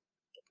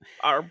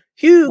our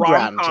Hugh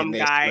Grant rom-com in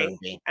this guy,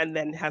 movie, and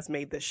then has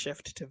made the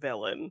shift to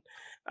villain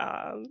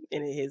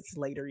in his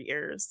later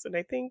years, and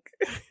I think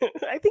it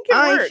worked.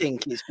 I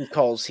think it's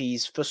because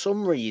he's for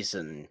some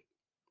reason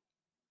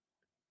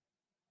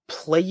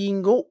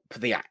playing up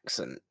the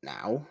accent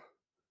now.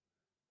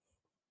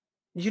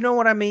 You know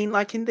what I mean?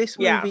 Like in this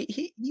movie,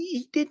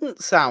 he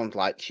didn't sound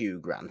like Hugh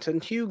Grant,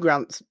 and Hugh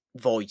Grant's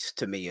voice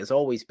to me has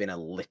always been a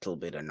little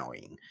bit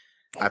annoying.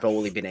 I've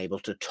only been able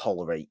to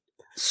tolerate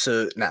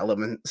certain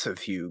elements of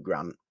Hugh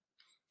Grant.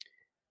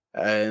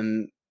 But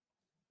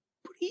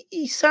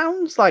he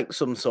sounds like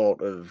some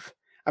sort of...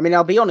 I mean,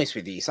 I'll be honest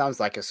with you, he sounds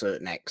like a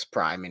certain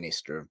ex-Prime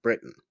Minister of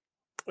Britain.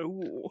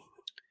 Ooh.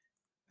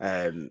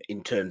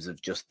 In terms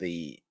of just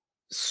the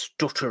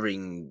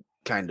stuttering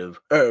kind of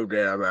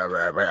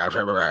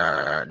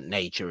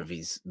nature of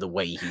the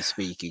way he's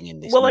speaking in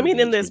this Well, I mean,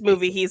 movie in is this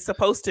movie, ridiculous. he's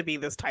supposed to be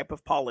this type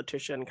of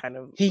politician, kind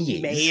of He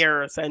is,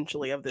 mayor,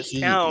 essentially, of this he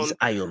is. town.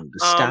 I Um,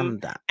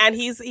 understand that,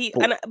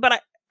 and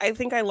but I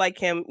think I like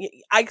him.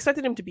 I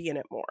expected him to be in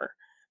it more,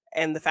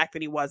 and the fact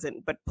that he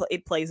wasn't, but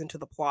it plays into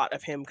the plot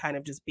of him kind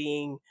of just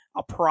being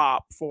a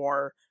prop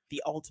for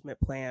the ultimate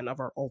plan of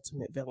our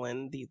ultimate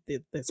villain,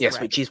 this yes,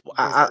 red which is wizard.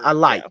 I Yeah,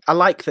 like. I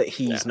like that yeah,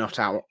 he's not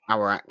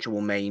our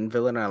actual main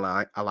villain. I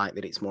like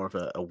that it's more of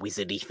a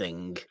wizardy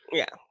thing.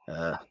 yeah,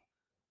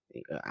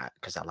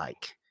 Because I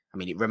like. I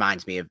mean, it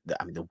reminds me of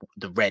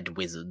the red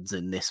wizards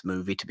in this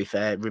movie. To be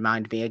fair,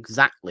 remind me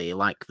exactly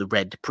like the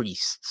red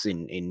priests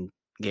in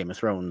Game of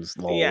Thrones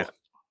yeah, lore.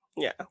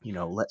 yeah, You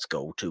know, let's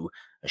go to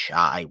a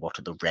shy. What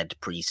are the red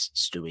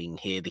priests doing?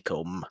 Here they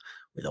come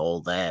with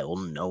all their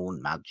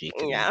unknown magic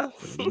and yeah,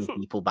 bringing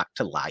people back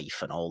to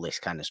life and all this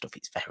kind of stuff.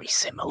 It's very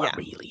similar, yeah,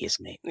 really,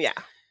 isn't it? yeah,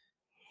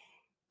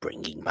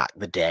 Bringing back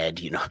the dead,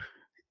 you know.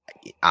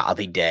 Are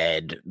they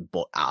dead?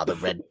 But are the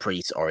red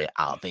priests, or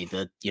are they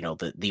the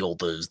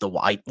others, the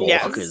white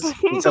yes, walkers?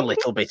 It's a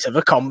little bit of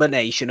a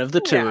combination of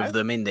the two of yes,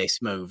 them in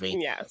this movie,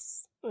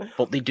 yes,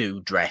 but they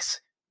do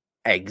dress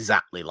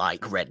exactly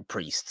like red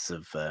priests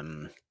of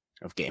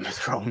Game of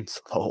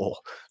Thrones lore,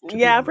 to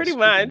be yeah, pretty honest,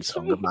 within much.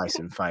 Song of Ice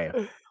and Fire,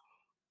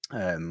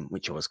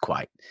 which I was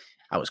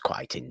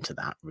quite into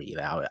that.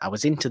 Really, I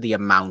was into the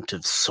amount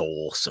of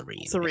sorcery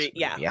in this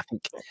Yeah, movie.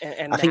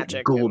 and I think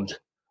magic and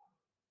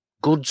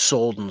good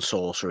sword and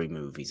sorcery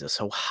movies are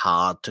so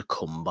hard to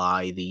come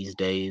by these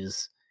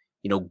days.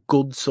 You know,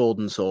 good sword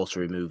and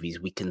sorcery movies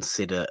we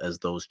consider as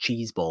those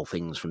cheeseball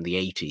things from the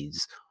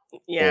 80s,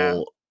 yeah,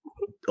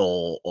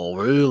 or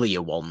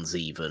earlier ones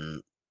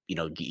even. You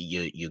know,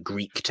 your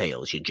Greek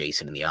tales, your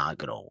Jason and the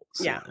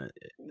Argonauts, yeah,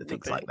 the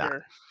things like that.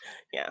 bigger,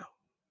 yeah,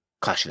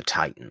 Clash of the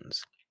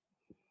Titans.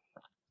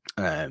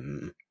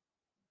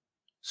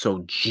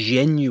 So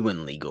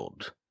genuinely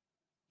good,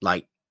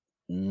 like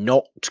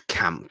not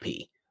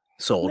campy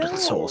sword and no,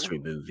 sorcery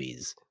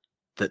movies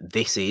that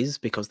this is,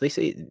 because this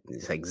is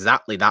it's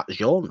exactly that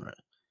genre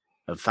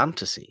of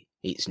fantasy.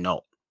 It's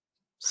not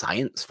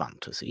science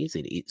fantasy, is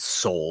it? It's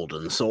sword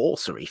and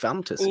sorcery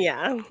fantasy.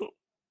 yeah,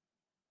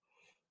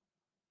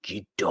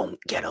 You don't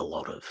get a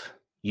lot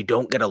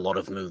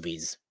of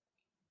movies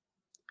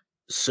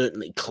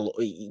certainly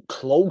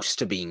close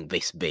to being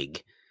this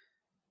big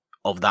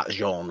of that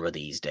genre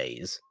these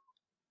days.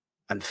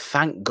 And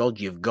thank God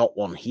you've got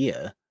one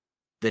here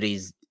that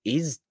is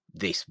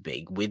this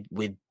big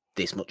with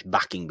this much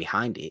backing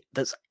behind it.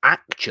 That's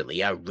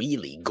actually a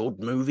really good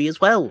movie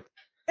as well.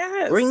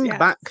 yes, Bring yes.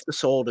 back the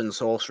sword and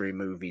sorcery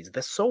movies.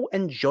 They're so I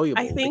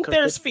enjoyable think because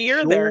they're there's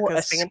fear there pure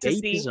because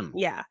escapism.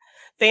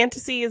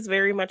 fantasy is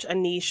very much a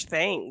niche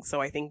thing.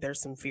 So I think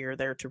there's some fear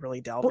there to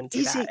really delve But into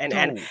is that it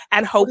though?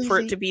 and But hope is for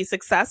it it? to be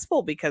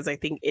successful because I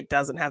think it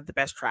doesn't have the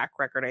best track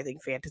record. I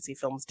think fantasy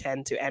films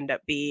tend to end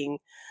up being,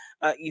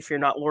 if you're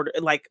not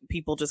like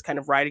people just kind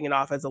of writing it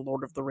off as a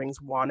Lord of the Rings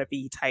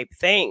wannabe type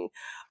thing.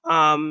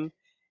 Um,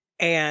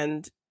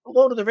 and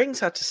Lord of the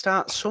Rings had to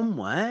start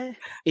somewhere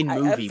in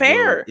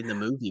fair. in the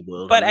movie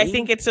world. I But I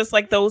think mean, it's just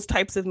like those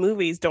types of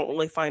movies don't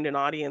really find an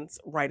audience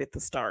right at the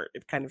start.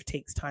 It kind of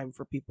takes time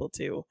for people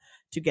to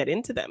get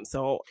into them.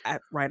 So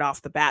right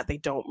off the bat, they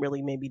don't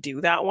really maybe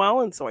do that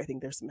well, and so I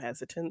think there's some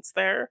hesitance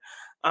there.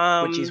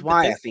 which is But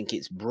why I this, think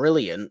it's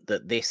brilliant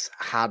that this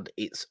had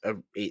it's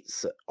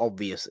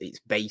obvious it's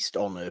based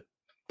on a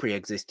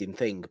pre-existing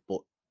thing,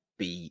 but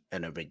be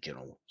an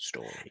original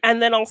story.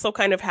 and then also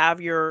kind of have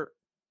your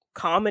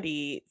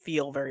comedy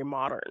feel very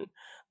modern.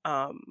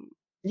 Um,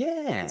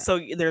 Yeah. so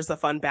there's a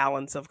fun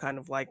balance of kind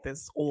of like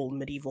this old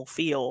medieval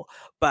feel,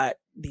 but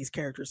these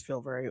characters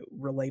feel very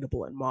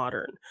relatable and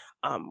modern,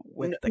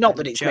 with the Not kind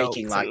that of it's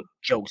making jokes like and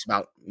jokes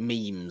about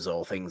memes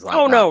or things like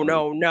oh, that, no, but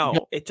no, you no.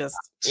 It just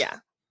yeah.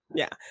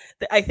 Yeah.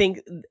 I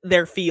think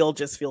their feel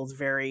just feels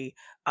very,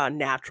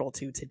 natural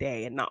to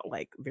today and not,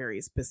 like,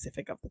 very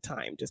specific of the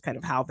time, just kind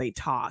of how they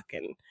talk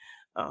and,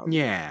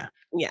 yeah,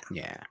 yeah.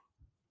 yeah,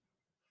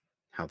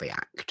 how they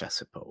act, I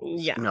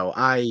suppose. Yeah. No,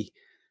 I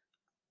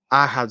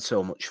had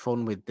so much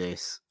fun with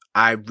this.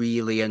 I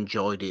really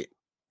enjoyed it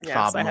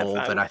far Yes, I had more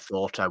than fun. I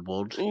thought I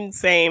would.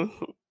 Same.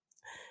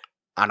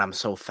 And I'm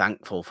so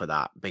thankful for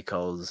that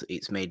because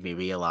it's made me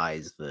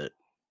realize that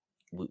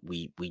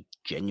we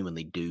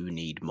genuinely do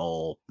need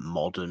more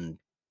modern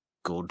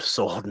good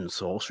sword and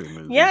sorcery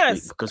movies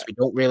Yes. because we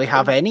don't really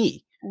have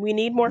any We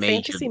need more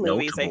major fantasy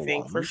movies, I notable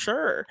think, for ones.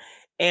 sure.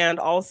 And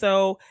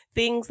also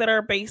things that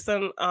are based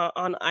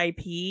on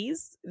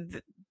IPs,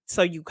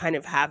 so you kind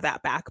of have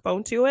that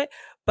backbone to it,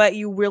 but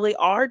you really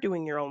are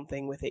doing your own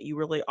thing with it. You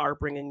really are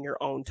bringing your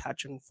own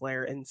touch and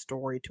flair and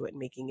story to it,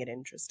 making it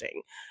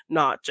interesting,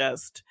 not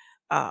just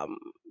um,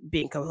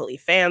 being completely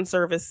fan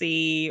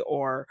servicey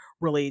or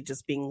really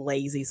just being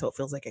lazy so it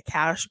feels like a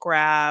cash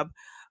grab.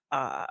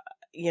 Uh,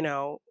 you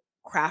know,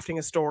 crafting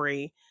a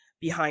story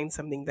behind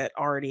something that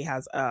already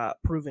has a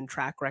proven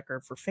track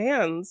record for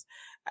fans,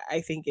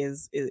 I think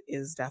is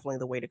definitely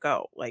the way to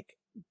go. Like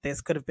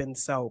this could have been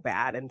so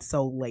bad and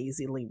so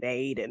lazily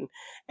made,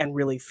 and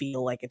really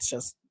feel like it's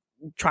just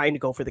trying to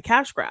go for the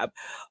cash grab.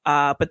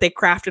 But they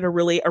crafted a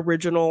really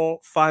original,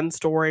 fun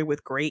story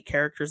with great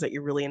characters that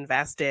you really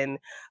invest in,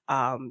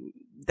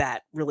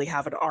 that really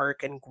have an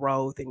arc and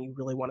growth, and you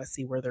really want to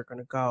see where they're going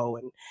to go.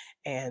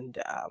 And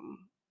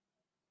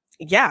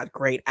yeah,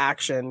 great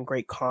action,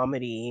 great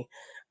comedy,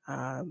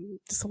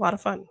 just a lot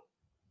of fun.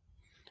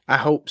 I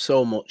hope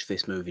so much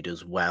this movie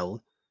does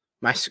well.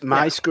 My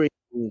Yeah,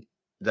 screening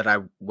that I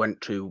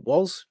went to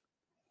was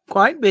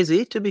quite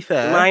busy, to be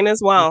fair. mine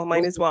as It well.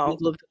 Mine was as in the well.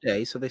 middle of the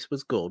day, so this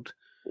was good.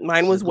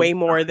 Mine This is was a good way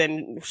more sign.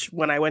 than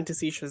when I went to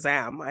see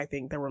Shazam. I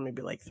think there were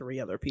maybe like 3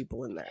 other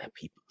people in Yeah, there.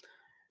 people.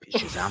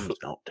 Shazam's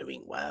not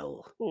doing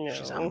well. No.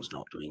 Shazam's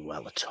not doing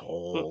well at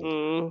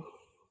all.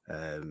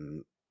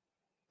 Mm-mm.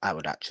 I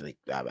would actually,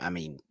 I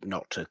mean,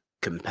 not to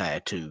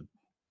compare two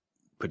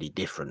pretty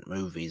different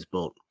movies,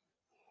 but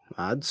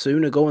I'd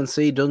sooner go and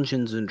see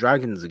Dungeons and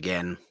Dragons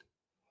again.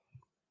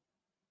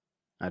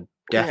 I'd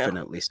Yeah.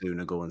 definitely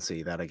sooner go and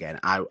see that again.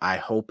 I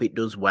hope it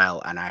does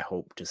well, and I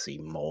hope to see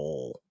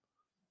more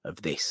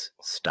of this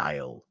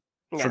style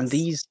from Yes.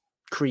 these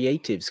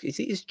creatives.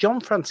 It's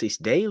John Francis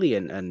Daly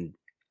and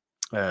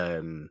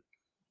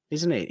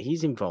isn't it?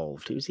 He's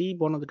involved. Was he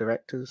one of the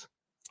directors?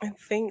 I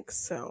think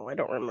so. I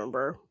don't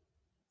remember.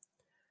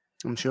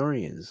 I'm sure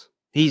he is.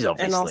 He's And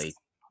also, obviously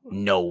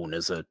known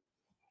as a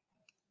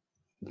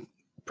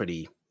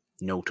pretty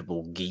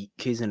notable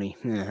geek, isn't he?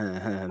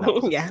 That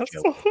was a yes.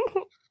 joke.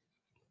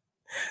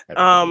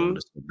 Everybody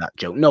understood that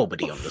joke.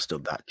 Nobody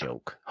understood that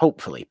joke.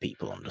 Hopefully,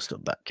 people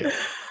understood that joke.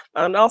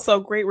 And also,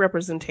 great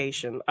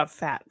representation of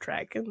fat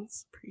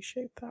dragons.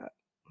 Appreciate that.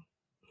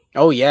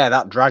 Oh yeah,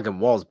 that dragon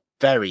was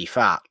very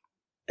fat.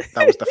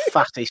 That was the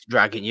fattest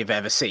dragon you've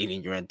ever seen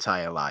in your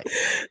entire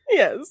life.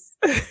 Yes.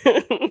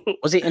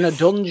 Was it in a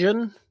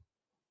dungeon?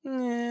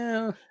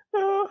 Yeah.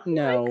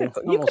 No,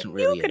 that wasn't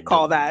really you could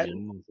call that.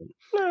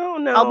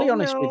 No, I'll be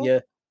honest with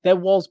you. There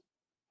was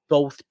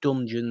both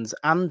dungeons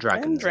and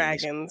dragons. And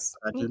dragons.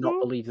 I do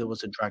not believe there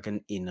was a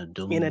dragon in a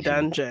dungeon. In a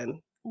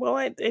dungeon. Well,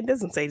 it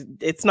doesn't say,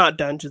 it's not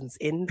dungeons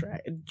in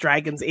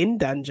dragons in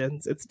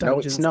dungeons. It's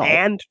dungeons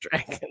and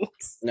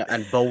dragons. No,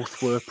 and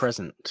both were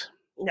present.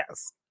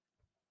 Yes.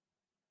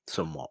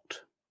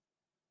 Somewhat.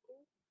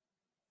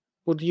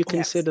 Would you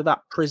consider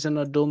that prison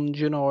a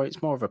dungeon, or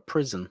it's more of a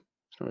prison?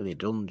 It's not really a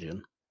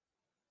dungeon.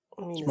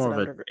 I mean,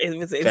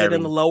 is it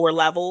in the lower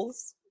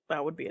levels?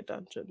 That would be a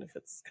dungeon if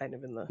it's kind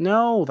of in the...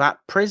 No, that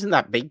prison,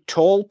 that big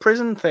tall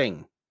prison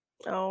thing.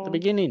 Oh. At the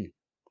beginning.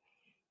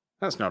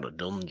 That's not a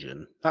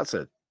dungeon. That's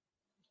an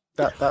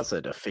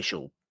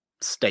official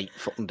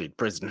state-funded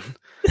prison.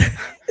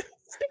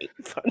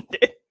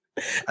 State-funded.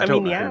 I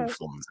don't know who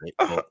funds it,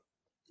 but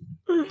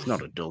it's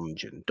not a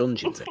dungeon.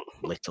 Dungeons are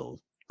little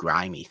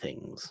grimy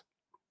things.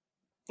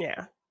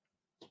 Yeah.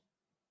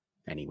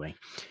 Anyway,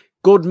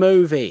 good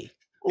movie.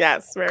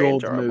 Yes, very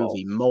good enjoyable.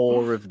 Movie.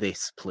 More of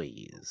this,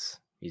 please,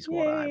 is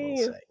what I will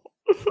say.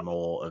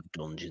 More of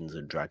Dungeons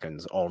and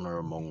Dragons: Honor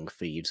Among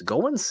Thieves.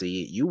 Go and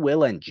see it. You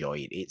will enjoy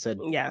it. It's a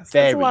it's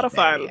a lot of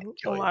fun.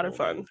 A lot of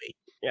fun. Movie.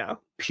 Yeah.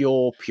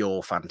 Pure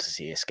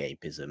fantasy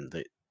escapism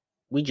that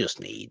we just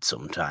need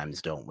sometimes,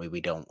 don't we?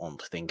 We don't want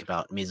to think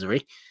about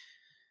misery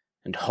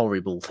and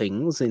horrible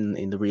things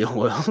in the real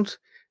world.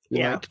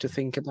 We like to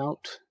think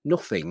about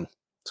nothing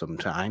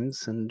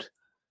sometimes and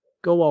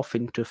go off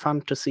into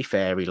fantasy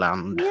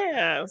fairyland.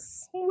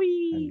 Yes.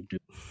 And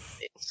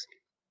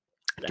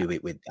do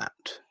it with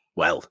that.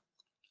 Well,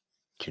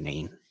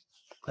 Janine,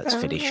 let's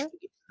finish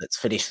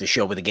the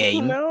show with a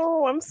game.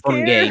 No, I'm scared.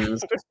 Fun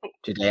games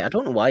today. I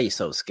don't know why you're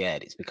so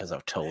scared. It's because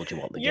I've told you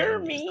what the You're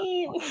game is.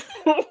 mean.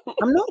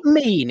 I'm not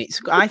mean.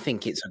 I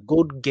think it's a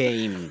good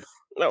game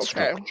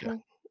structure. Okay.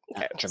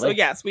 So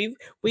yes,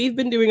 we've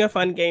been doing a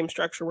fun game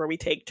structure where we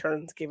take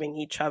turns giving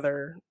each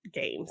other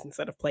games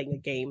instead of playing a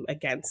game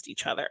against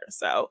each other.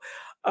 So,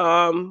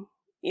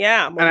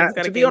 yeah, Morgan's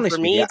got a game for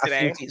me today.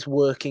 I think it's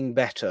working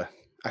better.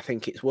 I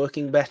think it's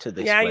working better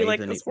this way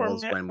than it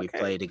was when we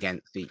played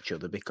against each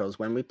other, because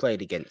when we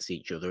played against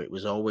each other, it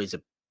was always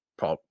a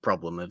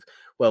problem of,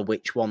 well,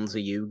 which ones are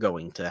you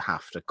going to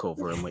have to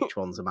cover and which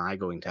ones am I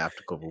going to have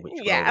to cover,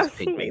 which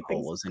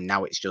colours, and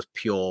now it's just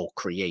pure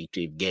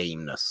creative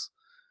gameness.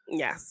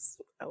 Yes,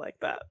 I like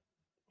that.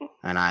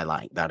 And I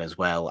like that as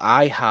well.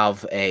 I've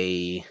not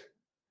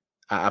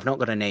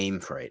got a name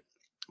for it,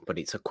 but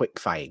it's a quick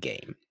fire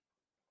game.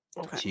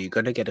 Okay. So you're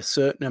going to get a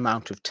certain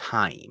amount of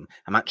time.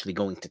 I'm actually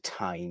going to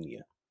time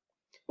you.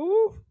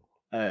 Ooh.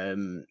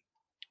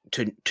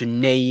 To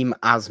name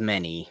as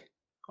many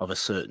of a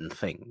certain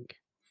thing.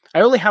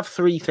 I only have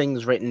 3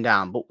 things written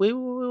down, but we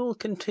will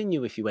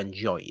continue if you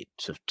enjoy it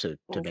to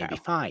maybe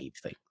 5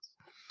 things.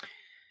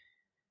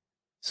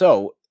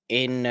 So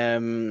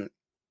you're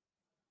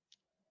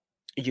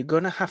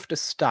going to have to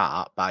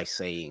start by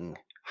saying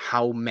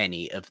how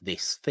many of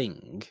this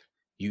thing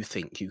you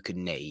think you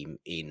can name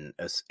in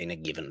a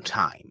given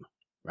time,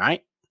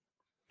 right?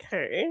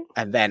 Okay.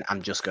 And then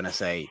I'm just going to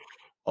say,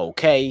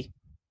 okay,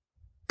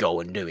 go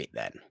and do it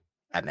then.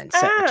 And then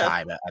set the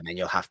timer, and then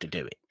you'll have to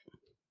do it.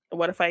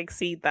 what if I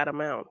exceed that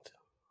amount?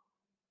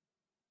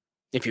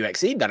 If you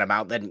exceed that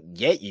amount, then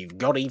yeah, you've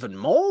got even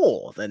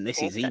more. Then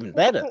this is even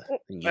better.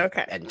 And you've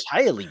Okay.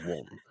 entirely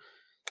won.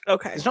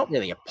 Okay. It's not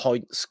really a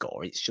point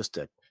score. It's just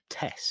a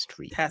test,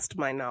 really. Test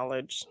my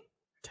knowledge.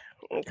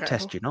 Okay.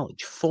 Test your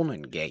knowledge. Fun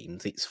and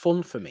games. It's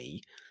fun for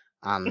me,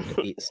 and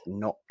it's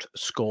not a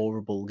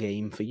scoreable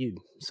game for you.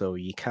 So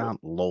you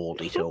can't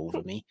lord it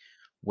over me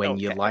when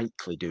you Okay.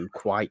 likely do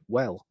quite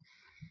well.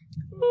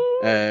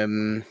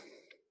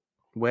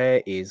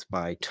 Where is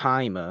my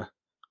timer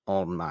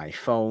on my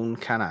phone?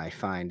 Can I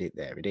find it?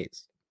 There it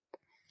is.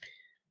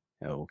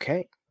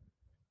 Okay.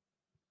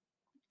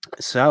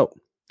 So,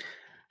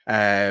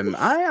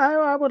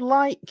 I would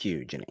like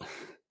you, Jenny,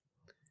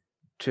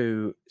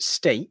 to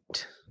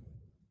state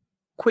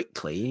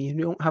quickly. You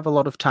don't have a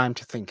lot of time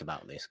to think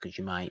about this because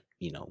you might,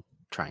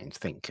 try and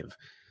think of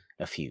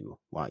a few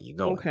while you're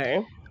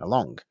going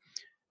along.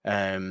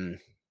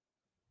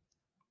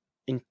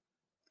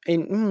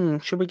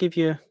 Should we give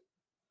you?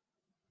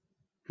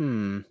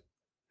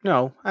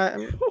 No.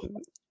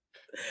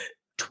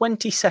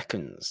 20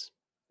 seconds.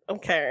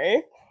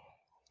 Okay.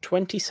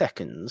 20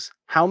 seconds.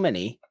 How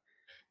many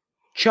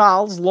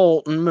Charles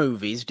Lawton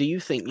movies do you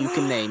think you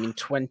can name in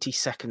 20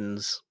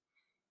 seconds?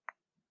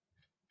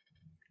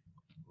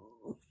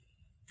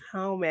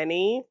 How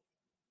many?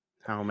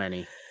 How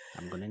many?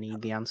 I'm going to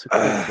need the answer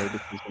quickly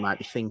because you might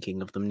be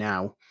thinking of them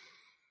now.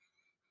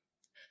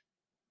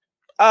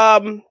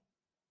 4.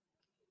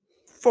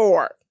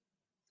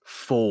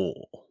 4.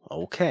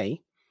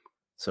 Okay.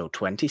 So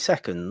 20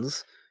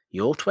 seconds.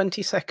 Your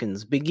 20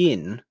 seconds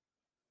begin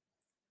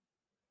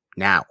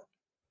now.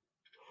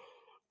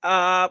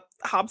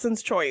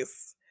 Hobson's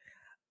Choice.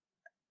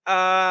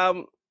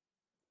 Mutiny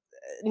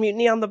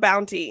on the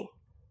Bounty.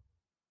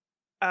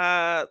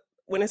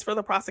 Witness for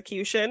the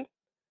Prosecution.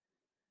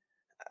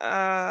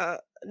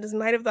 Does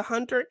Night of the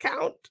Hunter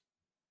count?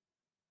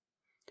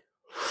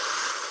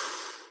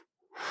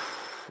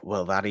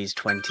 Well, that is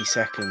 20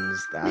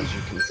 seconds, as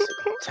you can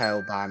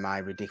tell by my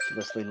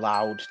ridiculously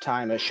loud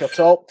timer. Shut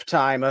up,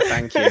 timer.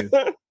 Thank you.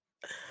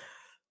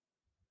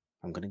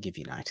 I'm going to give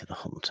you Night of the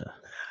Hunter.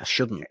 I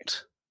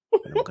shouldn't,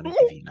 but I'm going to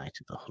give you Night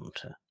of the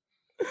Hunter.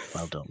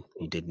 Well done.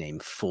 You did name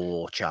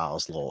 4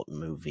 Charles Lawton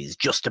movies,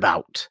 just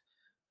about,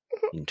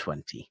 in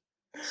 20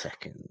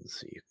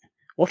 seconds.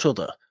 What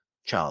other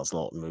Charles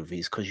Lawton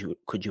movies could you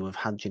have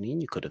had,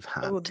 Janine? You could have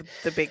had...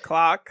 The Big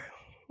Clock.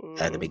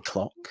 The Big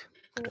Clock.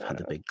 Could have had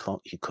The Big Clock.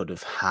 You could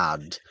have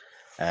had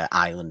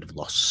Island of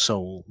Lost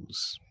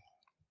Souls.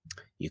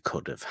 You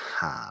could have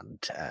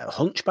had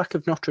Hunchback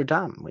of Notre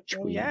Dame, which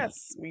we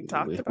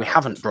talked about. We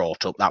haven't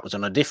brought up. That was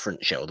on a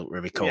different show that we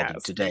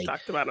recorded today. We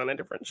talked about on a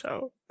different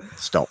show.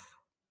 Stop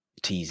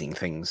teasing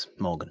things,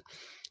 Morgan.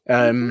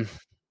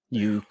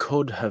 You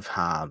could have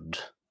had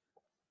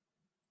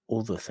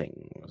other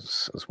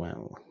things as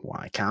well.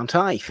 Why can't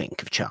I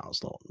think of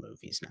Charles Lawton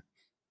movies now?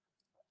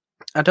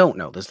 I don't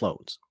know. There's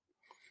loads.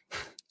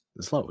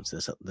 There's loads.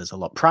 There's a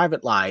lot.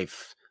 Private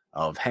Life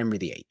of Henry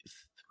VIII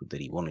that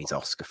he won his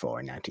Oscar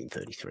for in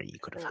 1933. You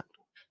could have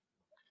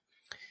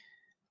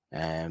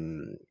had.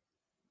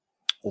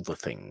 Other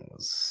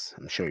things.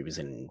 I'm sure he was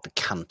in The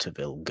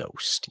Canterville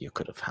Ghost. You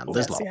could have had.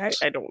 There's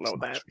lots. I don't know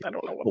that. I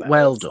don't know what. But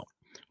well done.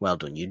 Well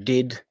done. You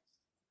did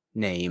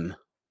name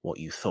what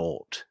you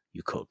thought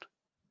you could.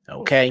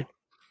 Okay.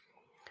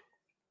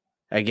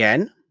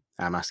 Again,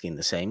 I'm asking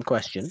the same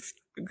question.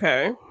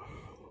 Okay.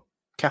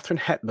 Katharine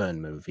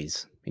Hepburn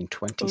movies in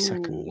 20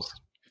 seconds.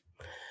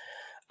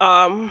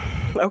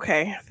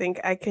 Okay. I think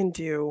I can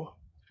do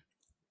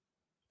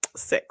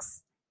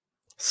 6.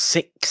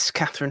 6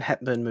 Katharine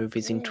Hepburn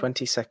movies in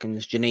 20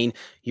 seconds. Janine,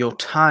 your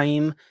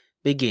time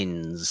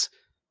begins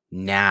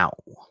now.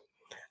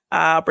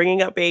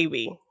 Bringing Up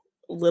Baby,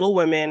 Little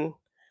Women,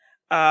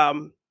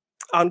 On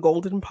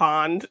Golden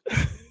Pond,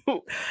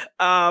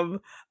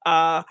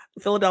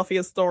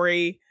 Philadelphia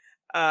Story,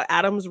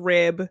 Adam's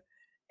Rib,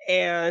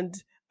 and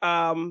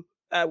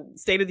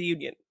State of the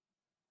Union.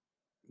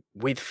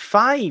 With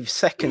 5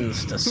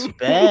 seconds to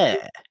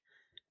spare.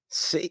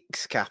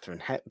 6 Katharine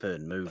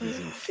Hepburn movies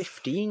in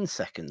 15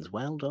 seconds.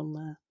 Well done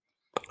there.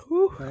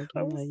 Well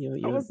done there. You're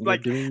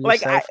doing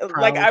yourself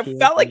proud I here,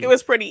 felt like it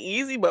was pretty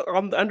easy, but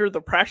under the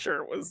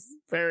pressure was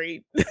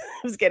very it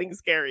was getting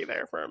scary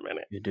there for a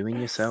minute. You're doing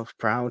yourself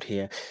proud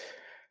here.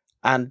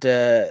 And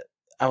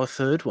our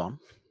third one.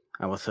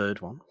 Let's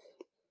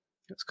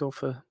go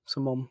for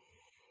someone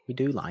we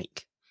do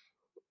like.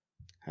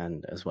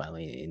 And as well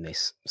in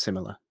this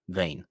similar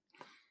vein.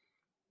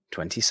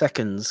 20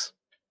 seconds.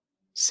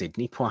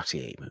 Sidney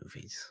Poitier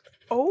movies.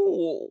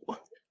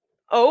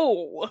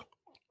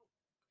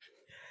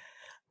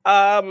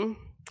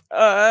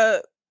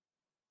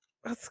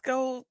 Let's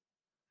go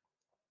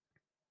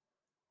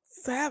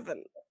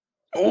 7.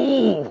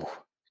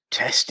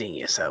 Testing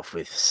yourself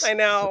with I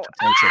know.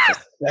 potential for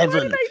 7 Why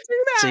did I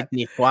do that?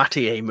 Sidney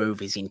Poitier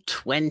movies in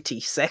 20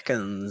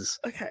 seconds.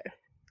 Okay.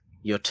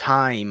 Your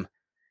time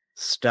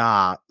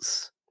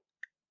starts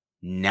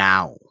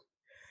now.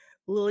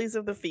 Lilies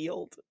of the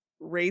Field,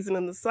 Raisin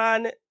in the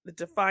Sun, The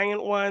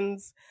Defiant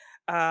Ones,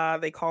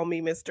 They call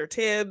me Mr.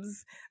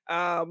 Tibbs.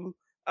 Uh,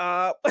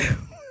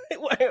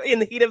 in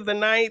the heat of the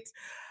night.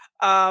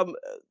 Um,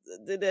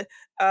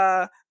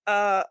 uh,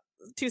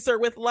 to Sir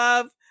with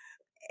Love,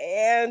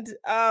 and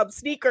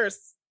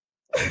Sneakers.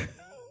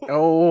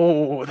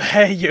 Oh,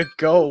 there you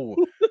go.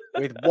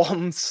 With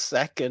 1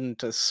 second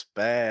to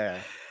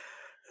spare.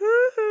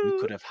 You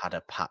could have had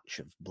a patch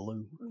of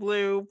blue.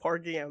 Blue,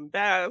 Porgy and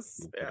Bess.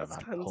 You could have Yes,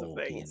 had tons of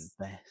Porgy and things.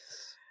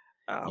 Bess.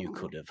 You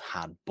could have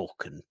had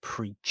Buck and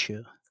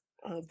Preacher.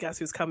 Guess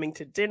Who's Coming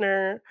to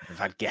Dinner. You've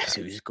had Guess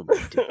Who's Coming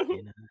to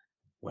Dinner.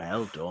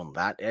 Well done.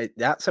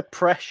 That's a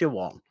pressure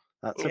one.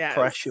 That's a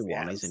pressure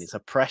one, isn't it? It's a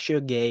pressure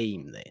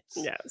game, this.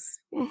 Yes.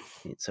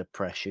 It's a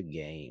pressure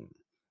game.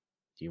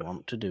 Do you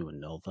want to do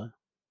another?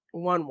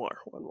 One more.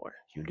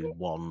 You do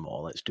one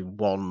more. Let's do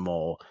one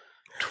more.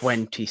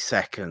 20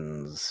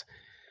 seconds.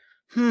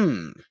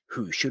 Who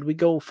should we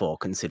go for,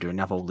 considering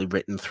I've only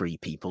written 3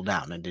 people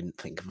down and didn't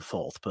think of a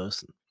 4th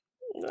person?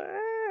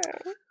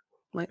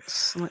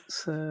 Let's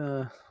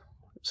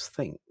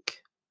think.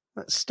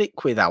 Let's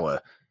stick with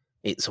our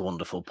It's a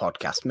Wonderful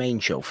Podcast main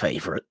show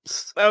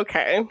favourites.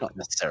 Okay. Not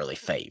necessarily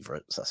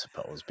favourites, I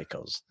suppose,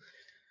 because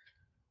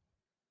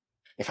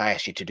if I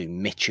asked you to do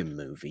Mitchum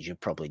movies,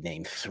 you'd probably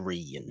name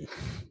 3 and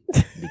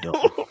be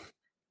done.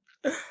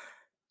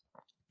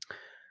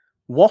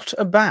 What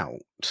about...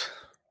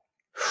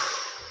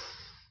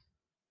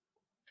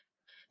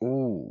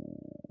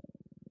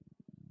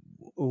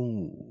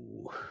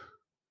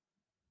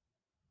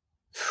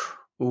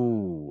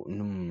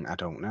 I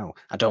don't know.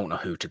 I don't know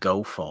who to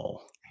go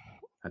for.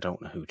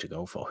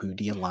 Who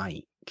do you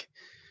like?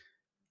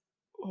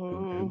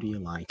 Who do you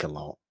like a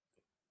lot?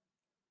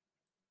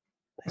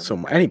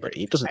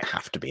 Anybody. It doesn't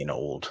have to be an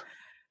old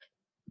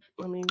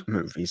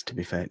movies, to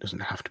be fair. It doesn't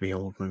have to be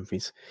old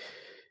movies.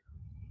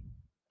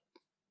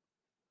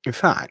 In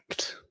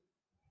fact,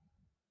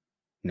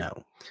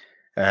 no.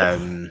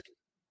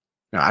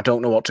 No, I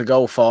don't know what to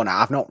go for now.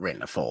 I've not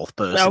written a 4th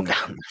person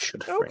down.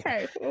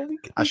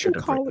 I should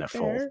have written a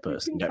 4th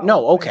person down.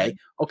 No, okay.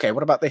 Okay,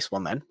 what about this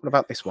one then?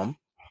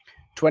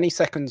 20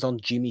 seconds on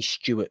Jimmy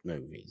Stewart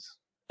movies.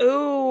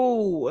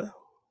 Ooh.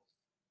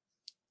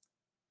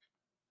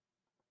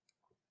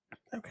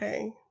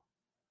 Okay.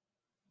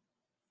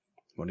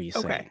 What are you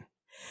saying?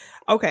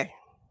 Okay.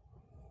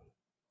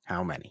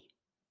 How many?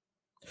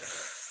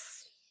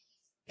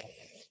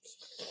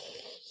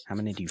 How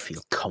many do you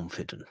feel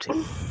confident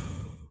in?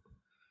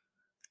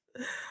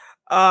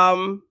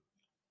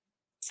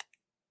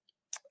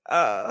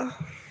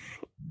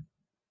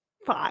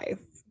 5.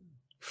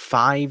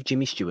 5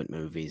 Jimmy Stewart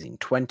movies in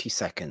 20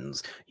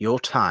 seconds. Your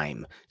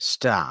time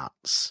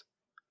starts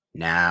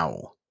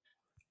now.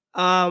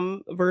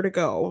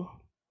 Vertigo.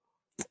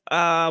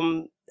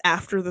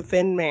 After the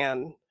Thin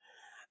Man.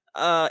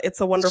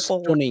 It's a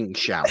Wonderful... Stunning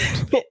shout.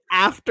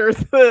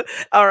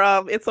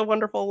 It's a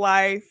Wonderful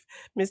Life.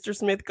 Mr.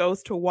 Smith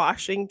Goes to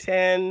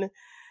Washington.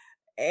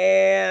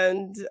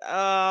 And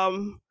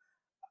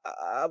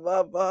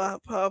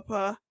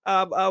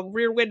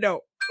Rear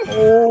Window.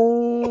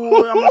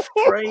 Oh, I'm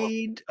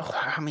afraid.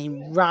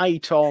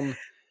 Right on.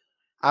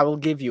 I will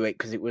give you it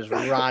because it was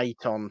right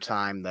on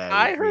time there.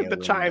 I heard the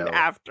chime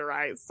after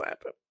I said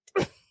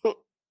it.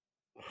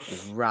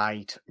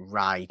 Right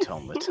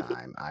on the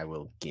time. I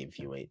will give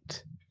you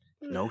it.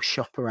 No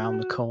shop around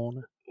the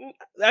corner.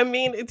 I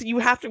mean, you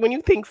have to, when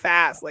you think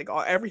fast, like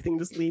everything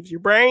just leaves your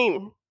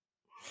brain.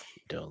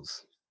 It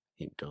does.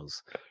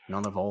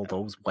 None of all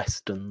those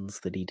westerns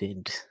that he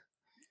did.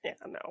 Yeah,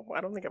 no, I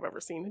don't think I've ever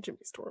seen a Jimmy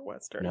Stewart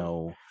western.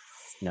 No,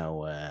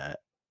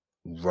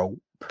 Rope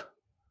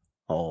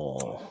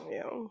or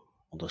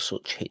the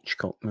such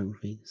Hitchcock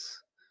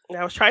movies.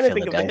 I was trying to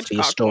think of the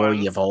Hitchcock Story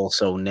ones. You've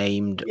also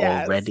named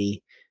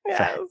already.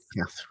 Yes. For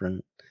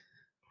Catherine.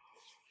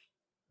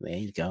 There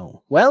you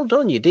go. Well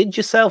done. You did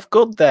yourself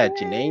good there,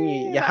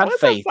 Janine. You had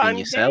faith in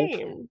yourself.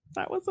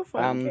 That was a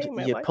fun game.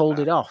 And you pulled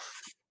it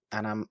off.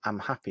 And I'm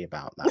happy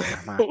about that.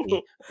 I'm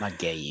happy my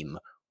game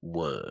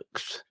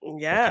worked.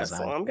 Yes,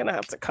 so I'm gonna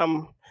have to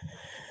come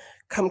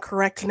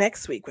correct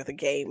next week with a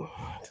game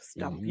to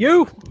stump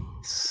you.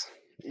 Yes.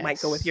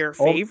 Might go with your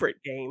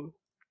favorite game.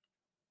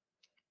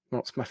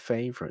 What's my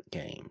favorite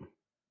game?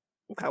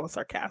 That was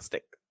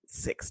sarcastic.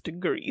 6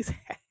 Degrees.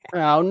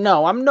 Oh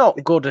no, I'm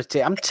not good at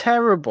it. I'm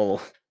terrible.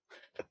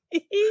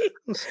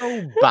 I'm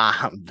so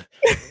bad.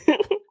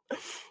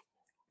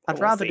 I'd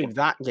rather do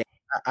that game.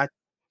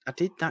 I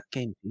did that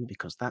game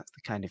because that's the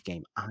kind of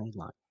game I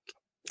like.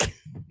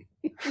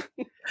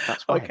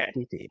 That's why I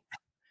did it.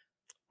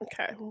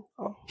 Okay.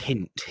 Oh.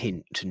 Hint,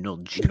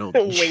 nudge.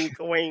 Wink,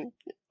 wink.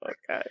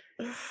 Okay.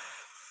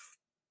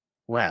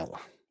 Well,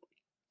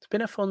 it's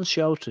been a fun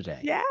show today.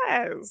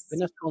 Yes. It's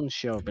been a fun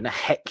show. Been a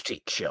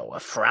hectic show,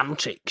 a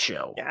frantic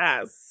show.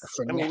 Yes.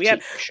 I mean, we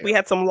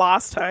had some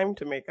lost time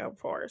to make up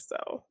for,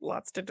 so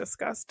lots to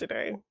discuss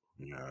today.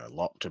 A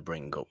lot to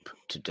bring up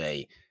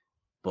today.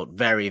 But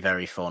very,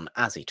 very fun,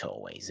 as it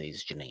always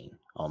is, Janine,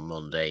 on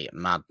Monday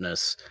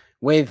Madness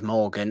with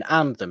Morgan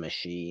and the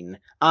Machine.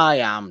 I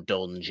am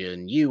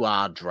Dungeon, you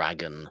are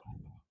Dragon.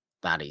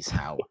 That is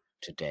how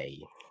today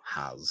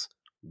has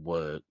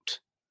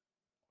worked,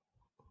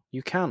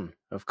 you can,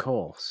 of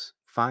course,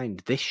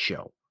 find this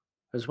show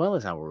as well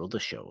as our other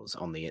shows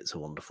on the It's a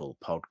Wonderful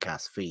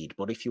podcast feed.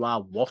 But if you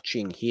are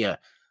watching here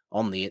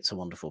on the It's a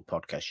Wonderful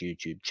podcast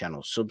YouTube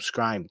channel,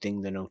 subscribe,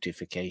 ding the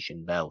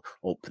notification bell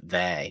up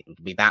there.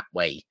 It'll be that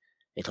way.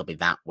 It'll be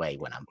that way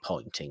when I'm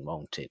pointing,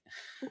 won't it?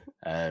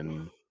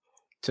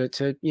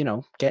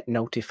 To get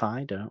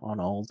notified on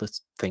all the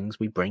things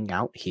we bring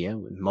out here.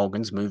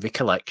 Morgan's movie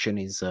collection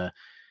is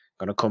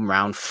going to come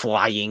round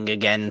flying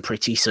again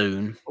pretty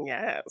soon.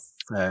 Yes.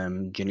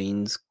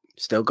 Janine's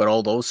still got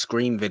all those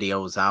Scream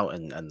videos out,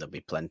 and there'll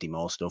be plenty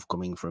more stuff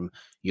coming from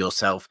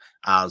yourself,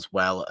 as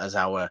well as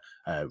our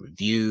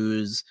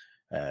reviews.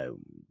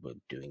 We're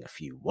doing a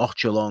few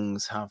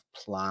watch-alongs have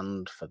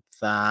planned for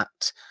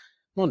that.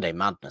 Monday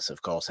Madness,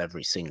 of course,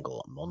 every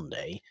single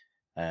Monday.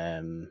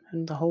 And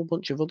a whole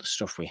bunch of other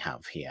stuff we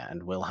have here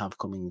and will have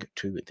coming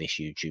to this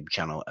YouTube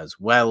channel as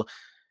well.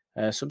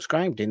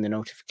 Subscribed in the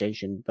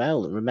notification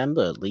bell.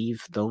 Remember,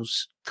 leave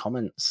those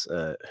comments.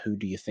 Who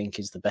do you think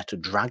is the better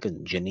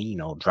dragon,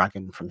 Janine or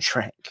Dragon from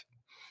Shrek?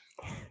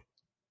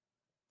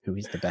 Who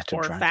is the better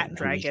or dragon? Fat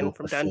Dragon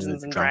from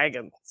Dungeons and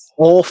Dragons.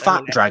 Or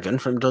Fat Dragon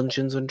from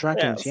Dungeons and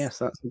Dragons. Yes. Yes,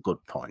 that's a good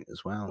point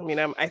as well. I mean,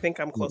 I think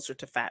I'm closer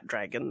to Fat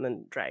Dragon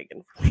than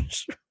Dragon from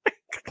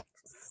Shrek.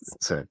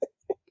 So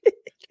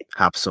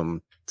have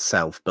some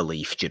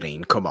self-belief,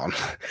 Janine. Come on.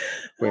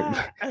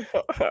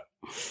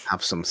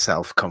 Have some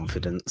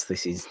self-confidence.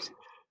 This is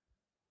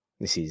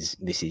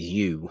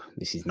you.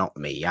 This is not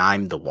me.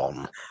 I'm the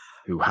one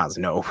who has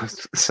no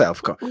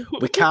self-confidence.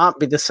 We can't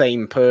be the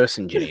same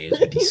person, Janine, as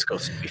we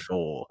discussed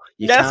before.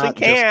 You yes, can't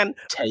we can.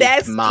 Just take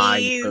Besties.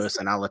 my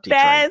personality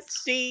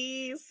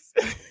Besties.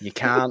 traits. You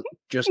can't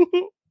just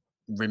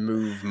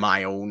remove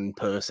my own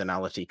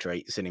personality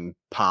traits and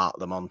impart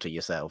them onto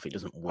yourself. It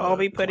doesn't work. I'll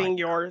be putting like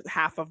your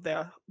half of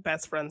the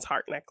best friend's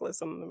heart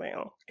necklace in the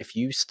mail. If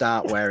you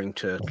start wearing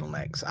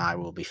turtlenecks, I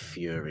will be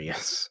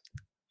furious.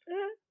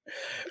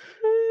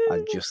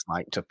 I'd just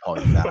like to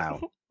point that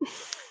out.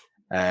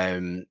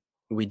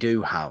 We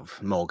do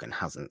have Morgan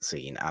Hasn't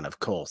Seen, and of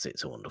course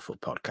It's a Wonderful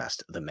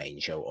Podcast, the main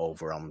show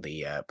over on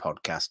the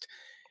podcast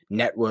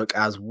network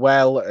as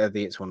well,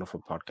 the It's a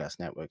Wonderful Podcast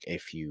network.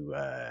 If you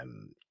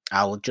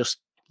are just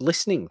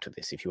listening to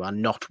this, if you are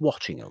not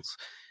watching us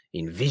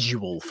in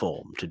visual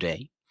form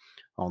today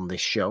on this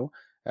show,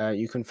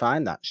 you can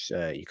find that.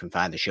 You can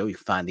find the show. You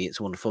can find the It's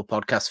a Wonderful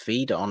Podcast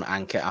feed on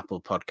Anchor, Apple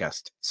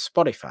Podcast,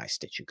 Spotify,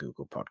 Stitcher,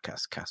 Google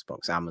Podcast,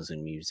 Castbox,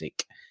 Amazon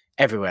Music,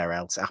 everywhere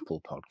else.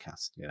 Apple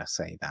Podcast. Did I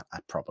say that? I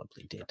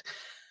probably did.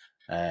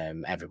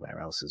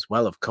 Everywhere else as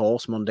well, of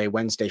course. Monday,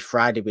 Wednesday,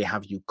 Friday, we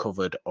have you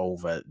covered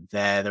over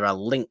there. There are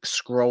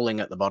links scrolling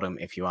at the bottom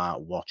if you are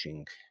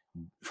watching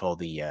for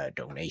the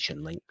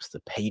donation links, the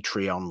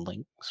Patreon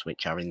links,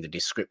 which are in the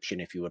description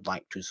if you would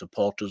like to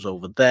support us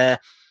over there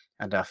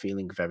and are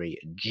feeling very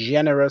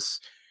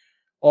generous.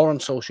 Or on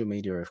social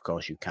media, of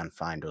course, you can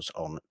find us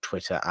on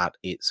Twitter at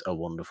It's a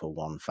Wonderful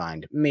One.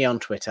 Find me on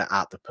Twitter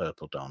at The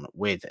Purple Dawn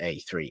with a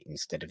 3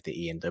 instead of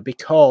the E in there,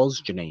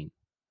 because, Janine,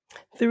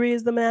 3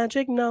 is the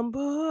magic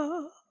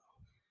number.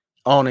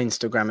 On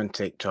Instagram and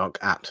TikTok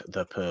at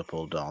The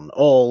Purple Dawn.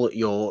 All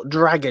your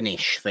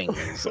dragonish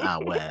things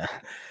are where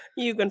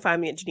You can find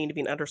me at Janine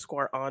Devine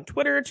 _ on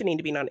Twitter, Janine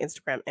Devine on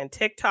Instagram and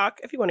TikTok.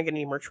 If you want to get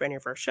any merch for any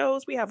of our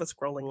shows, we have a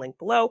scrolling link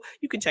below.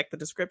 You can check the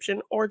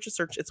description or just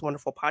search It's a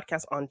Wonderful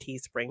Podcast on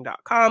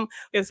teespring.com.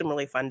 We have some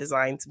really fun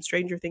designs, some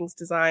Stranger Things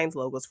designs,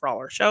 logos for all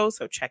our shows,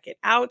 so check it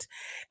out.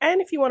 And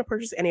if you want to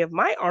purchase any of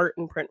my art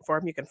in print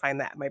form, you can find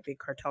that at my Big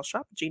Cartel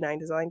shop,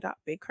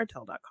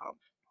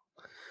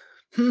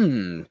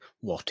 g9design.bigcartel.com.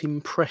 What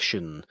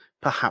impression?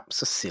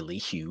 Perhaps a silly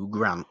Hugh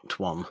Grant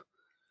one.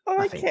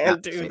 I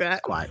can't do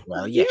that quite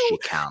well. Yes, you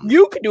can.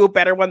 You can do a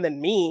better one than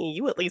me.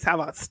 You at least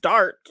have a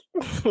start.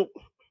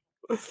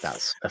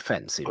 That's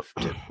offensive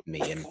to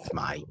me and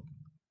my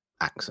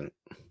accent.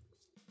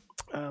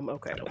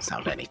 Okay. I don't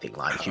sound anything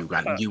like Hugh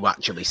Grant. You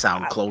actually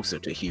sound closer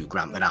to Hugh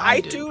Grant than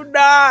I do. I do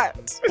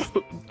not.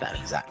 That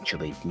is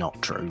actually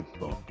not true,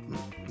 but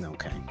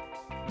okay.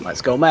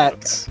 Let's go,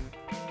 Mets.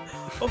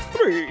 Okay.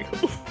 3,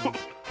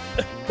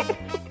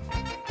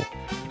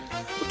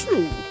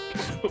 2,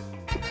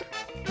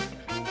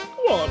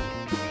 1.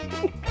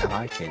 I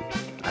like it.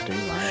 I do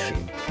like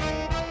it.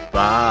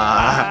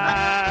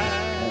 Bye.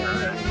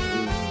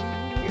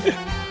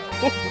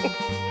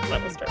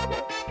 Let us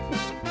start.